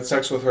okay, so I had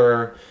sex with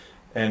her,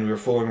 and we were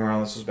fooling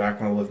around. This was back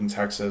when I lived in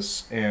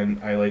Texas, and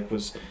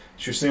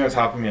she was sitting on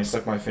top of me. I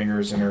stuck my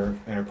fingers in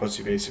her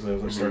pussy, basically. I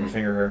was starting to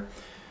finger her,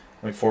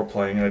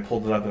 foreplaying, and I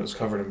pulled it up, and it was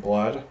covered in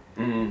blood.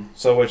 Mm-hmm.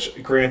 So,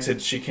 which,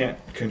 granted, she can't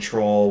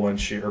control when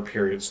her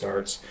period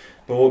starts.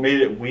 But what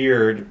made it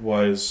weird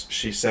was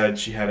she said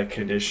she had a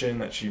condition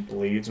that she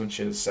bleeds when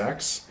she has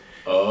sex.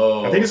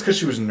 Oh. I think it's because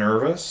she was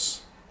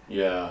nervous.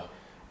 Yeah.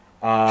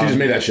 She just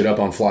made that shit up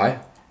on fly?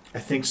 I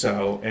think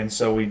so. And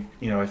so I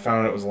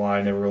found out it was a lie.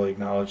 I never really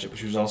acknowledged it. But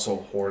she was also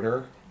a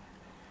hoarder.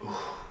 So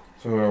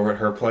we were over at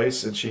her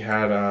place, and she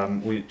had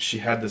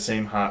the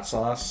same hot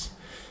sauce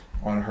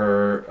on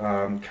her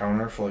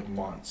counter for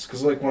months.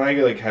 Because when I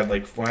get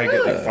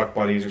fuck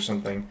buddies or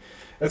something,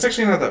 that's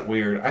actually not that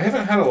weird. I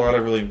haven't had a lot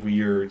of really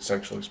weird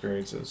sexual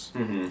experiences,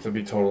 to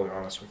be totally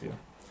honest with you.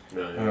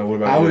 No, yeah. I don't know, what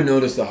about I you? would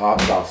notice the hot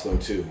sauce though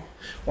too.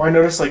 Well, I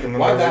noticed Why'd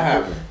that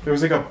happen? There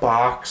was a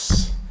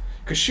box,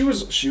 because she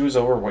was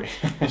overweight,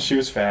 she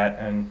was fat,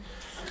 and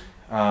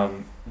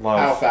love.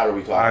 How fat are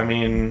we talking? I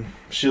mean,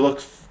 she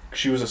was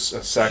a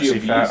sexy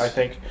fat, I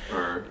think.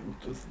 Or...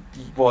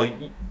 Well,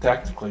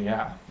 technically,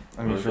 yeah.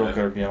 I mean, if you look at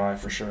her BMI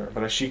for sure,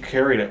 but she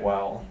carried it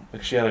well.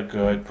 Like she had a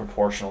good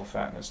proportional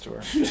fatness to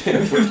her.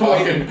 We're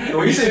talking.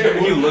 When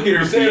you look at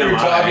her BMI, you're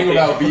talking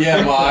about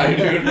BMI,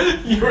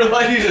 dude. You were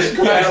like, Jesus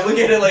Christ. Yeah, look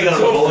at it like on a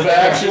So roller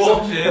factual.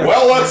 coaster.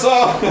 Well, what's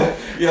up?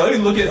 Yeah, let me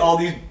look at all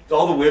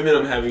the women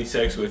I'm having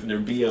sex with and their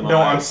BMI.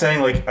 No, I'm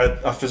saying like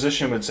a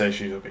physician would say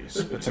she's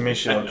obese, but to me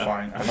she looked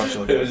fine. I thought she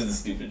looked It was good. just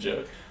a stupid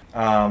joke.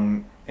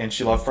 And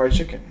she loved fried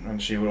chicken,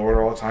 and she would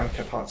order all the time.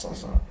 Kept hot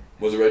sauce on it.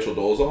 Was it Rachel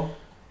Dolezal?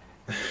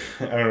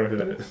 I don't know who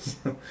that is.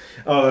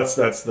 Oh,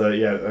 that's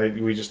the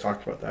we just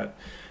talked about that.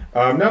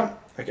 No,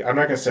 I'm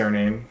not gonna say her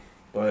name,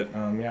 but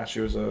yeah,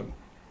 she was a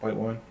white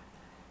woman.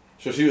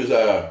 So she was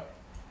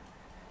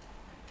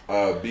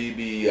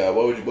BB.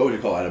 What would you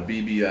call it? A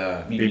BB.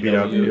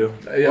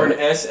 BBW. Or an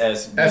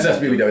SS.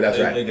 SSBBW, that's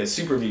right. Like a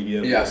super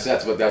BBW. Yes,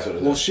 that's what it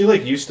is. Well, she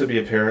like used to be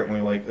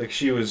apparently like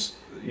she was,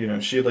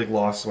 she had like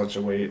lost a bunch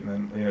of weight, and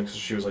then because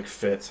she was like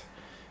fit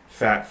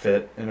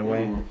in a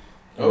way. Mm.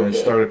 And then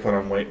started putting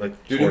on weight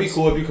like. Dude, it'd be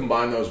cool if you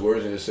combine those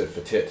words and just said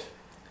fatit.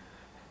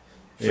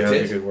 Yeah,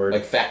 that's a good word.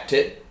 Like fat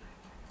tit.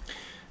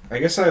 I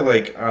guess I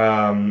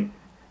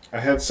I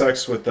had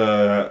sex with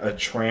a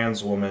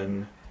trans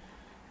woman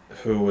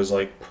who was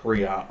like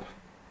pre-op.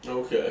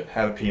 Okay.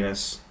 Had a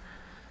penis,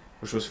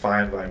 which was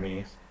fine by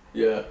me.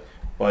 Yeah.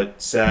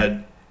 But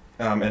said,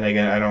 and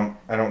again,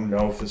 I don't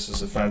know if this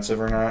is offensive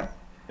or not,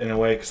 in a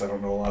way, because I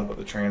don't know a lot about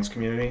the trans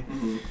community.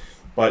 Mm-hmm.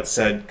 But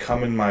said,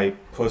 come in my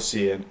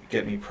pussy and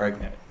get me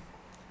pregnant.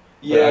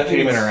 Yeah, I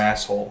came in her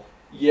asshole.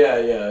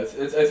 Yeah.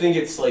 I think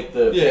it's like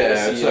the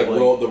it's like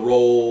the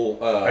role.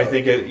 I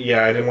think I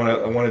didn't want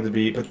to. I wanted to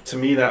be, but to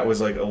me that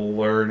was like a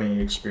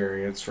learning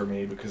experience for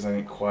me because I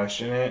didn't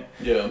question it.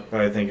 Yeah.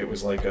 But I think it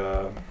was like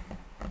I'm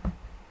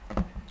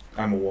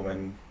a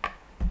woman.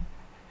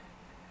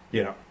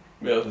 Yeah.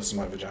 This is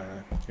my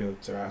vagina.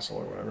 It's her asshole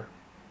or whatever.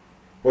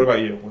 What about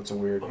you? What's a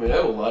weird? I mean, I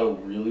have a lot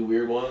of really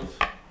weird ones,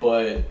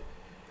 but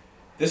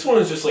this one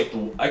is just like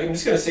I'm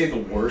just gonna say the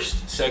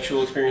worst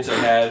sexual experience I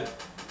had.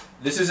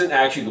 This isn't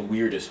actually the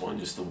weirdest one,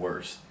 just the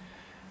worst.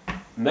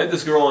 Met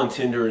this girl on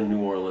Tinder in New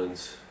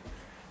Orleans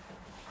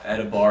at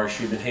a bar.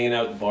 She'd been hanging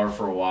out at the bar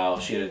for a while.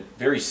 She had a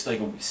very a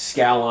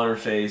scowl on her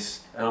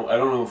face. I don't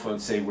know if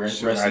I'd say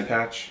eye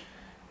patch.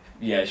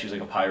 Yeah, she was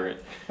like a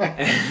pirate,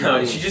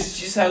 and she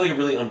just had like a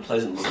really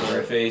unpleasant look on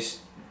her face.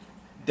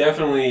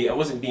 Definitely, I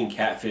wasn't being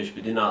catfished,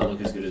 but did not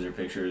look as good as her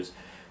pictures.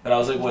 But I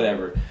was like,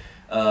 whatever.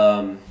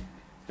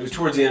 It was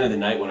towards the end of the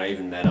night when I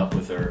even met up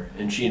with her,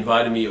 and she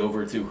invited me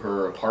over to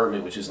her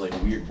apartment, which is like a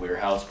weird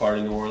warehouse part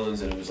in New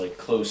Orleans, and it was like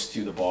close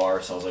to the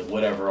bar, so I was like,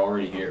 whatever,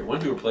 already here.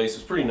 Went to her place, it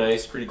was pretty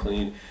nice, pretty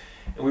clean,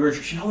 and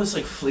she had all this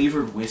like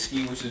flavored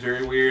whiskey, which is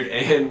very weird,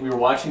 and we were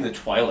watching The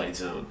Twilight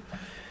Zone.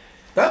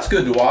 That's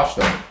good to watch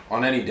though,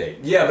 on any date.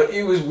 Yeah, but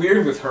it was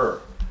weird with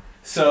her.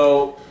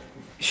 So,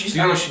 do you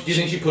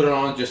think she put it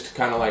on just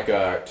kind of like,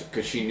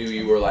 because she knew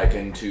you were like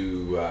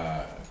into,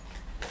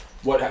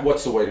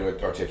 what's the way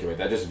to articulate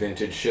that? Just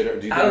vintage shit?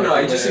 Or I don't know.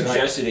 I just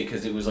suggested it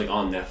because it was like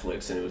on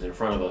Netflix and it was in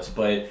front of us.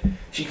 But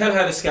she kind of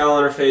had a scowl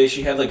on her face.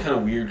 She had like kind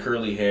of weird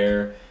curly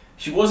hair.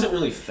 She wasn't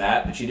really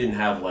fat, but she didn't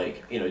have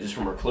like, just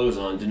from her clothes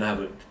on,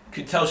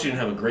 could tell she didn't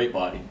have a great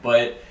body.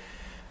 But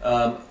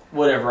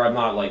whatever. I'm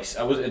not like,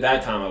 at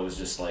that time I was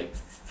just like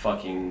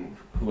fucking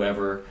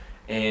whoever.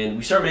 And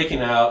we start making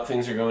out,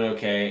 things are going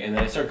okay, and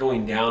then I start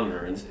going down on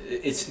her, and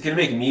it's going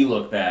to make me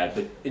look bad,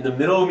 but in the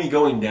middle of me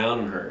going down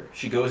on her,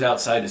 she goes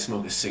outside to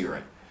smoke a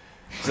cigarette.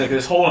 She's like,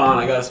 just hold on,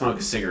 I got to smoke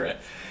a cigarette.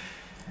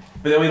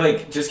 But then we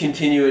like just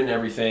continue it and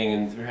everything,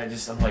 and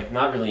I'm like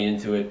not really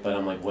into it, but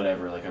I'm like,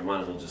 whatever, like I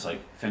might as well just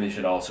like finish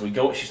it all. So we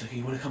go, she's like,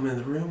 you want to come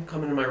into the room?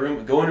 Come into my room.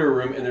 We go into her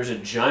room, and there's a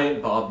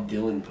giant Bob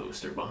Dylan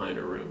poster behind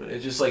her room, and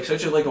it's just like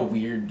such a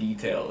weird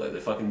detail that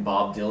the fucking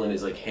Bob Dylan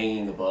is like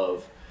hanging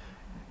above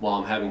while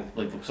I'm having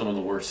like some of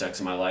the worst sex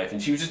in my life, and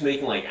she was just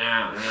making like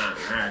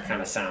kind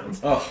of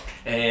sounds. Oh.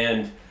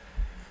 And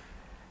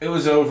it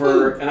was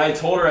over, and I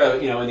told her,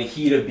 in the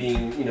heat of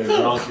being,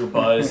 drunk, you're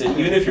buzzed, and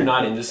even if you're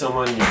not into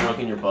someone, and you're drunk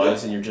and you're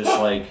buzzed, and you're just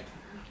like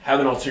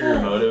have an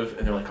ulterior motive,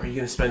 and they're like, "Are you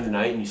gonna spend the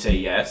night?" and you say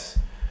yes,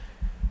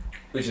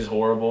 which is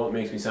horrible. It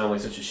makes me sound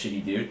like such a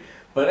shitty dude.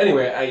 But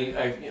anyway,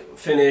 I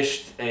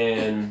finished,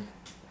 and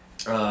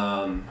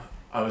I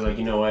was like,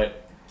 you know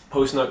what,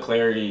 post nut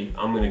clarity,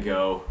 I'm gonna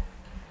go.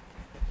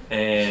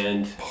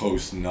 And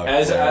post nut. I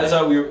was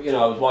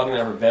walking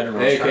out of her bedroom,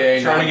 I was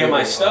trying to get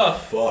my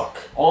stuff. Fuck.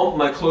 All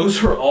my clothes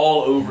were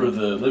all over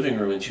the living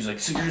room, and she was like,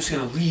 "So you're just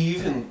gonna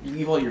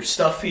leave all your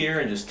stuff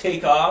here and just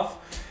take off?"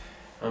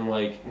 I'm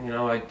like,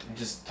 I'm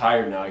just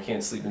tired now. I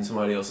can't sleep in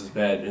somebody else's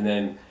bed. And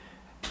then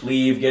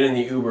leave, get in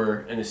the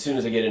Uber, and as soon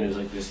as I get in, it was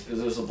like this. It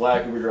was a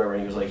black Uber driver,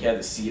 and he was like, he had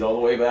the seat all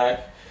the way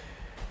back,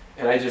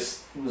 and I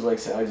just was like,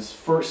 as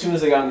soon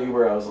as I got in the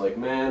Uber, I was like,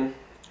 man,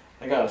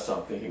 I gotta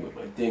stop thinking with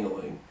my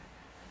ding-a-ling.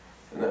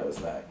 And that was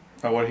that.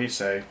 Oh, what'd he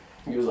say?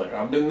 He was like,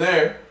 I've been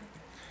there.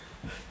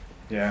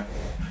 Yeah.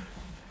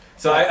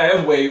 So I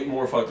have way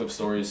more fucked up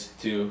stories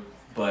too,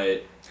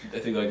 but I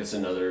think like it's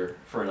another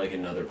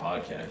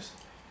podcast.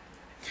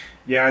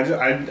 Yeah,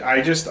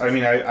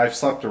 I've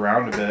slept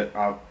around a bit.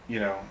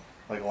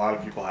 like a lot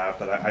of people have,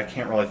 but I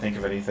can't really think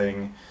of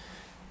anything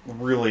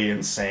really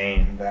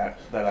insane that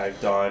I've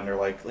done or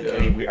like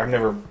any. I've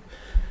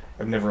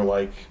never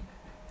like,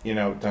 you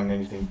know, done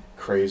anything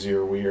crazy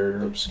or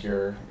weird or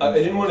obscure. I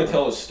didn't want to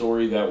tell a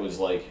story that was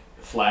like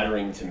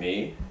flattering to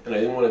me, and I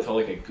didn't want to tell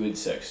like a good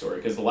sex story,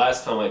 because the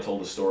last time I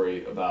told a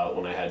story about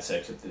when I had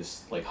sex with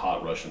this like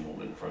hot Russian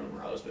woman in front of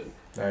her husband,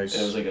 Nice.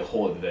 and it was like a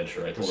whole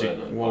adventure. I told that on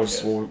the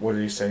podcast. What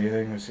did he say?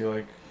 Anything? Was he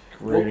like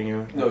rating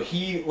you? No,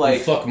 he You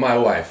like fuck my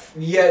wife.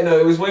 yeah, no,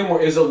 it was way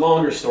more. It was a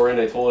longer story, and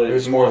I told it. It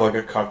was more like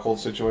a cuckold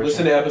situation.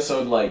 Listen to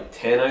episode like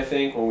 10, I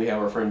think, when we have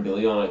our friend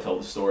Billy on. I tell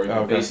the story. But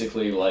Okay.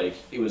 basically, like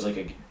it was like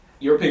a.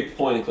 You ever play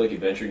point and click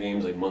adventure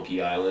games like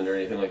Monkey Island or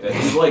anything like that?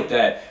 It was like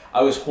that.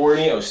 I was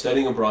horny. I was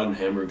studying abroad in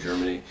Hamburg,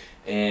 Germany,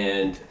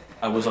 and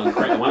I was on.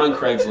 I went on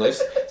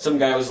Craigslist. Some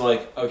guy was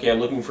like, "Okay, I'm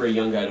looking for a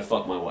young guy to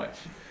fuck my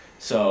wife."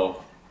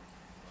 So,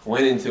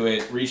 went into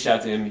it. Reached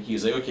out to him. He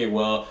was like, "Okay,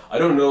 well, I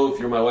don't know if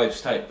you're my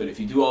wife's type, but if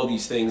you do all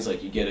these things,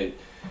 like you get it,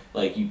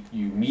 like you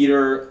meet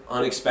her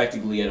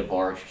unexpectedly at a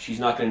bar. She's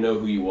not gonna know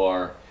who you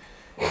are.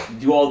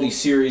 Do all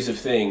these series of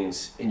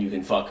things and you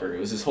can fuck her." It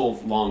was this whole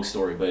long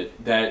story, but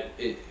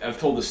I've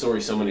told the story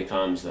so many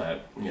times that,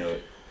 you know,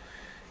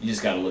 you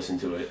just gotta listen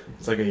to it.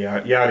 It's like a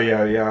yada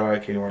yada yada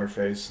came on her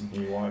face, and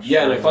he watched.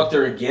 Yeah, and I fucked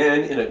her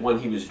again when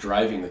he was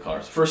driving the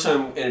car. So first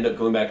time ended up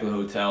going back to the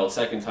hotel.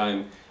 Second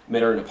time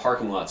met her in a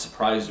parking lot,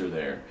 surprised her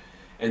there,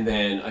 and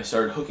then I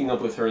started hooking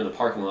up with her in the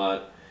parking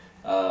lot.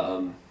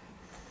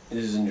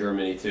 This is in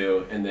Germany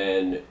too, and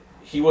then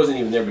he wasn't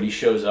even there, but he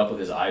shows up with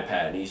his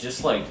iPad, and he's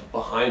just like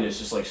behind us,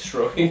 just like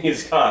stroking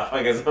his cock,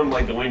 like as I'm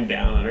like going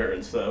down on her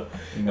and stuff.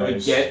 And we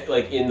Nice. get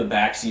like in the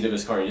back seat of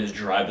his car, and he just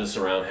drives us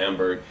around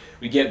Hamburg.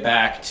 We get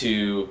back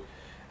to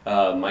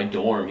my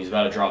dorm. He's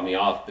about to drop me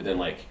off, but then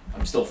like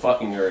I'm still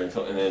fucking her, and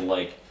then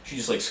like she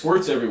just like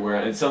squirts everywhere.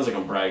 And it sounds like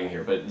I'm bragging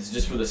here, but it's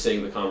just for the sake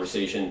of the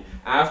conversation.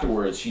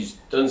 Afterwards, she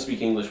doesn't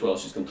speak English well.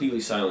 She's completely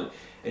silent,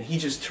 and he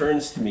just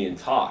turns to me and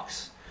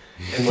talks.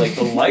 And like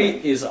the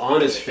light is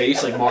on his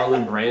face like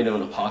Marlon Brando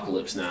in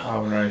Apocalypse Now.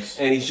 Oh, nice.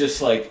 And he's just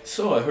like,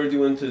 "So I heard you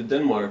went to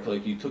Denmark,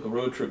 like you took a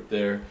road trip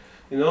there.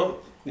 You know,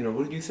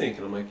 what did you think?"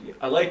 And I'm like,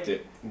 "I liked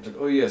it." And he's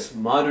like, "Oh yes,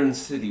 modern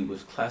city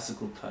with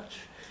classical touch."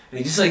 And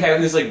he just like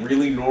having this like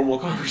really normal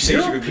conversation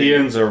with me.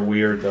 Europeans are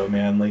weird though,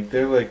 man. Like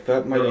they're like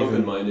that might We're even.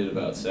 open-minded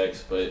about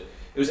sex, but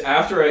it was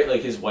after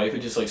his wife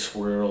had just like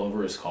squirted all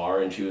over his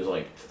car, and she was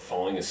like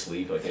falling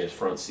asleep like in his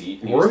front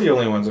seat. And he We're was the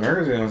only ones.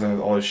 Americans are the only ones that have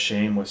all this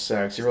shame with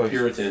sex. You ever like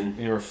Puritan.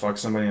 You ever fuck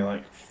somebody and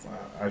like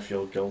I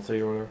feel guilty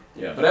or whatever.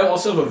 Yeah, but I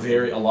also have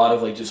a lot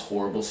of like just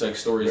horrible sex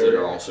stories that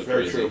are also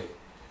very crazy. true.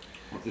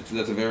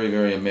 That's a very,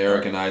 very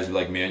Americanized,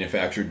 like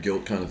manufactured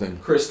guilt kind of thing.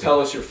 Chris,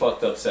 tell us your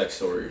fucked up sex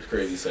story, your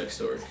crazy sex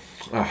story.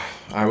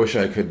 I wish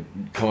I could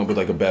come up with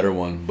like a better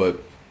one, but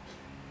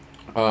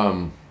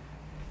I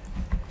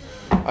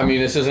mean,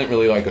 this isn't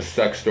really like a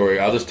sex story.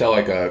 I'll just tell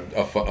like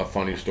a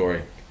funny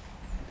story.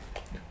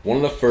 One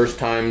of the first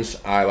times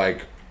I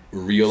like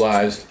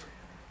realized.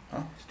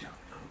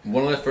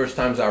 One of the first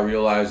times I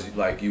realized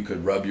like you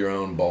could rub your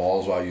own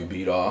balls while you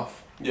beat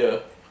off. Yeah.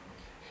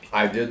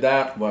 I did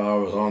that while I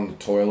was on the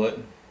toilet,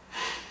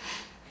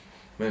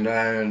 and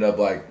I ended up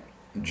like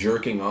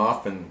jerking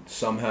off and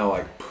somehow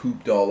like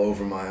pooped all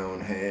over my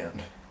own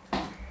hand,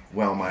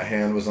 while my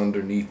hand was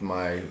underneath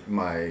my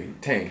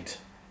taint,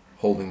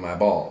 holding my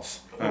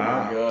balls. Oh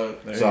my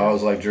god. So I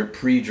was like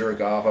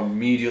pre-jerk off,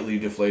 immediately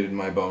deflated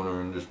my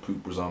boner, and just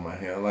poop was on my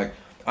hand. Like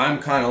I'm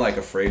kind of like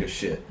afraid of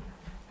shit.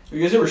 Have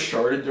you guys ever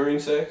sharted during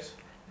sex?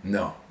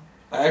 No,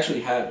 I actually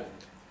haven't.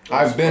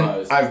 I've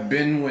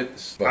been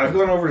with. I've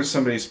gone over to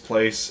somebody's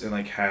place and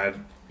like had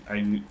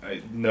I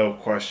no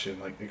question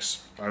like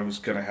I was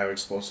gonna have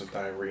explosive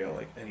diarrhea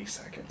like any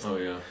second. Oh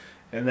yeah.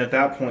 And at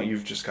that point,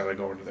 you've just got to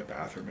go into their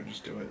bathroom and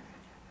just do it.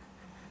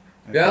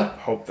 And Yeah.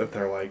 Hope that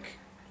they're like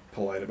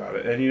polite about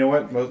it. And you know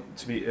what?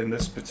 To be in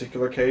this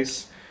particular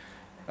case,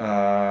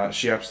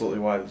 she absolutely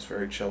was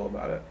very chill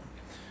about it.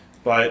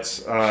 But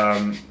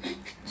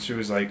she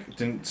was like,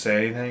 didn't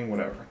say anything,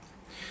 whatever.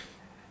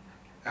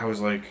 I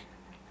was like,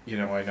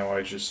 I know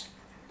I just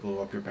blew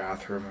up your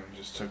bathroom and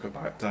just took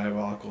a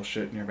diabolical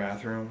shit in your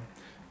bathroom,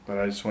 but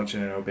I just want you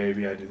to know,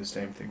 baby, I do the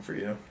same thing for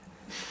you.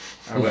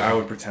 I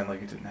would pretend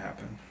like it didn't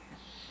happen.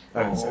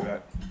 I didn't say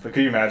that. But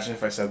could you imagine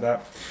if I said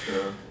that?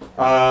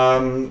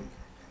 Yeah.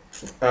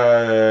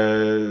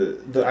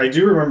 I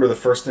do remember the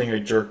first thing I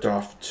jerked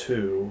off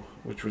to,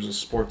 which was a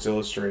Sports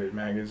Illustrated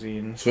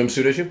magazine.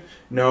 Swimsuit issue?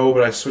 No,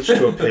 but I switched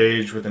to a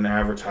page with an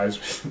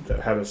advertisement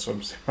that had a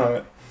swimsuit on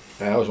it.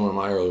 That was one of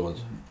my early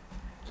ones.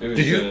 Did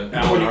you-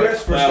 when you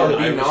guys first started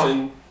beating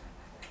off-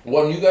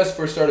 When you guys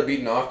first started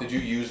beating off, did you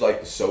use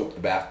like the soap,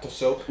 the bath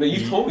soap? No,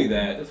 you told me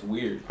that. That's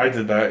weird. I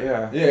did that,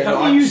 yeah. Yeah.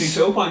 How do you use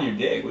soap on your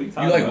dick? What are you You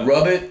talking like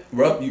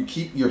about? you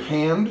keep your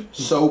hand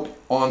soap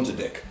onto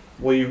dick.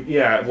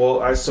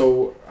 Well, I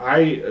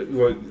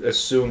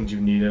assumed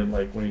you needed,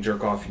 like, when you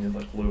jerk off, you need,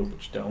 like, lube,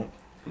 which you don't.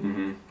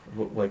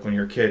 Mm-hmm. Like, when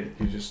you're a kid,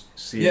 you just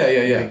see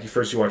Yeah. Like,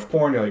 first you watch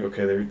porn, you're like,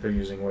 okay, they're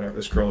using whatever.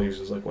 This girl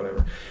uses, like,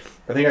 whatever.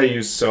 I think I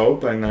used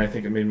soap, and I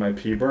think it made my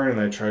pee burn,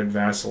 and I tried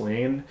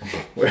Vaseline.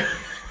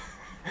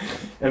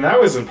 And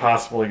that was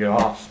impossible to get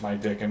off my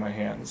dick and my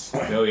hands.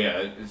 Oh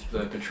yeah, it's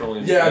the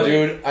petroleum. Yeah, jelly.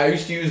 dude. I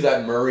used to use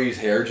that Murray's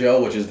hair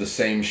gel, which is the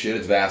same shit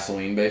as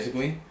Vaseline,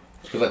 basically,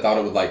 because I thought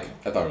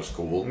it was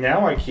cool.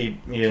 Now I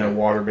keep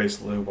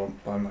water-based lube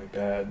on my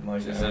bed,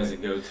 like Just as a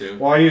go-to.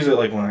 Well, I use it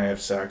like when I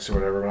have sex or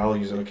whatever, but I'll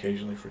use it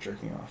occasionally for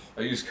jerking off.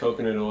 I use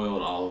coconut oil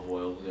and olive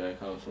oil to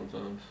jack off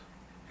sometimes.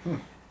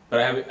 But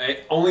I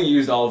only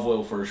used olive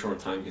oil for a short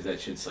time because that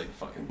shit's like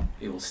fucking,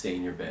 it will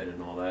stain your bed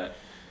and all that.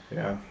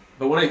 Yeah.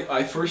 But when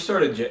I first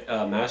started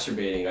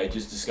masturbating, I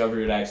just discovered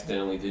it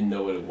accidentally, didn't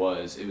know what it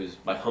was. It was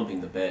by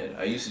humping the bed.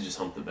 I used to just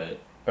hump the bed.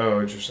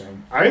 Oh,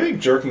 interesting. I think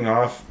jerking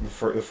off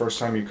the first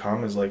time you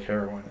come is like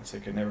heroin. It's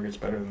like it never gets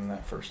better than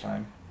that first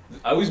time.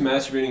 I was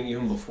masturbating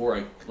even before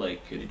I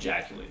could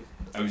ejaculate.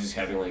 I was just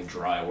having like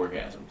dry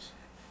orgasms.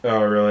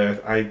 Oh,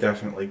 really? I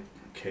definitely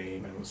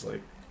came and was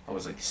like... I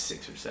was like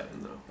 6 or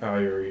 7 though. Oh,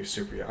 you were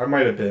super young. I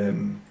might have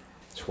been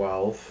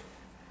 12.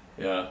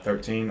 Yeah.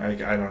 13. I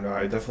don't know.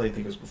 I definitely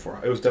think it was before.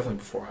 It was definitely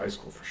before high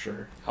school for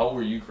sure. How old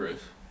were you, Chris?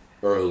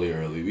 Early.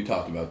 We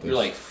talked about this. You're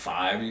like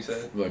 5, you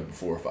said? Like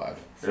 4 or 5.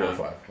 4 Yeah. or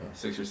 5. Yeah.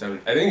 6 or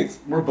 7. I think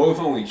we're both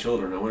only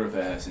children. I wonder if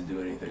that has to do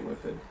anything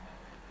with it.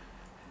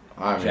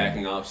 I mean,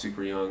 Jacking off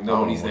super young.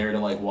 Nobody's there to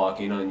like walk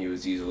in on you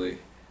as easily.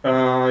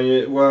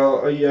 Yeah.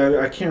 Well, yeah.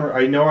 I can't.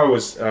 I know I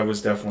was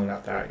definitely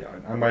not that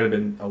young. I might have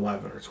been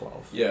 11 or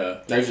 12.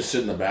 Yeah. I used to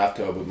sit in the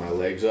bathtub with my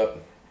legs up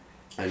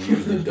and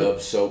use the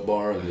Dove soap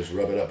bar and just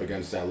rub it up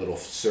against that little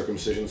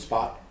circumcision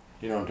spot.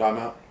 You know what I'm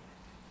talking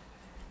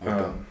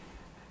about?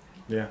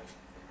 Yeah.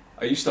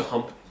 I used to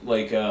hump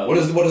like. What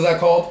is that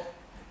called?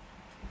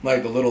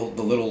 Like the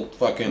little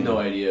fucking. No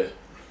idea.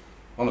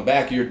 On the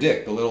back of your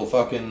dick, the little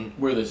fucking.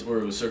 Where it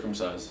was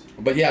circumcised.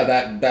 But yeah,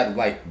 that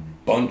like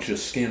bunch of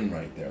skin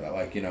right there. That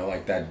like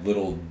like that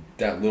little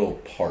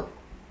part.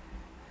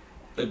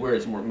 Like where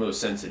it's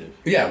most sensitive.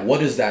 Yeah,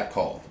 what is that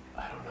called?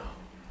 I don't know.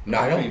 No,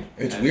 I don't.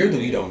 It's weird that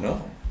we don't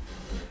know.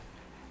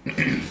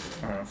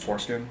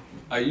 Foreskin.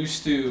 I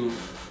used to.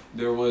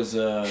 There was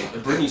a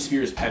Britney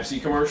Spears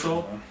Pepsi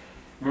commercial.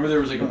 Remember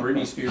there was like a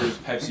Britney Spears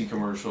Pepsi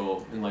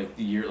commercial in like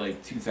the year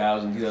like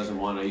 2000,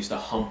 2001. I used to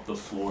hump the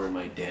floor in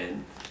my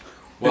den.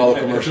 Well,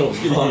 the commercial was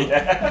fun.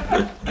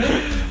 Yeah.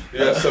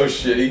 Yeah, so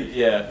shitty.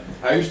 Yeah.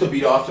 I used to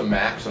beat off to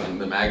Max on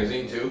the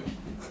magazine too.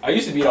 I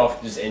used to beat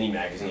off just any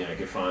magazine I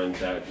could find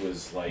that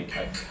was like,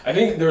 I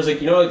think there was like,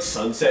 like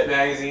Sunset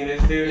magazine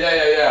is, dude?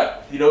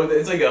 Yeah.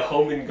 It's like a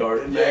home and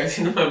garden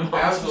magazine that my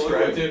mom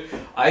subscribed to.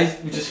 I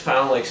just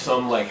found like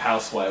some like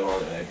housewife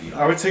on it I beat off.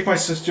 I would take my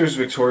sister's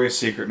Victoria's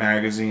Secret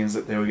magazines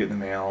that they would get in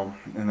the mail,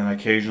 and then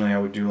occasionally I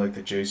would do like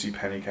the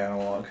JCPenney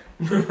catalog.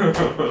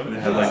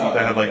 That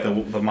had like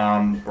the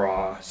mom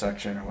bra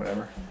section or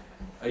whatever.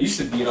 I used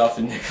to beat off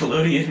the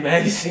Nickelodeon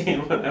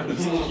magazine when I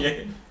was a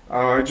kid.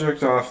 I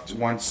jerked off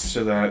once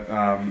to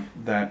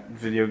that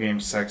video game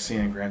sex scene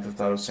in Grand Theft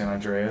Auto San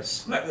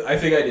Andreas. I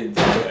think I did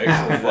too,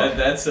 actually.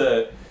 That's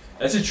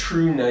a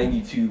true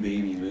 92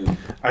 baby move.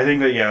 I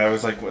think that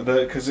was like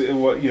because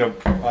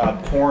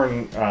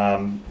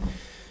porn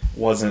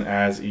wasn't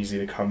as easy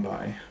to come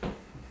by.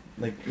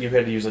 Like you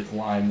had to use like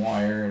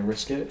LimeWire and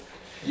risk it.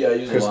 Yeah,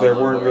 because there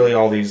weren't really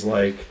all these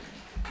like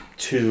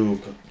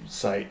tube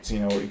sites,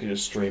 where you could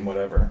just stream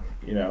whatever,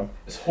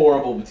 It's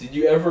horrible, but did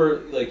you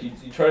ever, like, you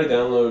try to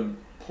download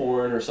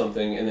porn or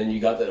something, and then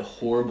you got that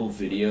horrible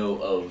video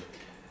of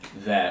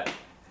that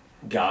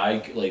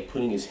guy, like,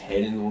 putting his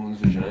head in the woman's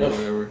vagina or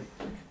whatever?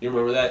 You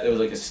remember that? It was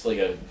like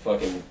a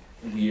fucking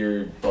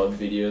weird bug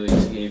video they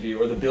just gave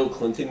you. Or the Bill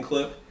Clinton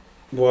clip.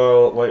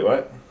 Well, wait,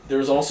 what? There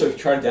was also, if you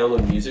try to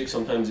download music,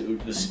 sometimes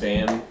the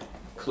spam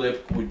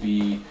clip would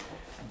be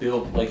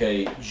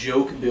a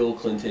joke Bill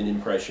Clinton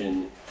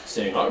impression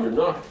saying,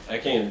 I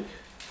can't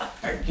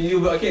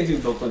do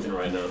Bill Clinton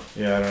right now.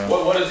 Yeah, I don't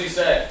know. What does he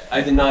say?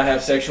 I did not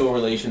have sexual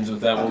relations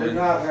with that woman. I did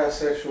not have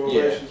sexual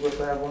relations with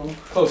that woman.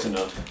 Close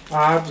enough.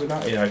 I did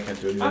not. Yeah, I can't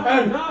do it either.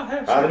 I did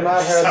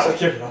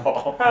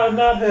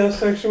not have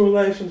sexual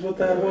relations with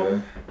that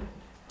woman.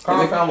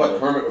 They found like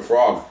Kermit the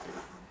Frog.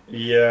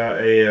 Yeah,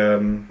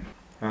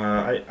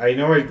 I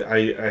know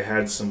I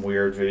had some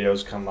weird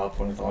videos come up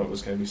when I thought it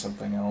was going to be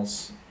something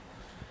else.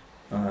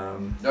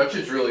 That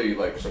shit's really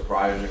like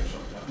surprising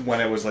sometimes.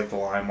 When it was like the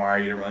LimeWire,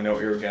 you didn't really know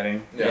what you were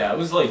getting. Yeah, it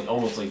was like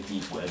almost like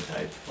deep web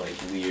type, like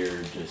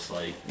weird, just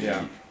like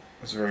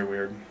it's very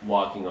weird.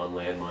 Walking on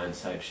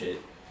landmines type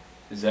shit.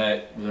 Is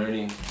that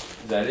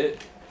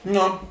it?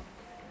 No.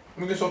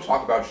 We can still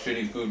talk about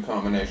shitty food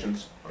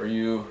combinations. Are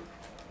you?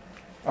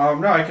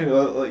 No, I can.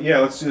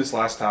 Let's do this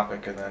last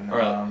topic and then. All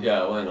right.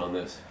 We'll end on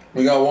this.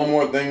 We got one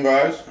more thing,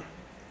 guys.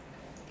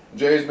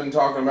 Jay's been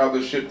talking about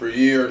this shit for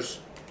years.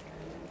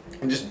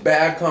 Just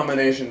bad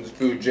combinations of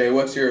food. Jay,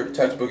 what's your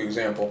textbook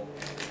example?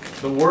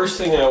 The worst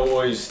thing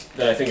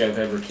that I think I've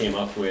ever came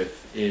up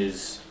with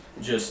is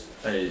just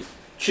a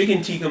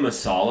chicken tikka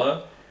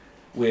masala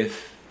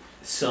with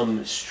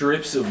some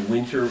strips of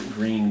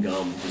wintergreen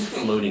gum just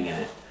floating in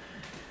it.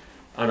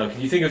 I don't know.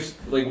 Can you think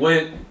of like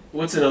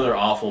what's another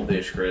awful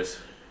dish, Chris?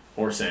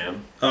 Or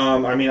Sam.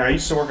 I mean, I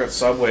used to work at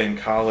Subway in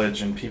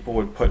college, and people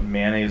would put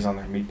mayonnaise on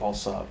their meatball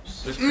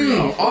subs. It's pretty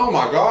awful. Oh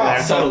my god.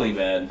 Yeah. Subtly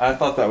bad. I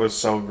thought that was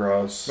so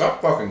gross.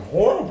 That's fucking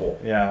horrible.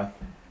 Yeah.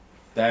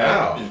 That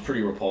Ow. is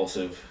pretty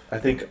repulsive. I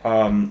think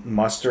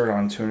mustard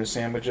on tuna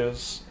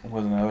sandwiches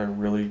was another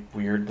really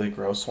weirdly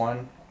gross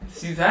one.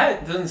 See,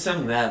 that doesn't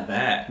sound that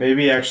bad.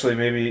 Maybe that's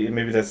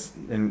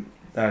in.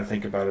 Now I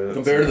think about it.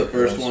 Compared to the it's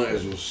first gross. one,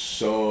 it was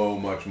so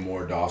much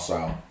more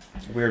docile.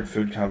 Weird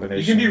food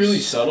combinations. You can be really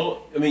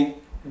subtle. I mean,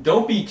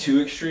 don't be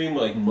too extreme,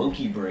 like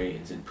monkey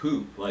brains and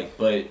poop. Like,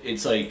 but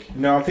it's like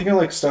No, I'm thinking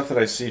like stuff that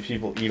I see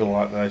people eat a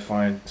lot that I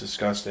find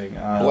disgusting.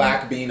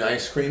 Black bean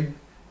ice cream.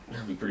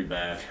 that'd be pretty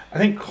bad. I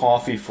think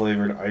coffee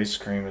flavored ice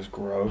cream is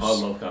gross. I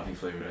love coffee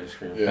flavored ice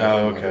cream. Yeah.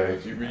 Oh, okay.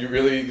 You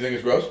really think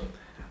it's gross?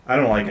 I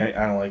don't like it.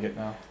 I don't like it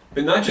now.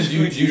 But not just Do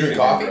you food drink think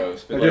coffee? are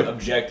gross, but I like do.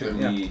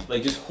 objectively,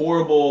 like just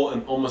horrible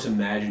and almost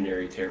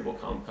imaginary terrible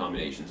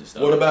combinations of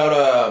stuff. What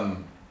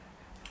about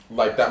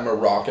like that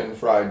Moroccan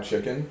fried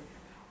chicken,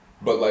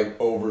 but like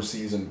over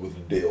seasoned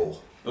with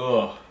dill?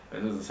 Ugh,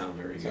 that doesn't sound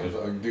very Sounds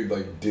good. like, dude,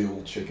 like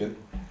dill chicken.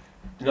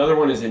 Another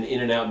one is an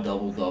In-N-Out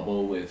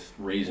double with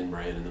raisin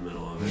bran in the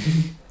middle of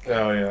it.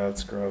 Oh yeah,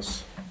 that's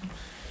gross.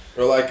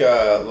 Or like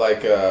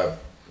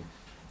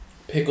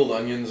pickled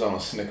onions on a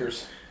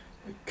Snickers.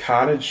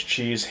 Cottage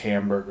cheese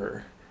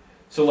hamburger.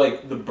 So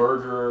like the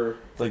burger.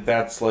 Like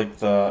that's like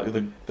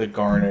the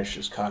garnish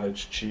is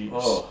cottage cheese.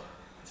 Oh,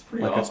 it's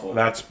pretty like awful.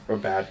 that's a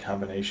bad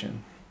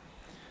combination.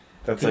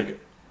 That's like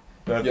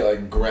that. Yeah,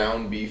 like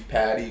ground beef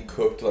patty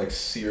cooked like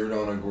seared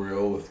on a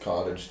grill with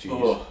cottage cheese.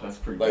 Oh, that's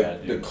pretty Like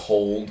bad, the dude.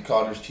 cold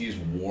cottage cheese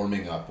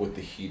warming up with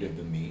the heat of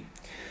the meat.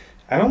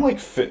 I don't like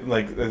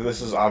like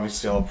this is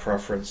obviously all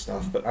preference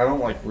stuff, but I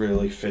don't like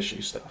really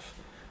fishy stuff.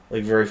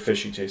 Like very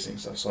fishy tasting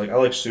stuff. So like I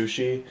like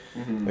sushi,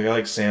 Mhm. like I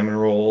like salmon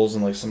rolls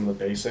and like some of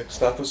the basic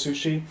stuff with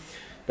sushi.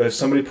 But if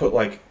somebody put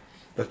like,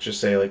 let's just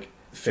say like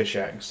fish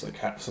eggs,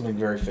 like something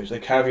very fishy,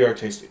 like caviar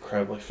tastes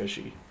incredibly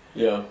fishy.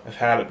 Yeah. I've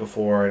had it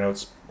before. I know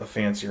it's a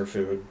fancier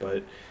food,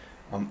 but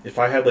if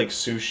I had like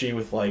sushi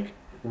with like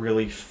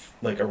really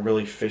like a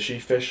really fishy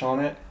fish on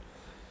it,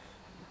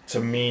 to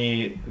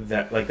me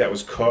that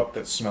was cooked,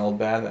 that smelled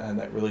bad, that had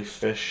that really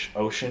fish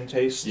ocean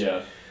taste.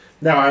 Yeah.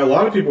 Now a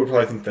lot of people would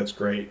probably think that's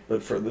great,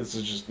 but for this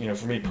is just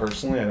for me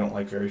personally, I don't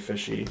like very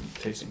fishy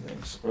tasting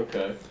things.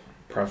 Okay.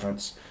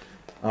 Preference.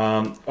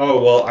 Oh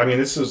well, I mean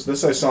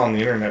this I saw on the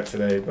internet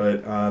today,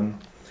 but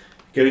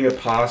getting a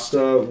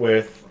pasta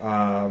with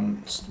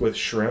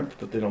shrimp,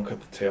 but they don't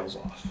cut the tails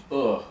off.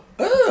 Ugh.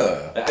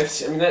 Ugh.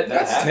 I mean that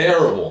That's happens.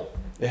 terrible.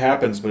 It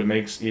happens, but it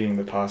makes eting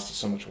the pasta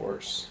so much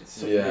worse.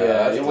 It's, Yeah, I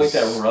that's don't like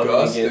that rubbing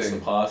against disgusting.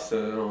 the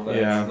pasta and all that.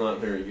 Yeah. It's not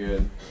very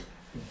good.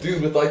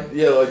 Dude, with like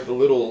the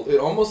little, it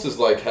almost is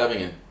like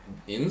having an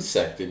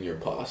insect in your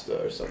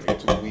pasta or something.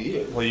 It's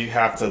weird. Well, you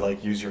have to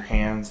like use your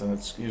hands, and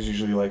it's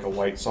usually like a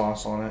white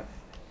sauce on it.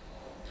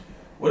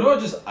 What about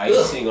just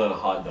icing on a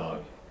hot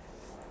dog?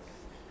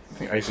 I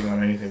think icing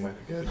on anything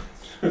might be good.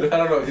 I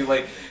don't know, dude.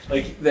 Like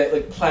that,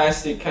 like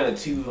plastic kind of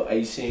tube of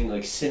icing,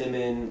 like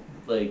cinnamon,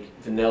 like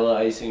vanilla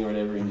icing or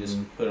whatever, and just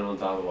put it on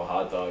top of a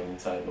hot dog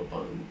inside of a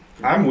bun.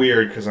 I'm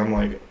weird because I'm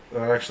like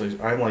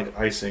I'm like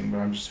icing, but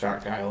I'm just a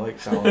fat guy. I like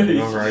salad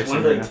You over just icing.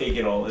 want to right like now. take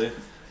it all in.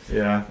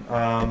 Yeah.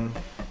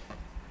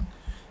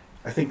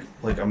 I think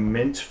like a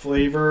mint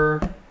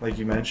flavor, like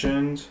you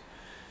mentioned,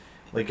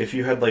 like if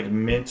you had like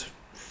mint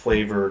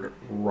flavored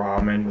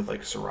ramen with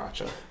like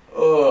sriracha, Ugh.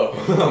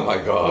 Oh my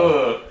god.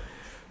 Ugh.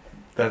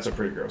 that's a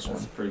pretty gross That's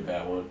one. a pretty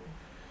bad one.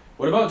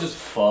 What about just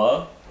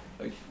pho,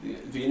 like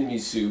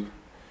Vietnamese soup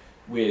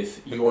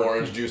with An York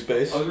orange juice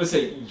base. I was gonna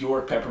say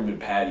York peppermint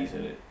patties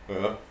in it,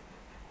 Yeah.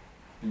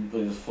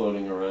 just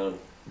floating around.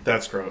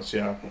 That's gross.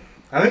 Yeah.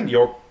 I think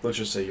York. Let's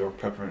just say York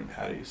peppermint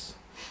patties.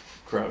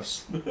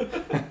 Gross. Dude,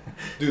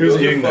 Who's those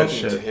are eating that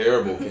fucking shit?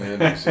 terrible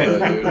candies.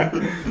 Yeah,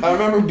 dude. I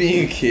remember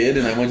being a kid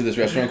and I went to this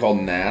restaurant called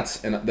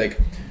Nat's and like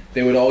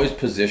they would always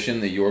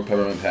position the York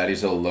peppermint patty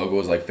so the logo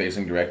was like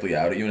facing directly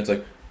out at you and it's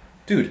like,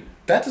 dude,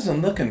 that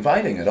doesn't look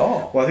inviting at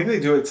all. Well, I think they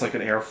do it. It's like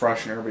an air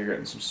freshener, but you're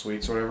getting some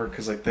sweets or whatever.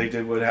 Because like they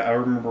did what I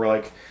remember,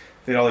 like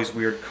they had all these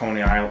weird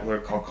Coney Island, they're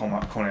called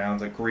Coney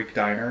Islands, like Greek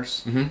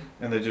diners in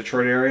the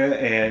Detroit area,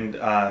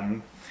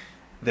 and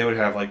they would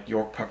have like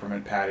York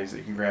peppermint patties that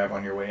you can grab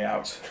on your way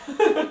out.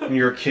 And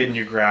you're a kid and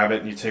you grab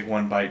it and you take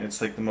one bite and it's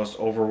like the most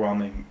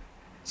overwhelming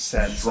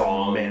sense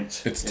Strong. of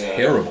mint. It's Yeah.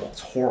 terrible.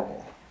 It's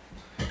horrible.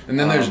 And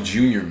then there's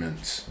junior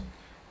mints.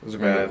 Those are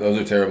bad. Those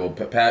are terrible.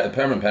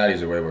 Peppermint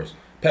patties are way worse.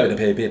 Peppermint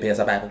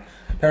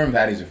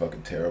patties are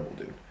fucking terrible,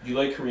 dude. Do you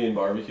like Korean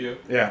barbecue?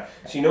 Yeah.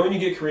 So you know when you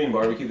get Korean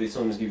barbecue, they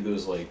sometimes give you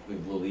those like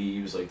the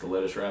leaves, like the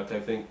lettuce wrap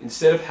type thing.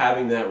 Instead of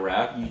having that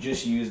wrap, you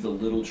just use the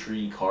Little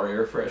Tree car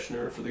air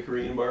freshener for the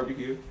Korean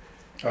barbecue.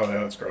 Oh, yeah,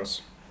 that's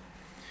gross.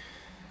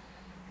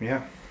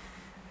 Yeah.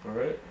 All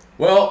right.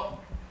 Well,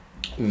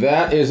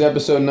 that is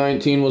episode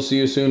 19. We'll see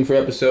you soon for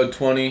episode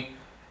 20.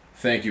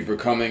 Thank you for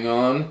coming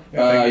on.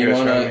 Yeah, thank you guys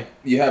for having me.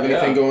 You have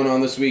anything Yeah. going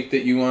on this week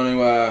that you want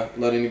to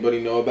let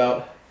anybody know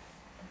about?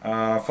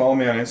 Follow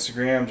me on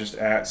Instagram, just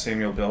at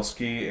Samuel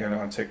Bilsky, and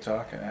on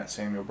TikTok at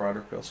Samuel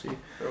Broderick Bilsky.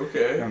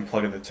 Okay. I'm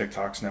plugging the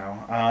TikToks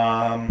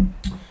now.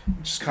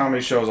 Just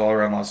comedy shows all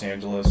around Los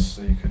Angeles,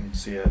 so you can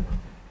see it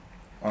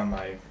on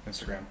my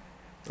Instagram.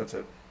 That's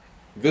it.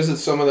 Visit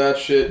some of that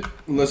shit.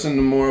 Listen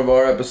to more of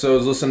our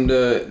episodes. Listen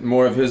to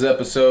more of his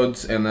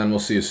episodes, and then we'll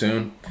see you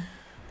soon.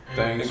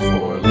 Thanks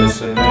for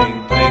listening.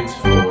 Thanks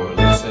for